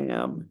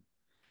spam,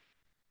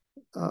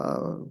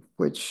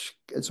 which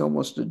is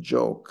almost a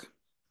joke.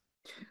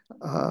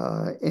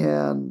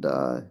 And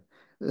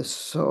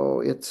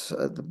so it's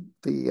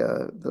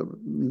the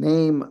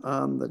name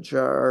on the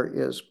jar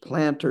is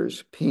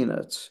Planters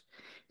Peanuts,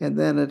 and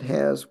then it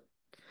has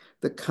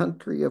the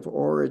country of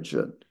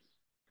origin,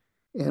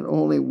 and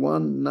only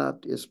one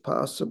nut is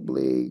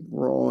possibly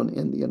grown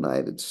in the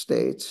United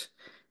States,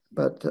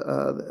 but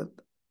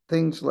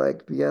things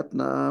like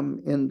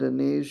Vietnam,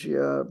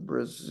 Indonesia,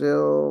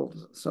 Brazil,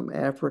 some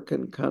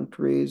African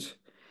countries,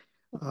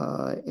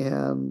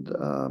 and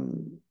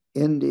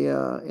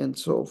India and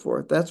so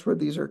forth. That's where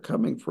these are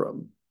coming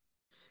from.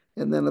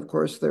 And then, of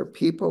course, there are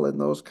people in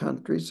those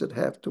countries that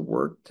have to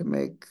work to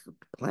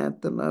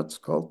plant the nuts,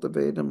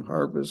 cultivate them,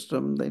 harvest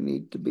them. They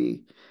need to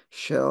be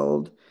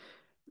shelled,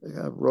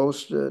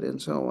 roasted, and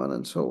so on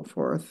and so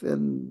forth.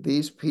 And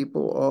these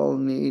people all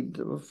need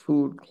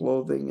food,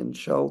 clothing, and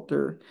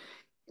shelter.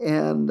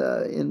 And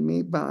in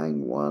me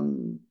buying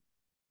one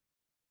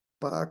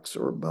box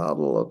or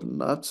bottle of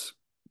nuts,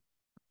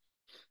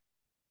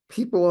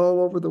 people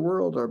all over the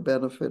world are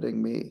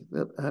benefiting me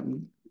that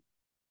I'm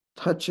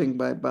touching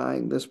by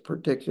buying this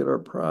particular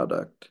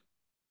product.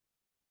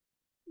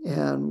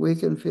 And we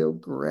can feel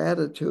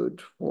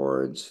gratitude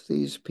towards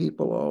these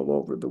people all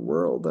over the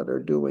world that are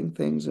doing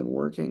things and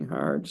working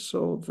hard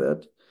so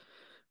that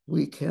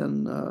we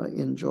can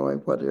enjoy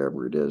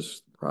whatever it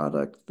is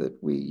product that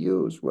we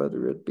use,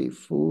 whether it be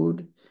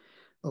food.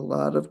 A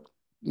lot of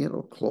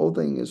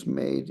clothing is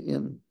made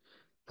in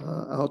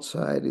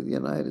outside of the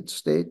United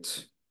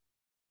States.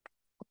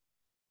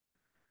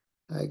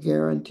 I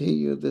guarantee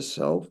you this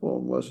cell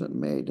phone wasn't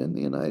made in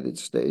the United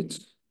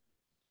States.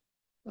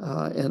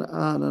 And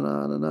on and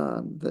on and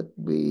on, that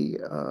we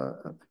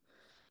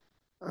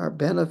are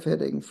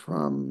benefiting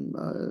from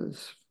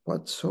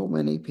what so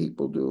many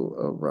people do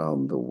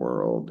around the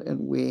world. And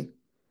when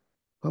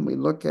we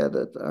look at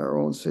it, our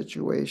own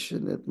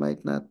situation, it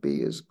might not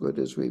be as good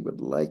as we would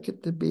like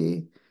it to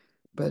be,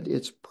 but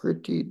it's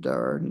pretty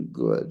darn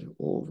good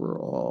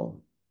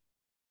overall.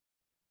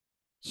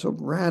 So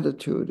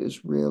gratitude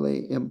is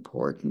really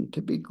important,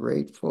 to be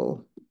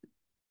grateful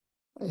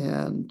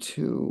and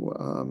to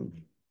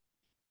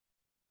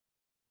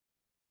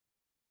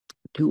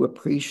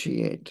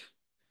appreciate.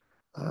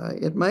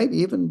 It might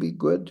even be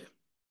good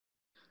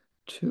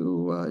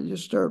to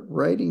just start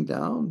writing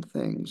down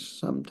things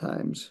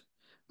sometimes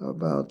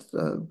about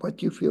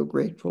what you feel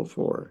grateful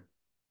for.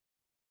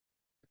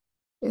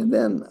 And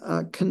then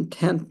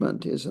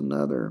contentment is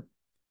another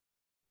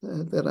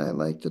that I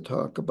like to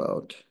talk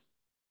about.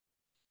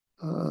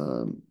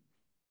 Um,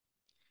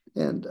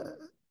 And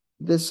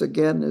this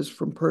again is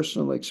from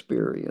personal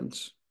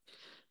experience,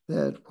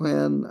 that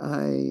when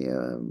I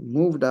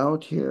moved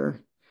out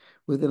here,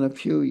 within a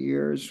few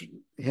years,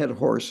 had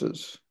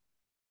horses,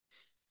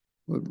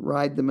 would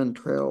ride them in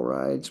trail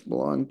rides,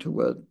 belonged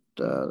to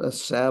a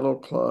saddle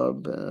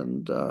club,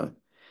 and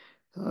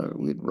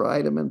we'd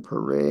ride them in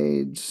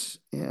parades.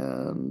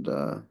 And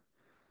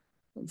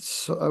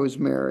so I was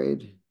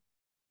married,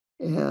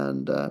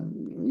 and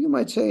you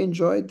might say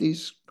enjoyed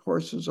these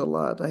horses a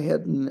lot. I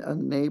had a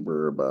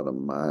neighbor about a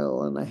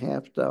mile and a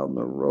half down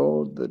the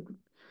road that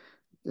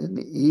in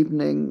the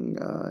evening,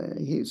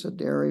 he's a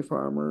dairy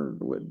farmer.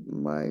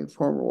 My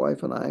former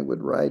wife and I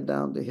would ride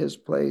down to his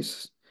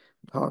place,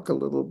 talk a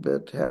little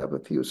bit, have a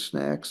few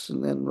snacks,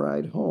 and then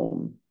ride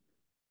home,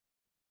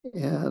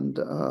 and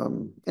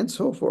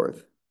so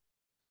forth.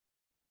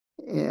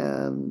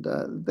 And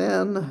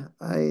then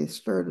I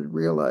started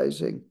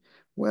realizing,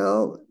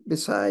 well,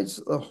 besides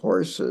the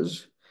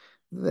horses,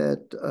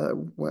 that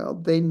well,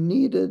 they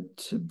needed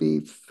to be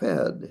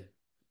fed.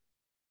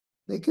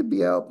 They could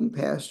be out in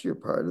pasture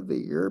part of the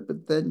year,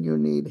 but then you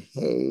need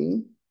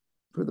hay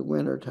for the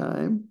winter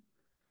time.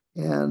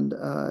 And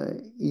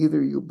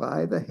either you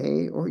buy the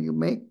hay or you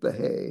make the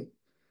hay.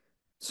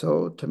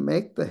 So to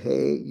make the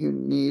hay, you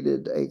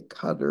needed a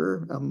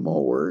cutter, a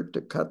mower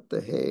to cut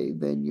the hay.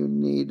 Then you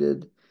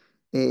needed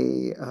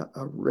a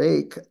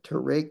rake to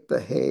rake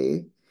the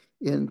hay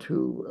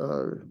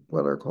into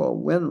what are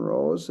called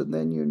windrows, and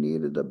then you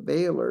needed a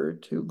baler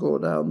to go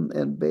down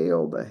and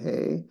bale the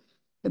hay,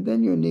 and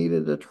then you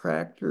needed a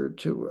tractor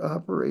to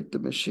operate the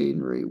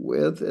machinery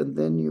with, and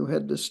then you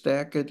had to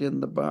stack it in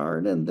the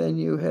barn, and then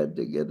you had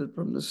to get it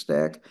from the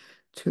stack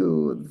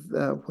to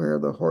where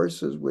the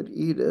horses would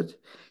eat it.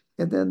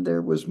 And then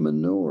there was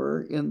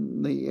manure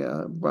in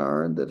the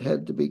barn that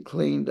had to be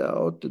cleaned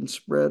out and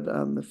spread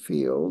on the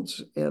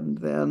fields. And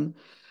then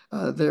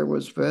there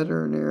was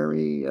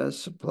veterinary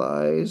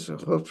supplies,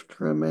 hoof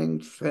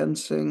trimming,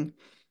 fencing,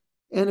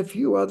 and a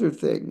few other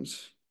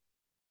things.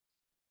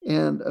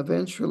 And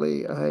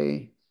eventually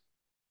I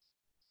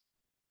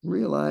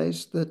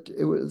realized that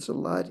it was a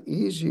lot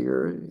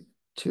easier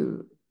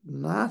to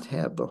not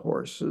have the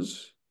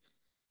horses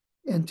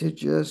and to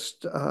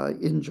just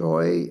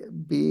enjoy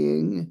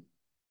being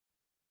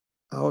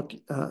out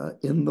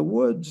in the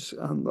woods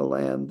on the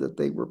land that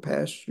they were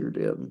pastured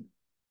in,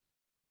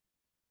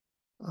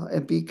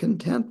 and be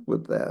content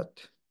with that.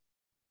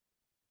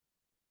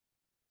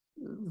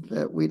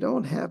 That we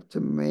don't have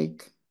to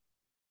make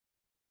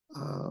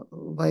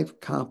life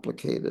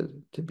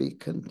complicated to be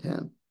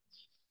content.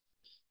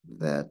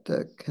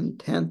 That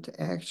content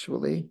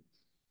actually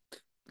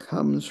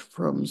comes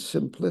from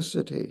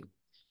simplicity.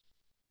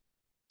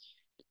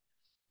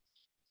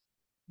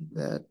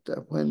 That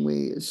when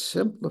we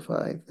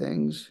simplify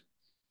things,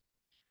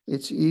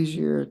 it's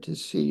easier to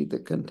see the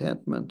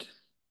contentment.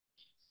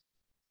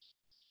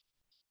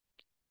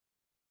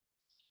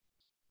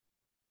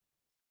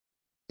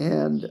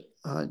 And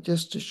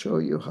just to show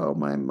you how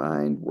my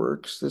mind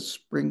works, this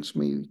brings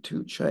me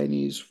to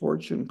Chinese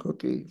fortune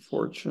cookie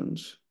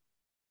fortunes.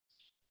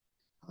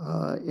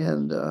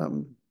 And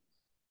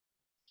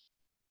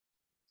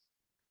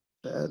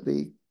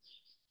the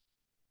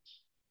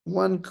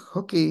one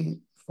cookie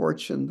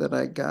fortune that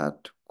I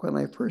got when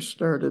I first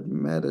started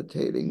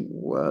meditating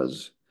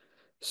was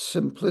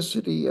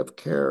simplicity of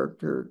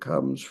character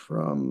comes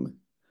from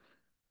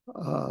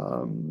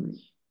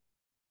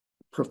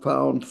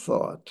profound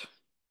thought.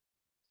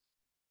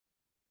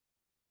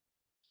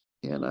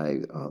 And I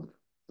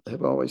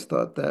have always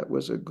thought that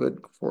was a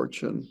good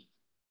fortune.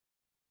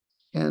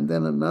 And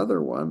then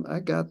another one, I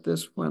got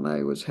this when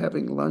I was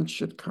having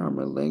lunch at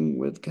Karmaling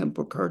with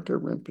Khenpo Karthar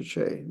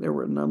Rinpoche. There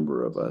were a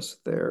number of us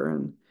there,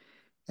 and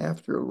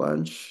after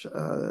lunch,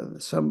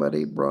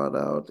 somebody brought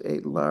out a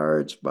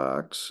large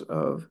box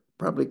of,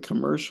 probably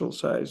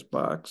commercial-sized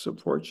box of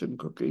fortune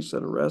cookies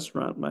that a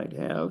restaurant might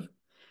have,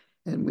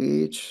 and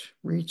we each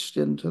reached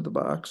into the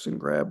box and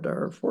grabbed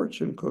our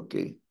fortune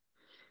cookie.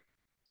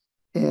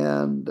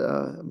 And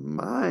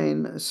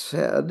mine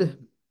said,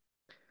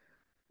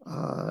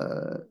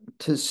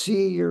 to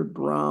see your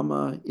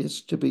drama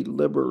is to be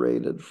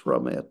liberated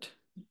from it.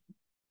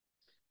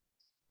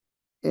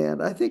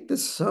 And I think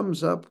this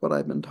sums up what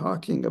I've been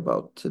talking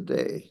about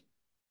today,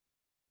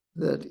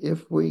 that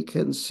if we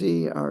can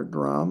see our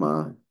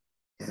drama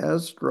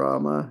as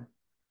drama,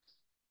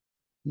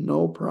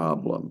 no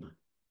problem.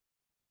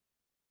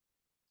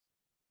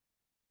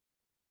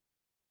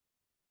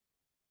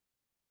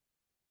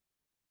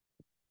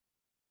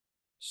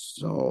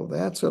 So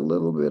that's a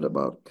little bit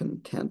about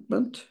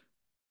contentment.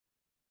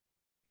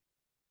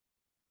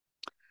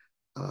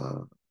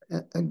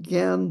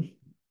 Again,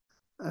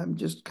 I'm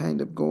just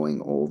kind of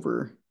going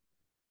over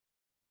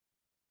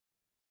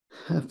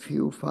a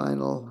few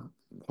final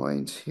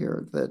points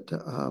here that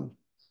uh,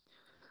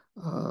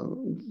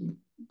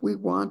 we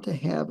want to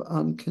have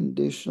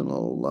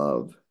unconditional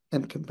love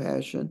and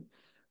compassion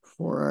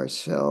for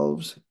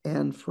ourselves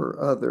and for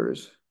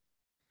others.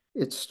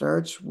 It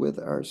starts with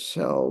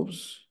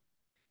ourselves,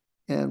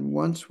 And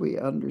once we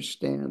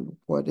understand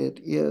what it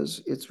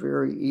is, it's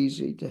very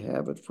easy to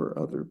have it for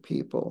other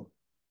people.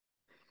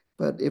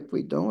 But if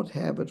we don't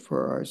have it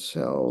for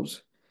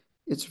ourselves,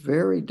 it's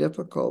very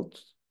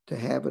difficult to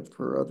have it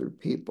for other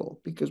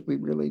people because we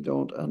really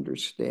don't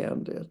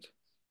understand it.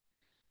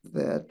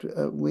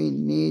 That we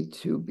need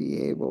to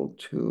be able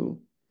to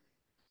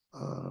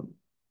uh,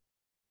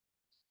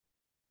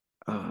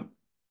 uh,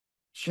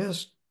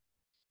 just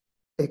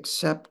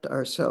accept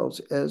ourselves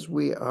as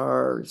we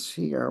are,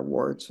 see our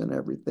warts and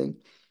everything,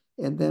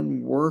 and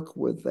then work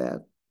with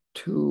that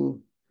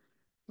to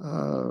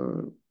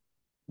uh,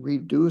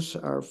 reduce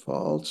our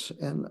faults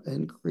and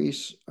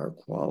increase our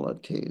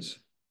qualities.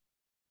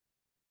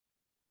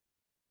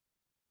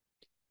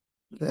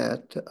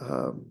 That,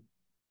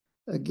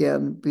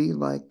 again, be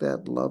like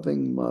that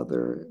loving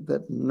mother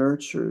that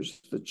nurtures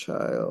the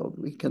child.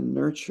 We can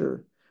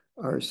nurture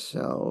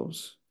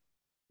ourselves.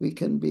 We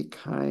can be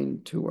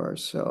kind to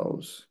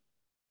ourselves.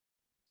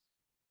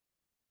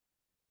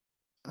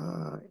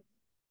 Uh,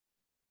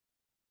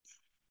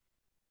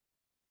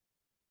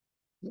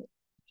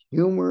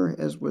 Humor,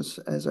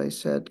 as I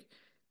said,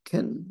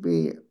 can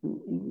be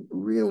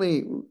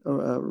really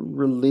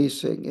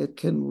releasing. It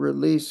can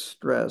release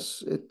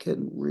stress. It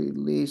can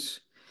release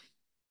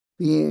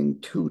being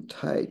too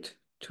tight,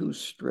 too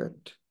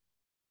strict.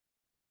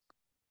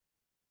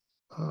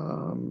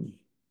 Um,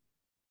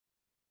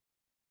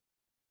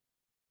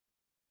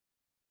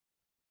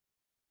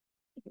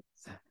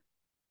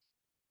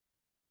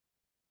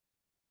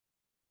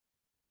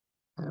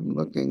 I'm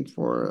looking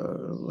for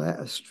a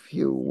last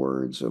few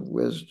words of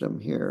wisdom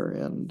here,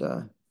 and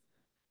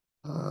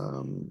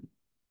um,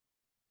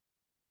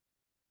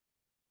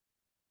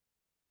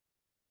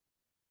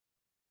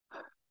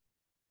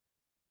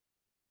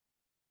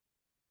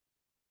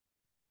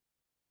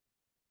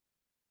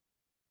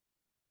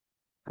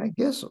 I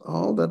guess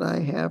all that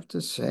I have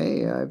to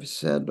say, I've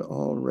said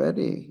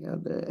already.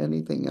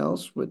 Anything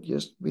else would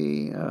just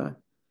be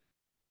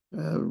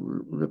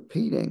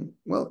repeating.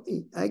 Well,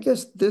 I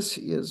guess this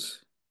is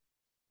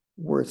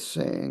worth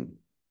saying,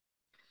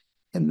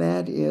 and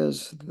that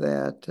is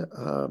that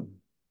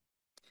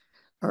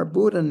our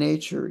Buddha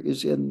nature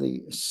is in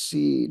the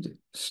seed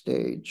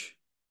stage,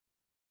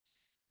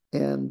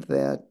 and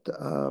that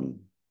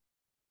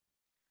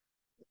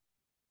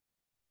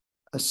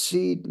a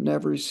seed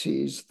never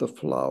sees the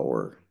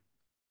flower.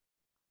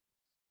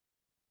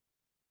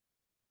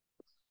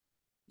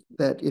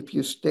 That if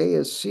you stay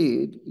a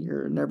seed,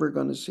 you're never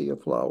going to see a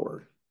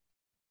flower.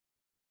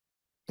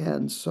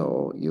 And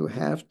so you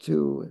have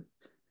to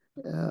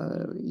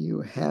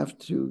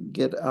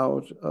get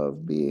out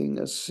of being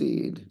a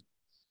seed,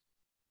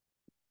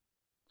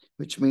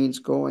 which means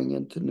going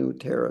into new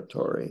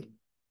territory.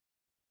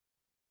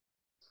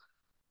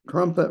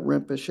 Trumpet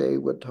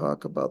Rinpoche would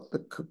talk about the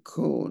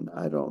cocoon.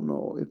 I don't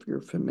know if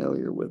you're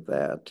familiar with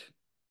that.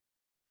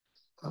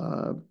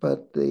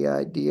 But the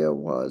idea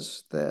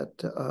was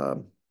that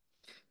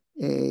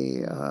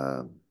a,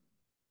 uh,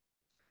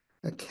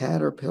 a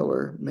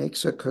caterpillar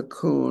makes a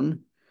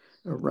cocoon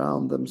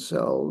around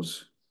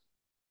themselves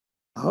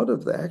out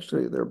of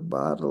actually their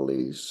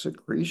bodily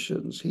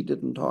secretions. He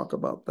didn't talk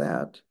about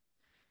that,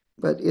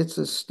 but it's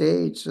a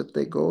stage that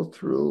they go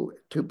through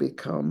to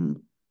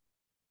become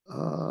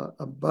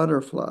a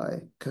butterfly.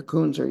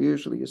 Cocoons are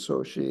usually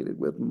associated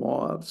with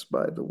moths,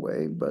 by the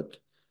way, but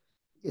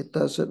it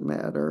doesn't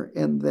matter.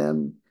 And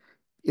then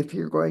if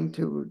you're going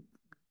to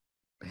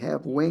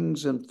have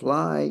wings and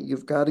fly,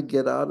 you've got to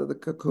get out of the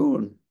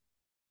cocoon.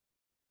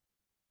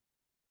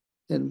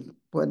 And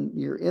when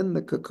you're in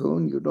the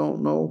cocoon, you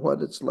don't know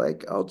what it's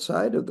like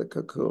outside of the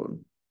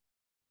cocoon.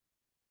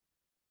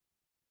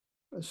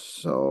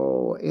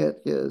 So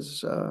it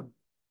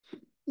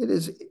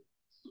is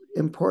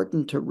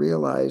important to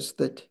realize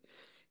that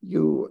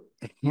you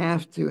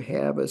have to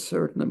have a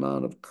certain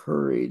amount of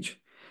courage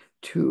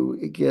to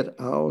get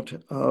out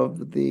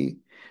of the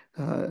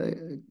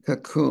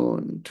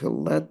cocoon, to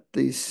let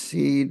the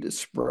seed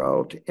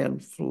sprout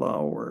and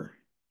flower.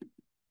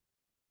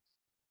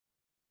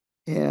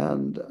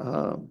 And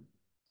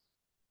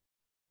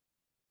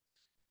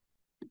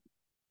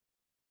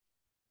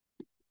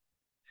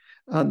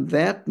on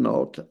that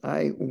note,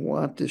 I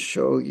want to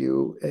show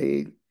you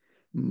a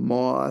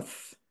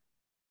moth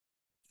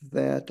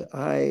that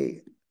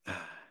I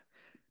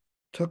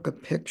took a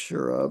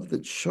picture of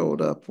that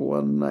showed up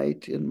one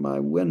night in my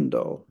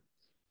window.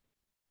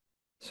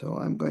 So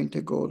I'm going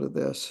to go to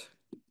this.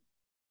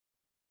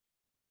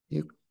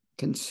 You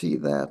can see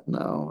that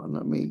now. And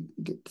let me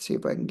see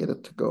if I can get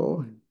it to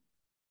go.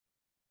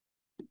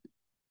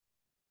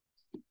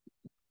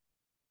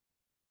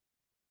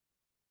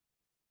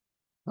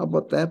 How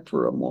about that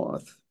for a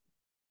moth?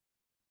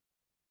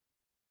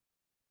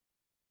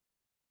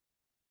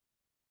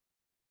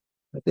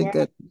 I think Wow,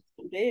 that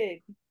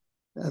big.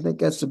 I think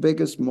that's the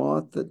biggest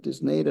moth that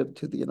is native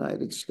to the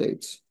United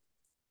States.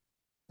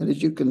 And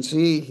as you can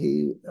see,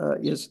 he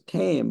is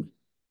tame.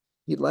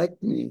 He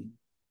liked me.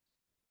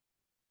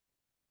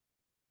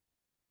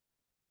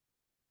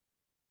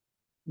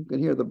 You can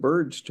hear the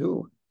birds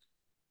too.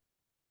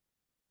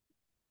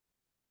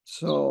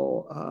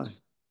 So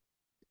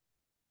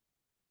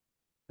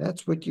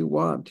that's what you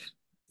want.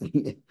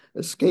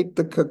 Escape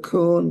the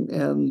cocoon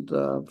and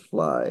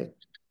fly.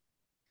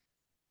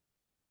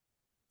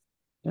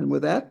 And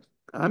with that,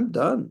 I'm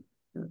done.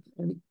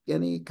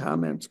 Any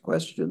comments,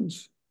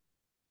 questions?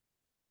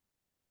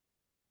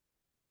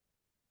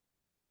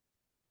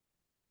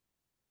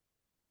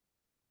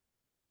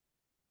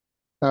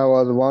 That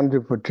was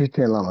wonderful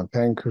teaching, Lama.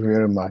 Thank you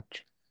very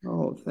much.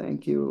 Oh,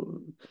 thank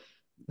you.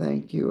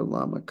 Thank you,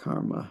 Lama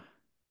Karma.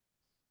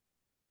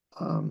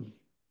 I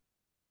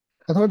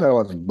thought that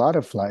was a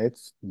butterfly.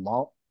 It's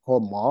moth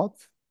or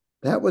moth?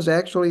 That was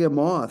actually a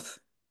moth.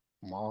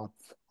 Moth.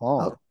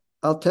 Oh.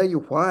 I'll tell you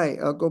why.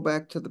 I'll go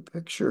back to the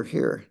picture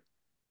here.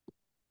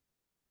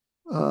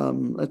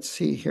 Let's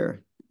see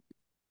here.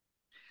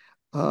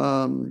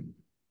 Okay.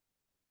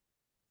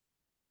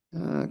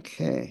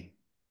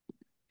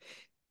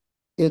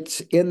 It's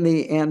in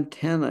the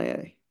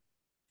antennae.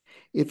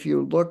 If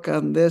you look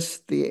on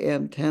this, the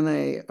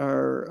antennae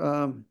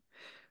are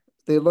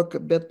they look a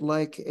bit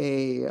like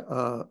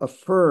a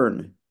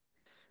fern.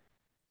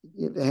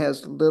 It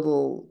has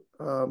little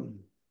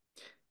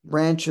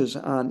branches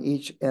on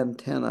each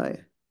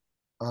antennae.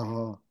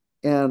 Uh-huh.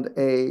 And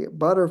a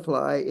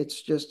butterfly, it's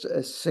just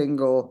a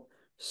single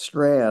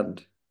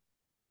strand.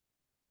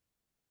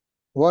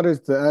 What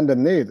is the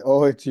underneath?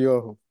 Oh, it's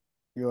your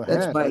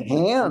That's hand. my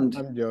hand.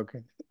 I'm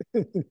joking.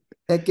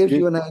 That gives You,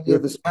 you an idea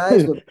of you, the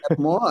size of that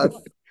moth.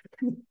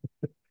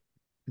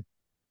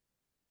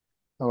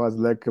 I was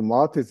like a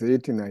moth is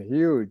eating a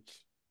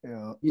huge,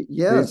 piece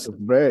Yes, of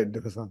bread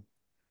or something.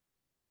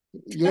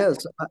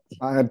 yes.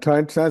 I had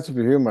trying sense of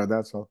humor,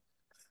 that's all.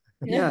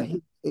 Yeah,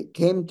 it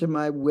came to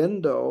my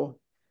window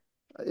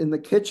in the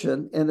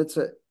kitchen, and it's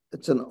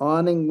an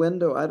awning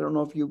window. I don't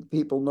know if you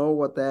people know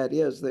what that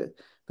is. The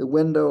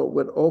window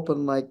would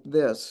open like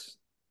this.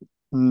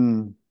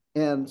 Hmm.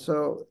 And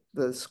so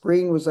the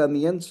screen was on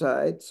the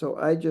inside, so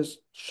I just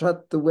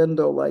shut the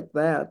window like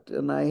that,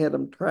 and I had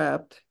him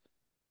trapped.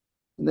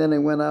 And then I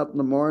went out in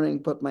the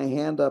morning, put my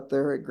hand up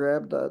there, I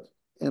grabbed it,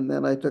 and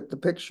then I took the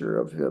picture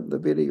of him, the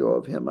video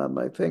of him on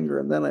my finger,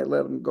 and then I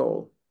let him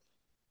go.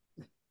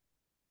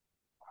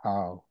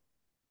 Wow.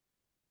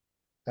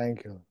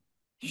 Thank you.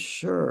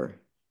 Sure.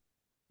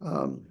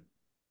 Um,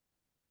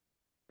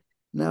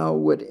 Now,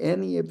 would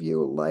any of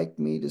you like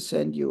me to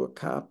send you a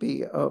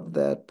copy of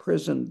that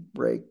prison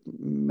break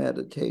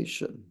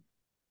meditation?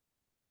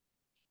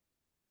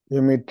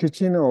 You mean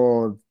teaching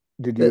or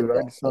did you That,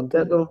 write that something?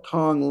 little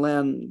Tong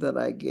Len that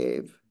I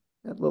gave,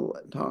 that little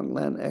Tong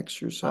Len I,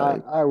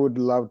 exercise. I would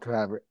love to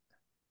have it.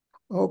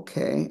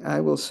 Okay, I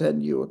will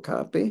send you a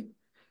copy.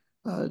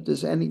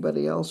 Does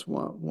anybody else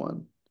want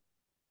one?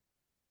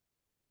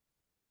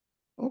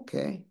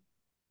 Okay,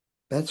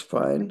 that's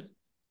fine.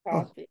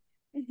 Oh, Copy.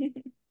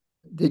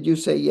 did you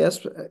say yes?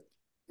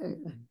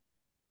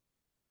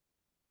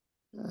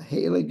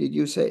 Haley, did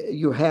you say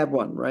you have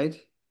one, right?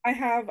 I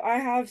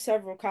have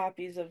several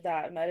copies of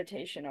that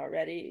meditation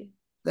already.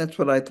 That's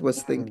what I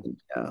was Mm, thinking.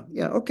 Yeah,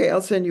 yeah. Okay,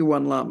 I'll send you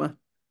one, Lama.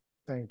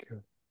 thank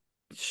you.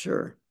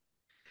 Sure.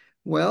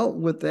 Well,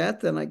 with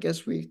that, then I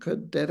guess we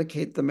could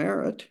dedicate the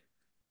merit.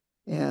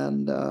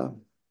 And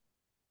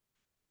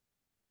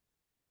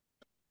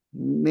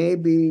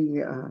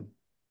maybe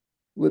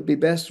would be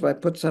best if I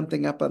put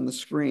something up on the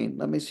screen.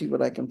 Let me see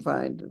what I can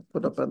find to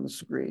put up on the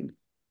screen.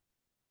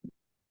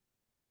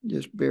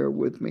 Just bear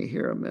with me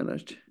here a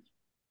minute.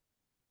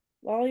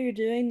 While you're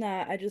doing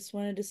that, I just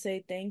wanted to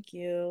say thank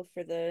you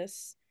for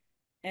this.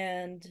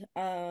 And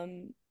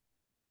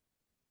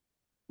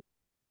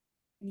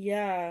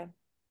yeah,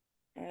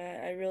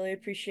 I really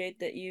appreciate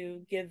that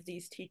you give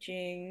these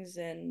teachings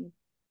and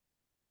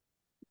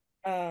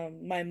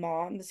my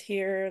mom's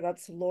here.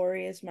 That's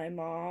Lori is my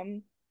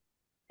mom.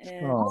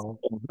 And Oh,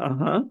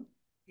 Uh-huh.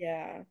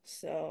 yeah,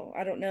 so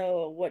I don't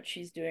know what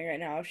she's doing right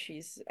now.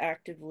 She's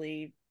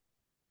actively,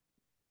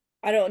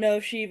 I don't know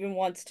if she even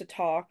wants to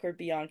talk or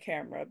be on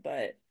camera,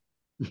 but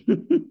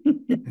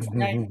it's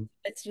nice.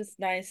 It's just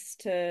nice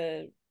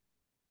to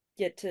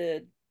get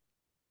to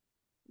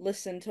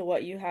listen to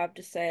what you have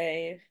to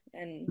say,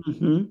 and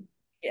Mhm.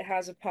 it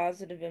has a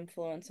positive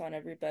influence on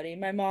everybody.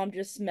 My mom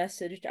just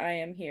messaged, I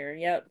am here.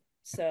 Yep.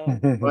 So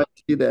I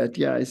see that.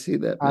 Yeah, I see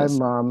that Hi, message.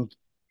 Mom.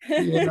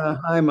 Yeah,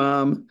 hi,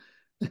 Mom.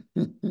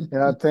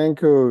 Yeah,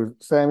 thank you.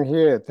 Same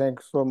here.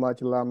 Thanks so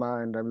much, Lama,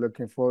 and I'm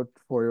looking forward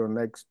for your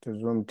next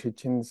Zoom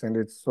teachings. And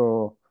it's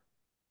so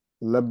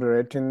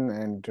liberating,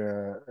 and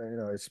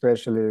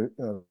especially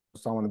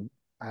someone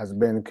has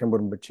been Kimball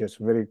Mbachi's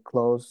very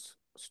close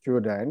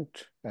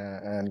student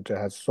and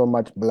has so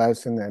much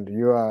blessing. And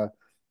you are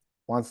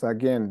once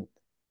again,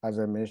 as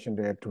I mentioned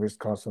at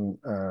Wisconsin,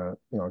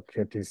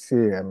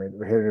 KTC. I mean,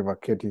 hearing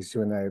about KTC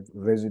when I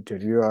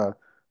visited, you are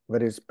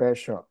very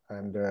special,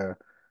 and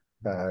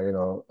I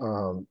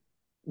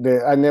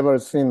never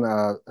seen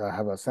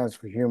have a sense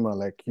of humor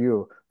like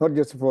you, not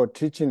just for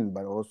teaching,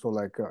 but also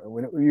like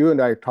when you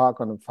and I talk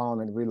on the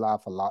phone and we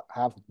laugh a lot.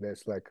 Half of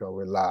this, like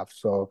we laugh,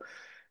 so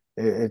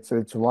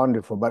it's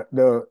wonderful. But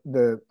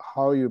the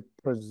how you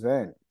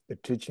present the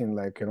teaching,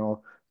 like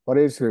what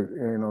is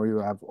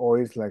you have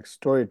always like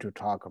story to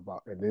talk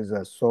about. It is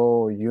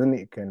so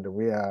unique, and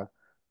we are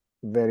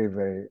very,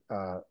 very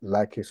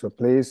lucky. So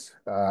please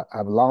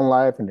have long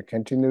life and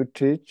continue to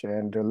teach,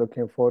 and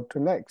looking forward to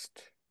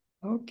next.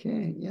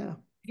 Okay, yeah.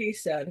 He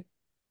said.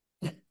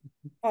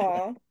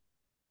 Aw,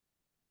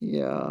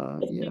 Yeah,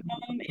 both yeah. my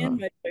mom and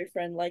my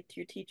boyfriend liked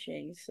your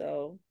teaching,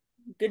 so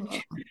good Uh,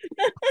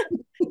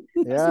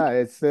 Yeah,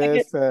 it I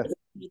get says, with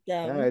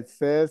yeah, them. it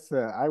says,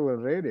 I will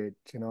read it,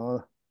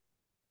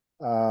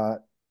 how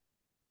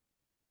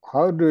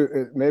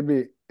do,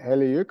 maybe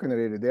Haley, you can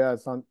read it. There are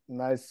some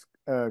nice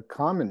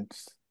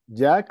comments.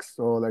 Jax,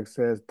 like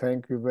says,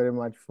 thank you very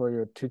much for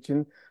your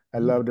teaching. I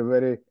loved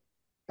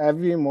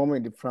every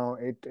moment from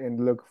it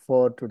and look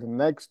forward to the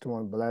next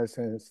one.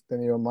 Blessings.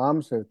 Then your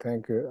mom said,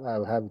 thank you. I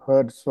have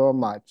heard so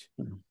much,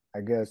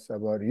 I guess,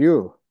 about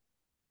you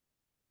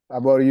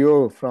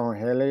from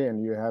Haley,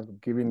 and you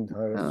have given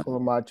her uh, so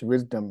much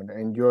wisdom and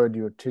enjoyed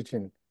your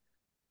teaching.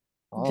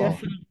 Oh,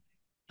 Definitely.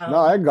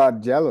 now I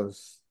got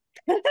jealous.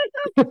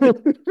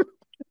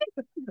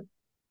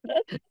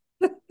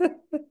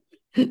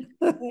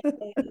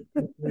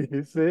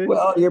 You see,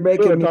 Well, you're we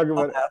were making me talking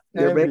about laugh.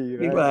 You're making envy,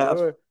 me right? You laugh.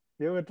 were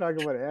you were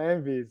talking about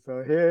envy.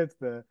 So here's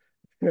the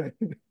that's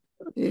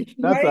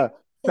Right? a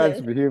sense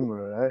of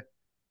humor, right?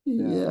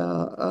 Yeah.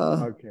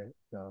 Yeah, Okay.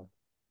 So,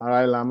 all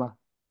right, Lama.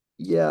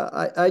 yeah.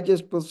 I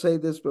just will say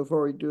this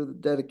before we do the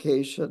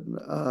dedication.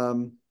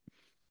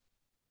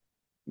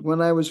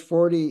 When I was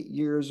 40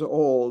 years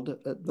old,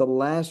 the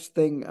last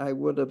thing I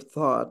would have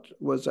thought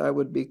was I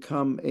would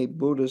become a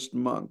Buddhist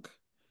monk.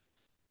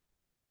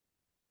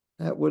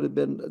 That would have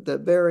been the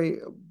very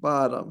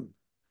bottom.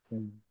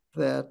 Mm.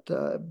 That,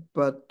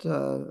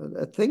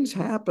 but things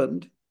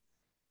happened,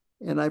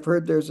 and I've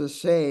heard there's a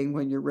saying: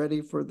 when you're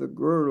ready for the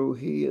guru,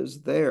 he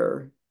is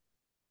there.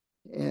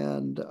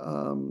 And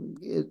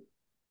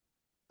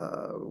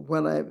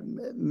when I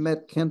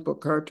met Khenpo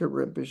Karthar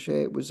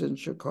Rinpoche, it was in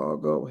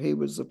Chicago. He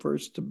was the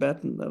first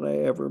Tibetan that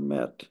I ever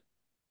met,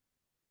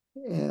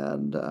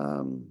 and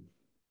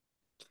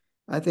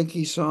I think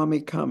he saw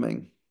me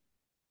coming.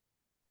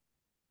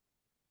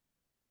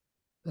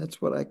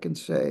 That's what I can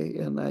say.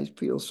 And I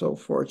feel so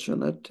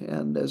fortunate.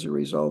 And as a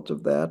result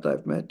of that,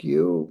 I've met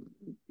you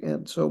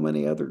and so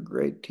many other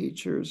great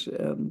teachers.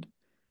 And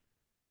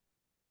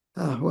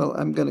well,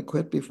 I'm going to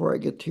quit before I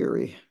get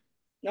teary.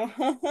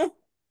 Aw.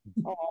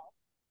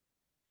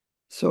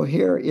 So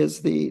here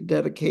is the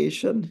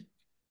dedication.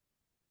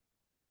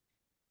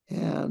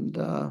 And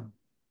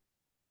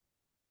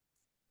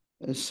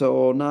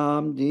so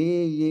nam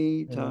di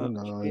yi tam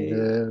she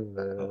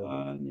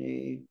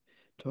pani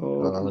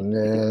to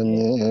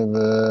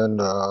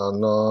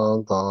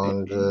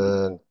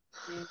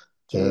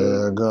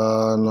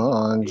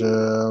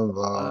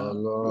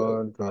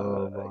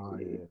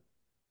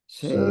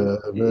say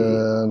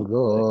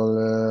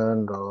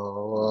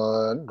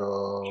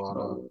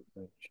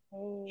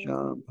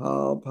Jean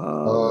Paul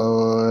Paul say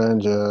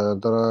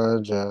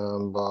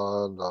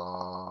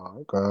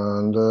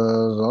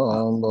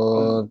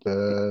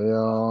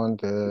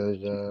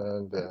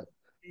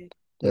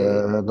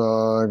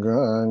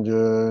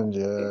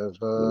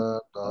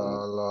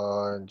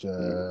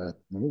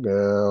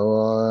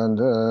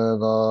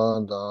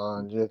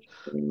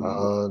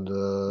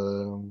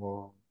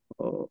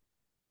oh,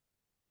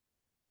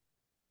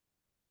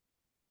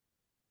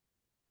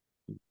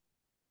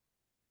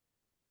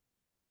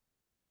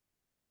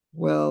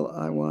 well,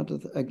 I want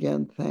to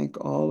again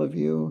thank all of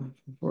you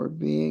for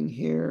being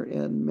here,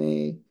 and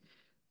may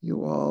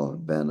you all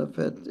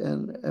benefit,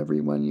 and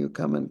everyone you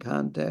come in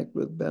contact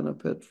with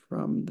benefit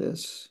from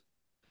this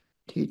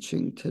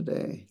teaching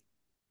today.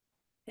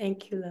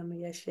 Thank you, Lama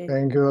Yeshe.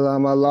 Thank you,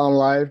 Lama. Long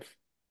life.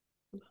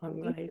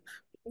 Long life.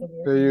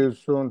 See you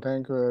soon.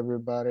 Thank you,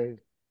 everybody.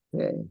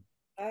 Okay,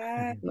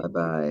 Bye.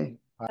 bye-bye.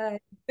 Bye.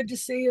 Good to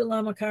see you,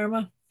 Lama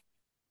Karma.